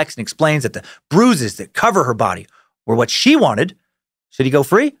violent sex and explains that the bruises that cover her body were what she wanted, should he go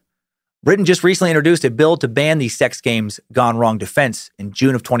free? Britain just recently introduced a bill to ban the sex games gone wrong defense in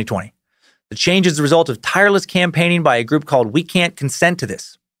June of 2020. The change is the result of tireless campaigning by a group called We Can't Consent to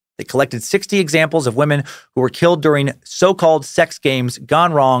This. They collected 60 examples of women who were killed during so-called sex games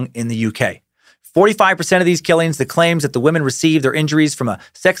gone wrong in the UK. 45% of these killings, the claims that the women received their injuries from a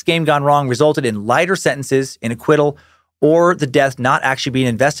sex game gone wrong resulted in lighter sentences, in acquittal, or the death not actually being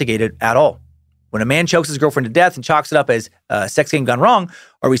investigated at all. When a man chokes his girlfriend to death and chalks it up as a sex game gone wrong,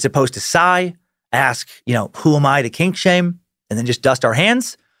 are we supposed to sigh, ask, who am I to kink shame, and then just dust our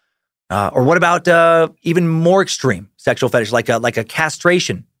hands? Or what about even more extreme sexual fetish, like a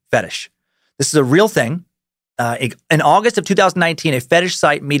castration fetish? This is a real thing. In August of 2019, a fetish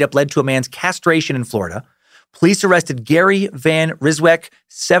site meetup led to a man's castration in Florida. Police arrested Gary Van Rijswijk,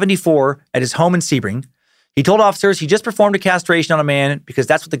 74, at his home in Sebring. He told officers he just performed a castration on a man because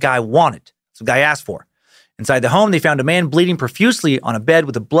that's what the guy wanted. That's what the guy asked for. Inside the home, they found a man bleeding profusely on a bed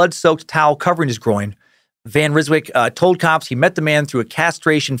with a blood-soaked towel covering his groin. Van Rijswijk told cops he met the man through a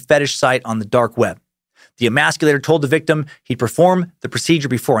castration fetish site on the dark web. The emasculator told the victim he'd perform the procedure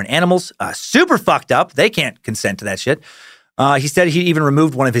before on animals. Super fucked up. They can't consent to that shit. He said he even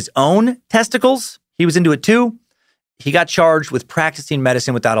removed one of his own testicles. He was into it too. He got charged with practicing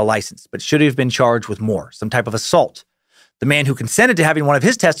medicine without a license, but should have been charged with more, some type of assault. The man who consented to having one of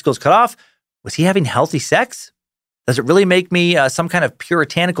his testicles cut off, was he having healthy sex? Does it really make me some kind of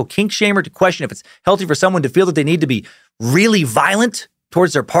puritanical kink shamer to question if it's healthy for someone to feel that they need to be really violent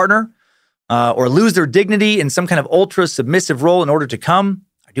towards their partner or lose their dignity in some kind of ultra submissive role in order to come?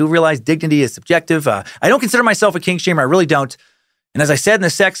 I do realize dignity is subjective. I don't consider myself a kink shamer. I really don't. And as I said in the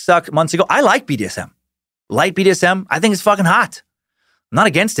Sex Suck months ago, I like BDSM. Light BDSM, I think it's fucking hot. I'm not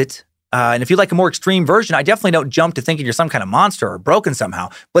against it. And if you like a more extreme version, I definitely don't jump to thinking you're some kind of monster or broken somehow.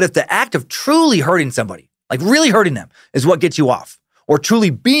 But if the act of truly hurting somebody, like really hurting them, is what gets you off, or truly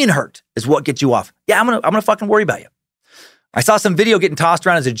being hurt is what gets you off, yeah, I'm gonna fucking worry about you. I saw some video getting tossed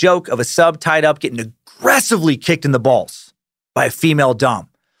around as a joke of a sub tied up getting aggressively kicked in the balls by a female dom.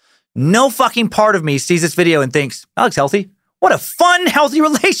 No fucking part of me sees this video and thinks, that looks healthy. What a fun, healthy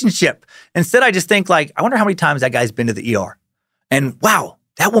relationship. Instead, I just think I wonder how many times that guy's been to the ER. And wow,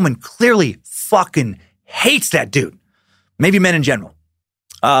 that woman clearly fucking hates that dude. Maybe men in general.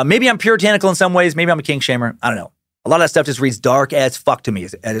 Maybe I'm puritanical in some ways. Maybe I'm a kink shamer. I don't know. A lot of that stuff just reads dark as fuck to me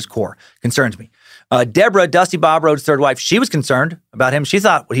at its core. Concerns me. Deborah, Dusty Bob Rhodes' third wife, she was concerned about him. She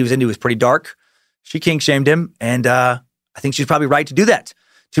thought what he was into was pretty dark. She kink shamed him, and I think she's probably right to do that.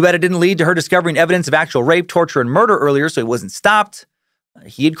 Too bad it didn't lead to her discovering evidence of actual rape, torture, and murder earlier, so he wasn't stopped.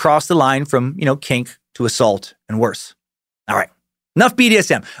 He had crossed the line from, kink to assault and worse. All right. Enough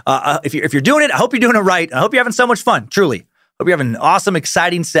BDSM. If you're doing it, I hope you're doing it right. I hope you're having so much fun, truly. Hope you're having awesome,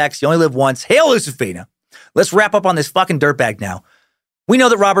 exciting sex. You only live once. Hail Lucifina. Let's wrap up on this fucking dirtbag now. We know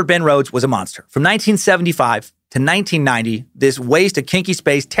that Robert Ben Rhodes was a monster. From 1975 to 1990, this waste of kinky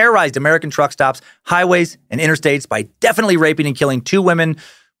space terrorized American truck stops, highways, and interstates by definitely raping and killing 2 women,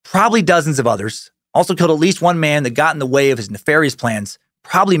 probably dozens of others. Also killed at least 1 man that got in the way of his nefarious plans,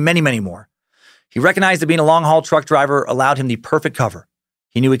 probably many, many more. He recognized that being a long-haul truck driver allowed him the perfect cover.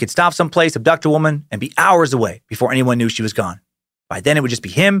 He knew he could stop someplace, abduct a woman, and be hours away before anyone knew she was gone. By then, it would just be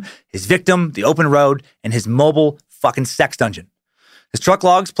him, his victim, the open road, and his mobile fucking sex dungeon. His truck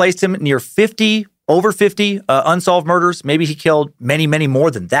logs placed him near over 50 unsolved murders. Maybe he killed many, many more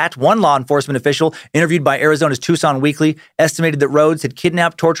than that. One law enforcement official interviewed by Arizona's Tucson Weekly estimated that Rhodes had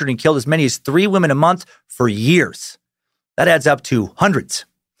kidnapped, tortured, and killed as many as 3 women a month for years. That adds up to hundreds.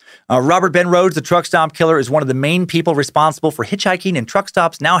 Robert Ben Rhodes, the truck stop killer, is one of the main people responsible for hitchhiking and truck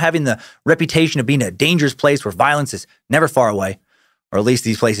stops now having the reputation of being a dangerous place where violence is never far away. Or at least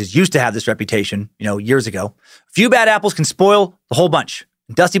these places used to have this reputation, years ago. A few bad apples can spoil the whole bunch.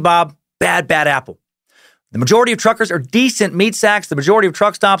 Dusty Bob, bad apple. The majority of truckers are decent meat sacks. The majority of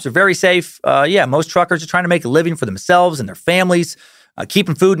truck stops are very safe. Most truckers are trying to make a living for themselves and their families,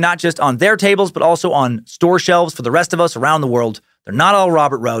 keeping food not just on their tables, but also on store shelves for the rest of us around the world. They're not all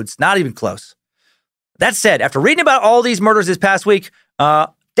Robert Rhodes, not even close. That said, after reading about all these murders this past week,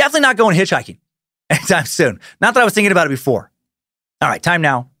 definitely not going hitchhiking anytime soon. Not that I was thinking about it before. All right, time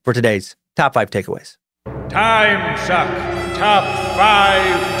now for today's top 5 takeaways. Time Suck Top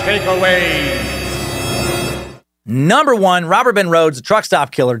 5 Takeaways. Number 1, Robert Ben Rhodes, the truck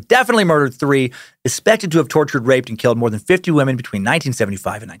stop killer, definitely murdered 3, suspected to have tortured, raped, and killed more than 50 women between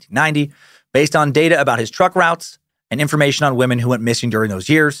 1975 and 1990, based on data about his truck routes and information on women who went missing during those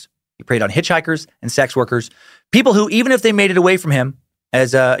years. He preyed on hitchhikers and sex workers, people who, even if they made it away from him,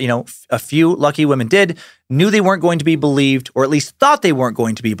 as a few lucky women did, knew they weren't going to be believed, or at least thought they weren't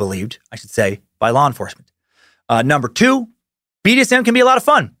going to be believed, I should say, by law enforcement. Number 2, BDSM can be a lot of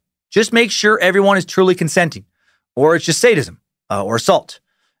fun. Just make sure everyone is truly consenting, or it's just sadism or assault.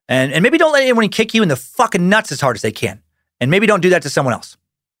 And maybe don't let anyone kick you in the fucking nuts as hard as they can. And maybe don't do that to someone else.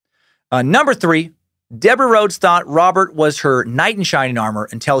 Number 3, Deborah Rhodes thought Robert was her knight in shining armor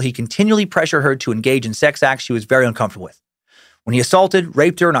until he continually pressured her to engage in sex acts she was very uncomfortable with. When he assaulted,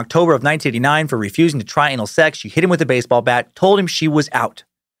 raped her in October of 1989 for refusing to try anal sex, she hit him with a baseball bat, told him she was out.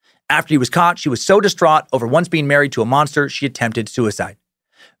 After he was caught, she was so distraught over once being married to a monster, she attempted suicide.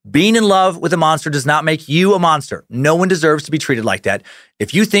 Being in love with a monster does not make you a monster. No one deserves to be treated like that.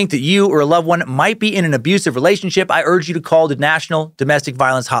 If you think that you or a loved one might be in an abusive relationship, I urge you to call the National Domestic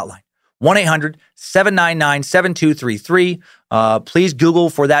Violence Hotline, 1-800-799-7233. Please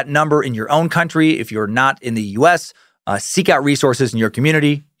Google for that number in your own country. If you're not in the U.S., seek out resources in your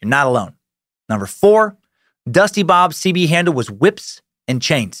community. You're not alone. Number 4, Dusty Bob's CB handle was whips and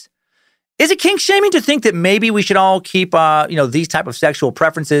chains. Is it kink shaming to think that maybe we should all keep, these type of sexual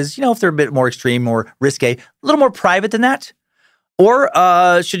preferences, if they're a bit more extreme or risque, a little more private than that? Or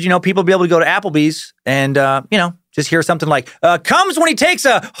should, people be able to go to Applebee's and, just hear something like, comes when he takes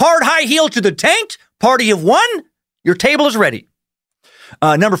a hard high heel to the taint, party of one, your table is ready.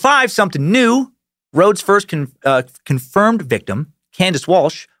 Number 5, something new. Rhodes' first confirmed victim, Candace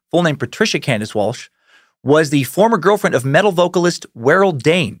Walsh, full name Patricia Candace Walsh, was the former girlfriend of metal vocalist Werrell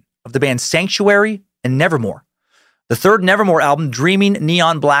Dane of the band Sanctuary and Nevermore. The third Nevermore album, Dreaming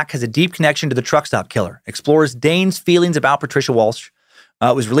Neon Black, has a deep connection to the truck stop killer, explores Dane's feelings about Patricia Walsh.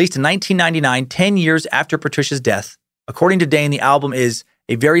 It was released in 1999, 10 years after Patricia's death. According to Dane, the album is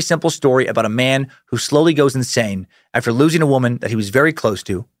a very simple story about a man who slowly goes insane after losing a woman that he was very close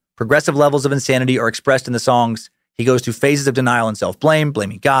to. Progressive levels of insanity are expressed in the songs. He goes through phases of denial and self-blame,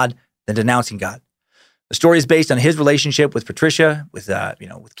 blaming God, then denouncing God. The story is based on his relationship with Patricia, with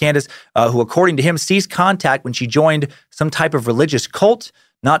Candace, who, according to him, ceased contact when she joined some type of religious cult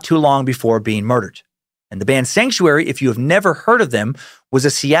not too long before being murdered. And the band Sanctuary, if you have never heard of them, was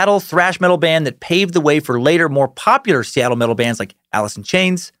a Seattle thrash metal band that paved the way for later more popular Seattle metal bands like Alice in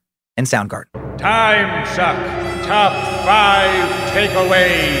Chains and Soundgarden. Time Suck Top 5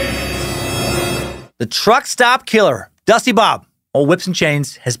 Takeaways. The truck stop killer, Dusty Bob, old Whips and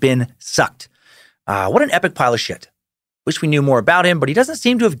Chains, has been sucked. What an epic pile of shit. Wish we knew more about him, but he doesn't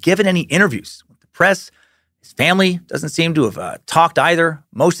seem to have given any interviews with the press. His family doesn't seem to have talked either.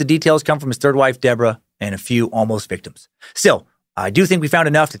 Most of the details come from his third wife, Deborah, and a few almost victims. Still, I do think we found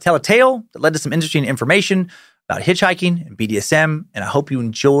enough to tell a tale that led to some interesting information about hitchhiking and BDSM, and I hope you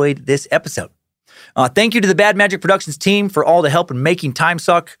enjoyed this episode. Thank you to the Bad Magic Productions team for all the help in making Time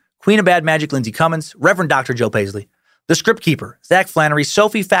Suck. Queen of Bad Magic, Lindsay Cummins, Reverend Dr. Joe Paisley, The Script Keeper, Zach Flannery,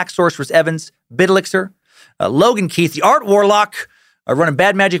 Sophie Fact Sorceress Evans, Bit Elixir, Logan Keith, the Art Warlock, running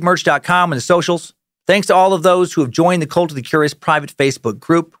badmagicmerch.com and the socials. Thanks to all of those who have joined the Cult of the Curious private Facebook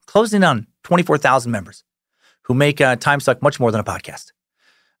group, closing on 24,000 members, who make Time Suck much more than a podcast.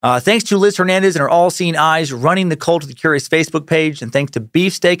 Thanks to Liz Hernandez and her all-seeing eyes running the Cult of the Curious Facebook page, and thanks to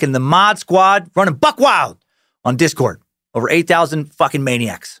Beefsteak and the Mod Squad running Buck Wild on Discord. Over 8,000 fucking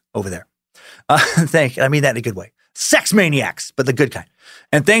maniacs over there. I mean that in a good way. Sex maniacs, but the good kind.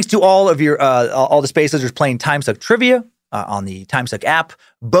 And thanks to all of your, all the Space Lizards playing Time Suck Trivia on the Time Suck app.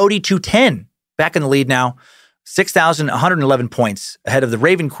 Bodie 210, back in the lead now. 6,111 points ahead of the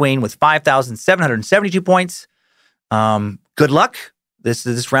Raven Queen with 5,772 points. Good luck.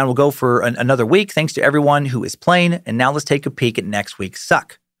 This round will go for another week. Thanks to everyone who is playing. And now let's take a peek at next week's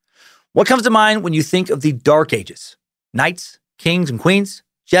Suck. What comes to mind when you think of the Dark Ages? Knights, kings, and queens,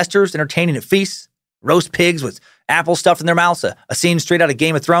 jesters entertaining at feasts, roast pigs with apples stuffed in their mouths, a scene straight out of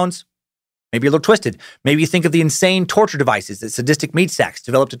Game of Thrones. Maybe you're a little twisted. Maybe you think of the insane torture devices that sadistic meat sacks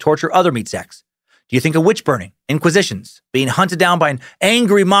developed to torture other meat sacks. Do you think of witch burning, inquisitions, being hunted down by an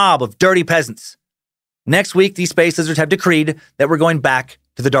angry mob of dirty peasants? Next week, these Space Lizards have decreed that we're going back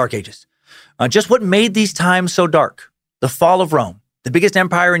to the Dark Ages. Just what made these times so dark? The fall of Rome, the biggest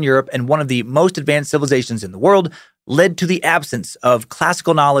empire in Europe and one of the most advanced civilizations in the world, led to the absence of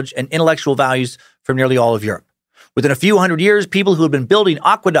classical knowledge and intellectual values from nearly all of Europe. Within a few hundred years, people who had been building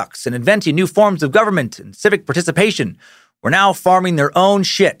aqueducts and inventing new forms of government and civic participation were now farming their own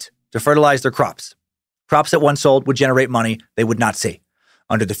shit to fertilize their crops. Crops that once sold would generate money they would not see.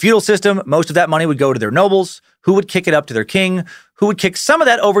 Under the feudal system, most of that money would go to their nobles, who would kick it up to their king, who would kick some of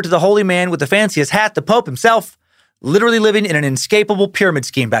that over to the holy man with the fanciest hat, the Pope himself, literally living in an inescapable pyramid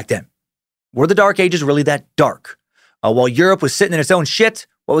scheme back then. Were the Dark Ages really that dark? While Europe was sitting in its own shit,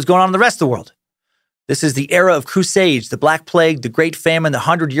 what was going on in the rest of the world? This is the era of crusades, the Black Plague, the Great Famine, the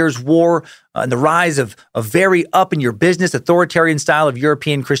 100 Years' War, and the rise of a very up-in-your-business authoritarian style of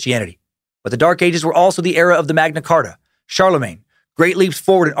European Christianity. But the Dark Ages were also the era of the Magna Carta, Charlemagne, great leaps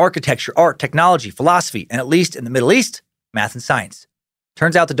forward in architecture, art, technology, philosophy, and at least in the Middle East, math and science.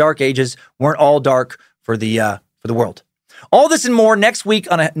 Turns out the Dark Ages weren't all dark for the world. All this and more next week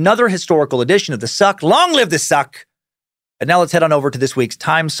on another historical edition of The Suck. Long live the Suck! And now let's head on over to this week's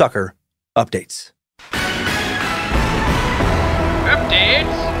Time Sucker updates.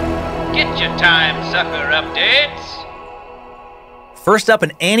 Updates? Get your Time Sucker updates. First up,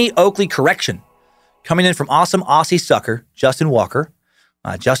 an Annie Oakley correction. Coming in from awesome Aussie sucker, Justin Walker.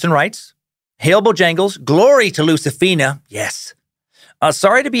 Justin writes, Hail Bojangles, glory to Lucifina. Yes.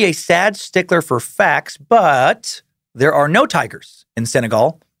 Sorry to be a sad stickler for facts, but there are no tigers in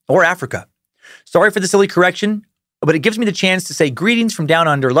Senegal or Africa. Sorry for the silly correction, but it gives me the chance to say greetings from down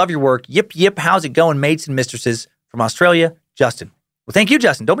under. Love your work. Yip, yip. How's it going, mates and mistresses? From Australia, Justin. Well, thank you,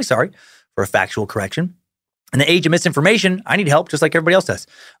 Justin. Don't be sorry for a factual correction. In the age of misinformation, I need help just like everybody else does.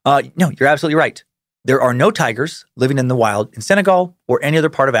 No, you're absolutely right. There are no tigers living in the wild in Senegal or any other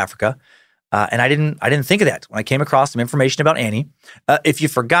part of Africa. And I didn't think of that when I came across some information about Annie. If you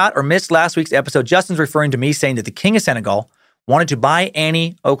forgot or missed last week's episode, Justin's referring to me saying that the king of Senegal wanted to buy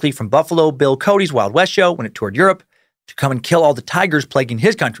Annie Oakley from Buffalo Bill Cody's Wild West show when it toured Europe to come and kill all the tigers plaguing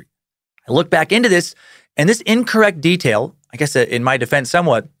his country. I looked back into this, and this incorrect detail, I guess in my defense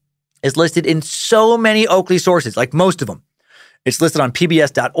somewhat, is listed in so many Oakley sources, like most of them. It's listed on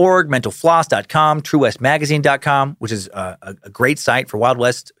pbs.org, mentalfloss.com, truewestmagazine.com, which is a great site for Wild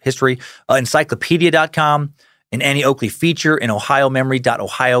West history, encyclopedia.com, an Annie Oakley feature in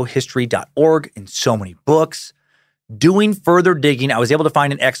ohiomemory.ohiohistory.org, in so many books. Doing further digging, I was able to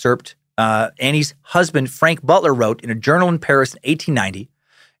find an excerpt Annie's husband, Frank Butler, wrote in a journal in Paris in 1890.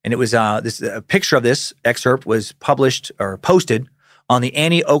 And it was a picture of this excerpt was published or posted on the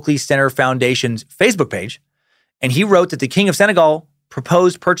Annie Oakley Center Foundation's Facebook page. And he wrote that the king of Senegal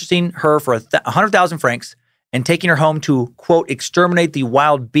proposed purchasing her for 100,000 francs and taking her home to, quote, exterminate the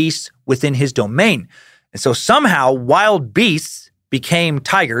wild beasts within his domain. And so somehow wild beasts became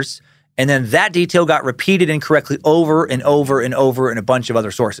tigers, and then that detail got repeated incorrectly over and over and over in a bunch of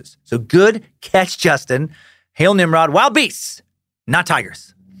other sources. So good catch, Justin. Hail Nimrod. Wild beasts, not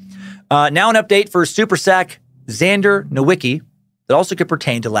tigers. Now an update for Super Sack Xander Nowicki that also could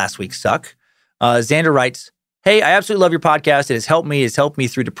pertain to last week's Suck. Xander writes, Hey, I absolutely love your podcast. It has helped me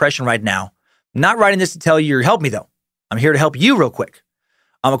through depression right now. I'm not writing this to tell you you're helping me, though. I'm here to help you real quick.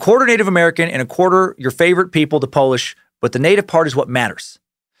 I'm a quarter Native American and a quarter your favorite people, the Polish, but the Native part is what matters.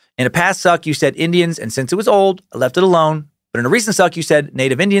 In a past Suck, you said Indians, and since it was old, I left it alone. But in a recent Suck, you said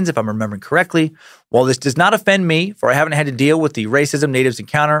Native Indians, if I'm remembering correctly. While this does not offend me, for I haven't had to deal with the racism natives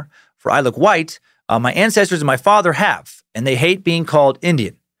encounter, for I look white, my ancestors and my father have, and they hate being called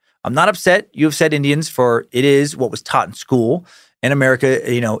Indian. I'm not upset you have said Indians, for it is what was taught in school, and America,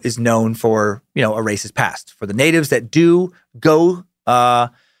 is known for, a racist past. For the natives that do go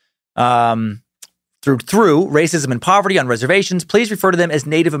through racism and poverty on reservations, please refer to them as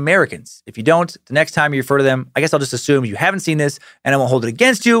Native Americans. If you don't, the next time you refer to them, I guess I'll just assume you haven't seen this, and I won't hold it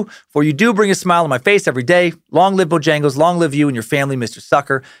against you, for you do bring a smile on my face every day. Long live Bojangles, long live you and your family, Mr.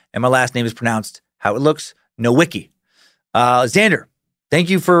 Sucker, and my last name is pronounced how it looks, Nowicki. Xander, thank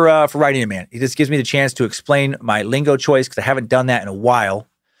you for writing it, man. It just gives me the chance to explain my lingo choice, because I haven't done that in a while.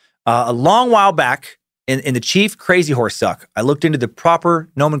 A long while back, in the Chief Crazy Horse Suck, I looked into the proper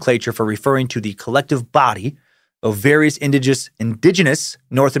nomenclature for referring to the collective body of various indigenous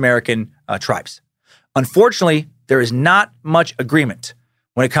North American tribes. Unfortunately, there is not much agreement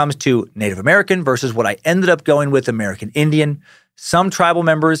when it comes to Native American versus what I ended up going with, American Indian. Some tribal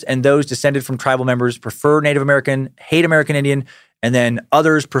members and those descended from tribal members prefer Native American, hate American Indian, and then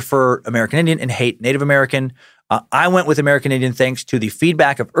others prefer American Indian and hate Native American. I went with American Indian thanks to the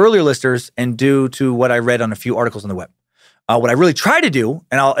feedback of earlier listeners and due to what I read on a few articles on the web. What I really try to do,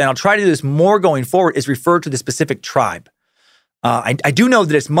 and I'll try to do this more going forward, is refer to the specific tribe. I do know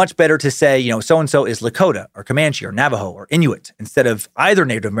that it's much better to say, so-and-so is Lakota or Comanche or Navajo or Inuit instead of either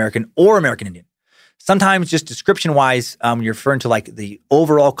Native American or American Indian. Sometimes just description-wise, you're referring to like the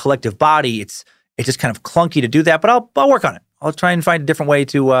overall collective body. It's just kind of clunky to do that, but I'll work on it. I'll try and find a different way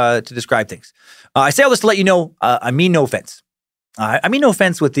to describe things. I say all this to let you know, I mean no offense. I mean, no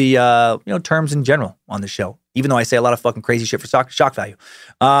offense with the terms in general on the show, even though I say a lot of fucking crazy shit for shock value.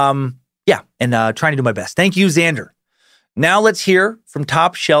 Trying to do my best. Thank you, Xander. Now let's hear from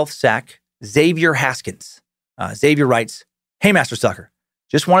Top Shelf Sack, Xavier Haskins. Xavier writes, "Hey, Master Sucker.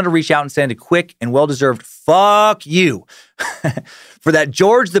 Just wanted to reach out and send a quick and well-deserved fuck you for that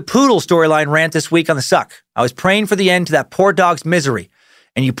George the Poodle storyline rant this week on the Suck. I was praying for the end to that poor dog's misery,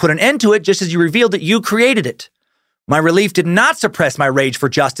 and you put an end to it just as you revealed that you created it. My relief did not suppress my rage for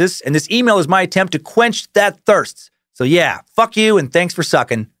justice, and this email is my attempt to quench that thirst. So yeah, fuck you, and thanks for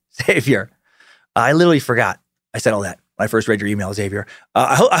sucking, Xavier." I literally forgot I said all that when I first read your email, Xavier.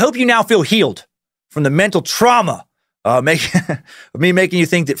 I hope you now feel healed from the mental trauma me making you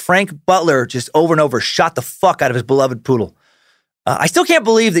think that Frank Butler just over and over shot the fuck out of his beloved poodle. I still can't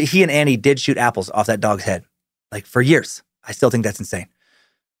believe that he and Annie did shoot apples off that dog's head. Like, for years. I still think that's insane.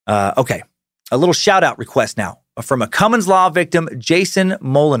 Okay. A little shout-out request now from a Cummins Law victim, Jason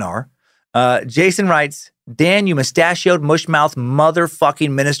Molinar. Jason writes, "Dan, you mustachioed, mush-mouthed motherfucking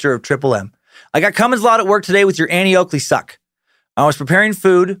minister of Triple M. I got Cummins Law at work today with your Annie Oakley suck. I was preparing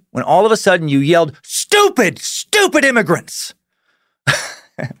food when all of a sudden you yelled, 'Stupid, stupid immigrants!'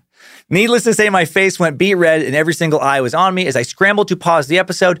 Needless to say, my face went beet red and every single eye was on me as I scrambled to pause the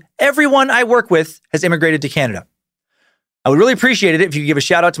episode. Everyone I work with has immigrated to Canada. I would really appreciate it if you could give a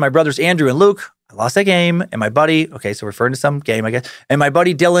shout out to my brothers Andrew and Luke. I lost that game, and my buddy, okay, so referring to some game, I guess, and my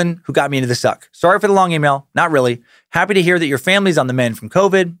buddy Dylan, who got me into the suck. Sorry for the long email. Not really. Happy to hear that your family's on the mend from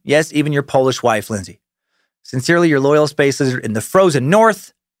COVID. Yes, even your Polish wife, Lindsay. Sincerely, your loyal space lizard in the frozen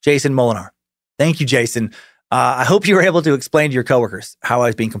north, Jason Molinar." Thank you, Jason. I hope you were able to explain to your coworkers how I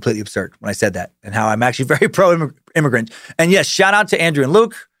was being completely absurd when I said that and how I'm actually very pro-immigrant. And yes, shout out to Andrew and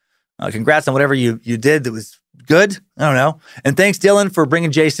Luke. Congrats on whatever you did that was good. I don't know. And thanks, Dylan, for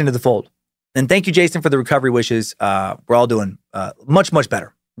bringing Jason to the fold. And thank you, Jason, for the recovery wishes. We're all doing much, much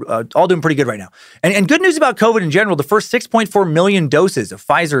better. All doing pretty good right now. And good news about COVID in general, the first 6.4 million doses of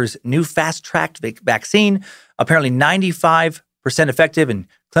Pfizer's new fast-tracked vaccine, apparently 95% effective in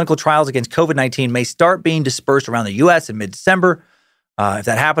clinical trials against COVID-19, may start being dispersed around the U.S. in mid-December. If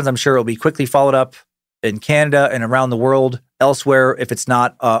that happens, I'm sure it'll be quickly followed up in Canada and around the world elsewhere if it's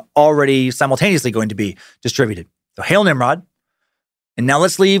not already simultaneously going to be distributed. So hail Nimrod. And now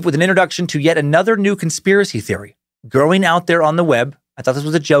let's leave with an introduction to yet another new conspiracy theory growing out there on the web. I thought this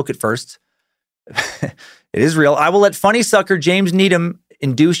was a joke at first. It is real. I will let funny sucker James Needham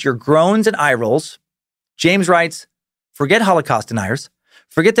induce your groans and eye rolls. James writes, "Forget Holocaust deniers.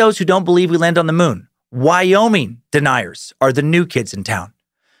 Forget those who don't believe we landed on the moon. Wyoming deniers are the new kids in town.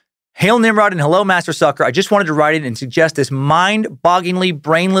 Hail Nimrod and hello, Master Sucker. I just wanted to write in and suggest this mind-bogglingly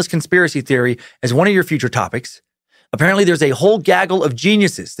brainless conspiracy theory as one of your future topics. Apparently, there's a whole gaggle of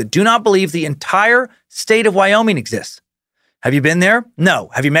geniuses that do not believe the entire state of Wyoming exists. Have you been there? No.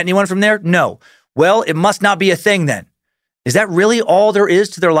 Have you met anyone from there? No. Well, it must not be a thing then. Is that really all there is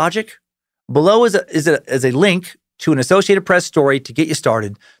to their logic? Below is a link to an Associated Press story to get you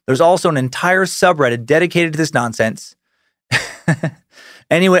started. There's also an entire subreddit dedicated to this nonsense.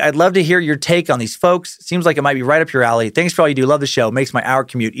 Anyway, I'd love to hear your take on these folks. Seems like it might be right up your alley. Thanks for all you do. Love the show. Makes my hour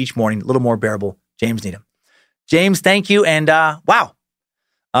commute each morning a little more bearable. James Needham." James, thank you. And wow.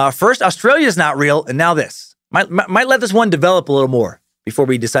 First, Australia's not real. And now this. Might let this one develop a little more before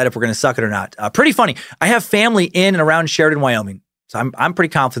we decide if we're going to suck it or not. Pretty funny. I have family in and around Sheridan, Wyoming. So I'm pretty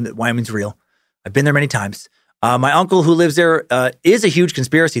confident that Wyoming's real. I've been there many times. My uncle who lives there is a huge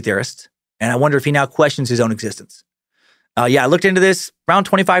conspiracy theorist. And I wonder if he now questions his own existence. I looked into this. Around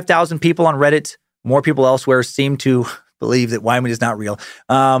 25,000 people on Reddit. More people elsewhere seem to believe that Wyoming is not real.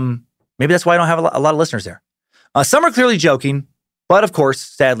 Maybe that's why I don't have a lot of listeners there. Some are clearly joking, but of course,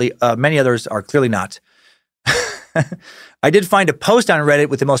 sadly, many others are clearly not. I did find a post on Reddit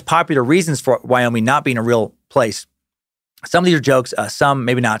with the most popular reasons for Wyoming not being a real place. Some of these are jokes, some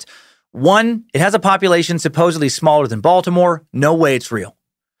maybe not. 1, it has a population supposedly smaller than Baltimore. No way it's real.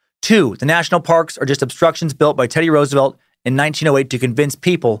 2, the national parks are just obstructions built by Teddy Roosevelt in 1908 to convince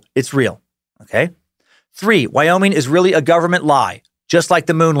people it's real. Okay. 3, Wyoming is really a government lie, just like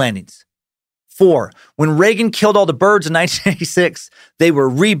the moon landings. 4, when Reagan killed all the birds in 1986, they were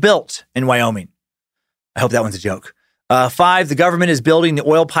rebuilt in Wyoming. I hope that one's a joke. 5, the government is building the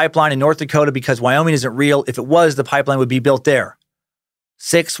oil pipeline in North Dakota because Wyoming isn't real. If it was, the pipeline would be built there.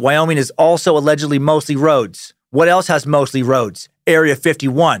 6, Wyoming is also allegedly mostly roads. What else has mostly roads? Area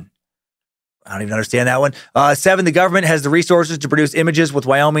 51. I don't even understand that one. 7, the government has the resources to produce images with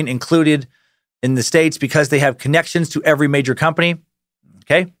Wyoming included in the states because they have connections to every major company.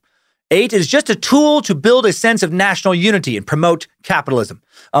 Okay. 8 is just a tool to build a sense of national unity and promote capitalism.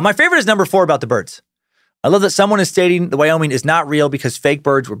 My favorite is number 4 about the birds. I love that someone is stating that Wyoming is not real because fake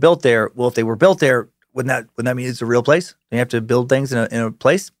birds were built there. Well, if they were built there, wouldn't that mean it's a real place? You have to build things in a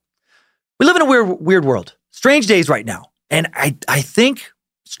place. We live in a weird world. Strange days right now. And I think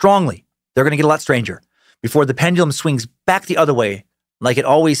strongly they're going to get a lot stranger before the pendulum swings back the other way like it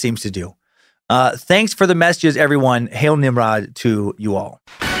always seems to do. Thanks for the messages, everyone. Hail Nimrod to you all.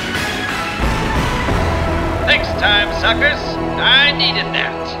 Thanks time, suckers. I needed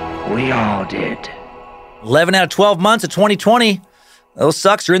that. We all did. 11 out of 12 months of 2020. Those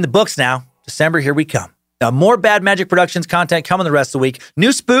sucks are in the books now. December, here we come. More Bad Magic Productions content coming the rest of the week.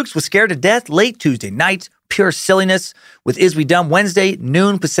 New Spooks with Scared to Death late Tuesday night. Pure Silliness with Is We Dumb Wednesday,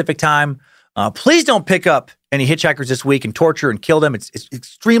 noon Pacific time. Please don't pick up any hitchhikers this week and torture and kill them. It's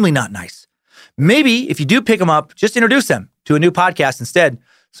extremely not nice. Maybe if you do pick them up, just introduce them to a new podcast instead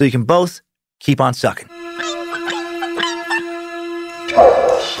so you can both keep on sucking.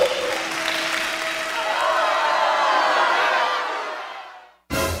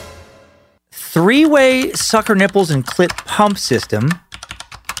 Three-way sucker nipples and clit pump system.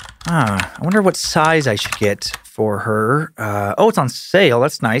 I wonder what size I should get for her. It's on sale.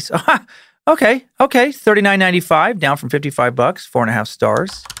 That's nice. Okay. $39.95, down from $55, 4.5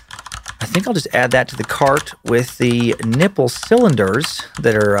 stars. I think I'll just add that to the cart with the nipple cylinders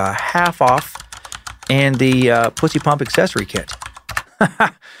that are half off and the pussy pump accessory kit.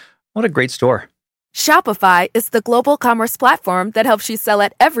 What a great store. Shopify is the global commerce platform that helps you sell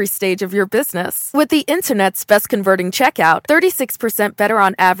at every stage of your business. With the internet's best converting checkout, 36% better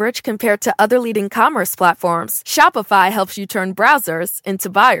on average compared to other leading commerce platforms, Shopify helps you turn browsers into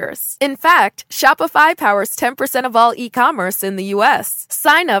buyers. In fact, Shopify powers 10% of all e-commerce in the U.S.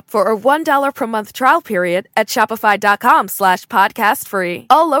 Sign up for a $1 per month trial period at shopify.com/podcastfree.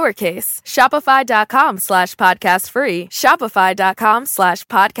 All lowercase, shopify.com/podcastfree,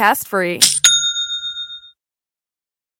 shopify.com/podcastfree.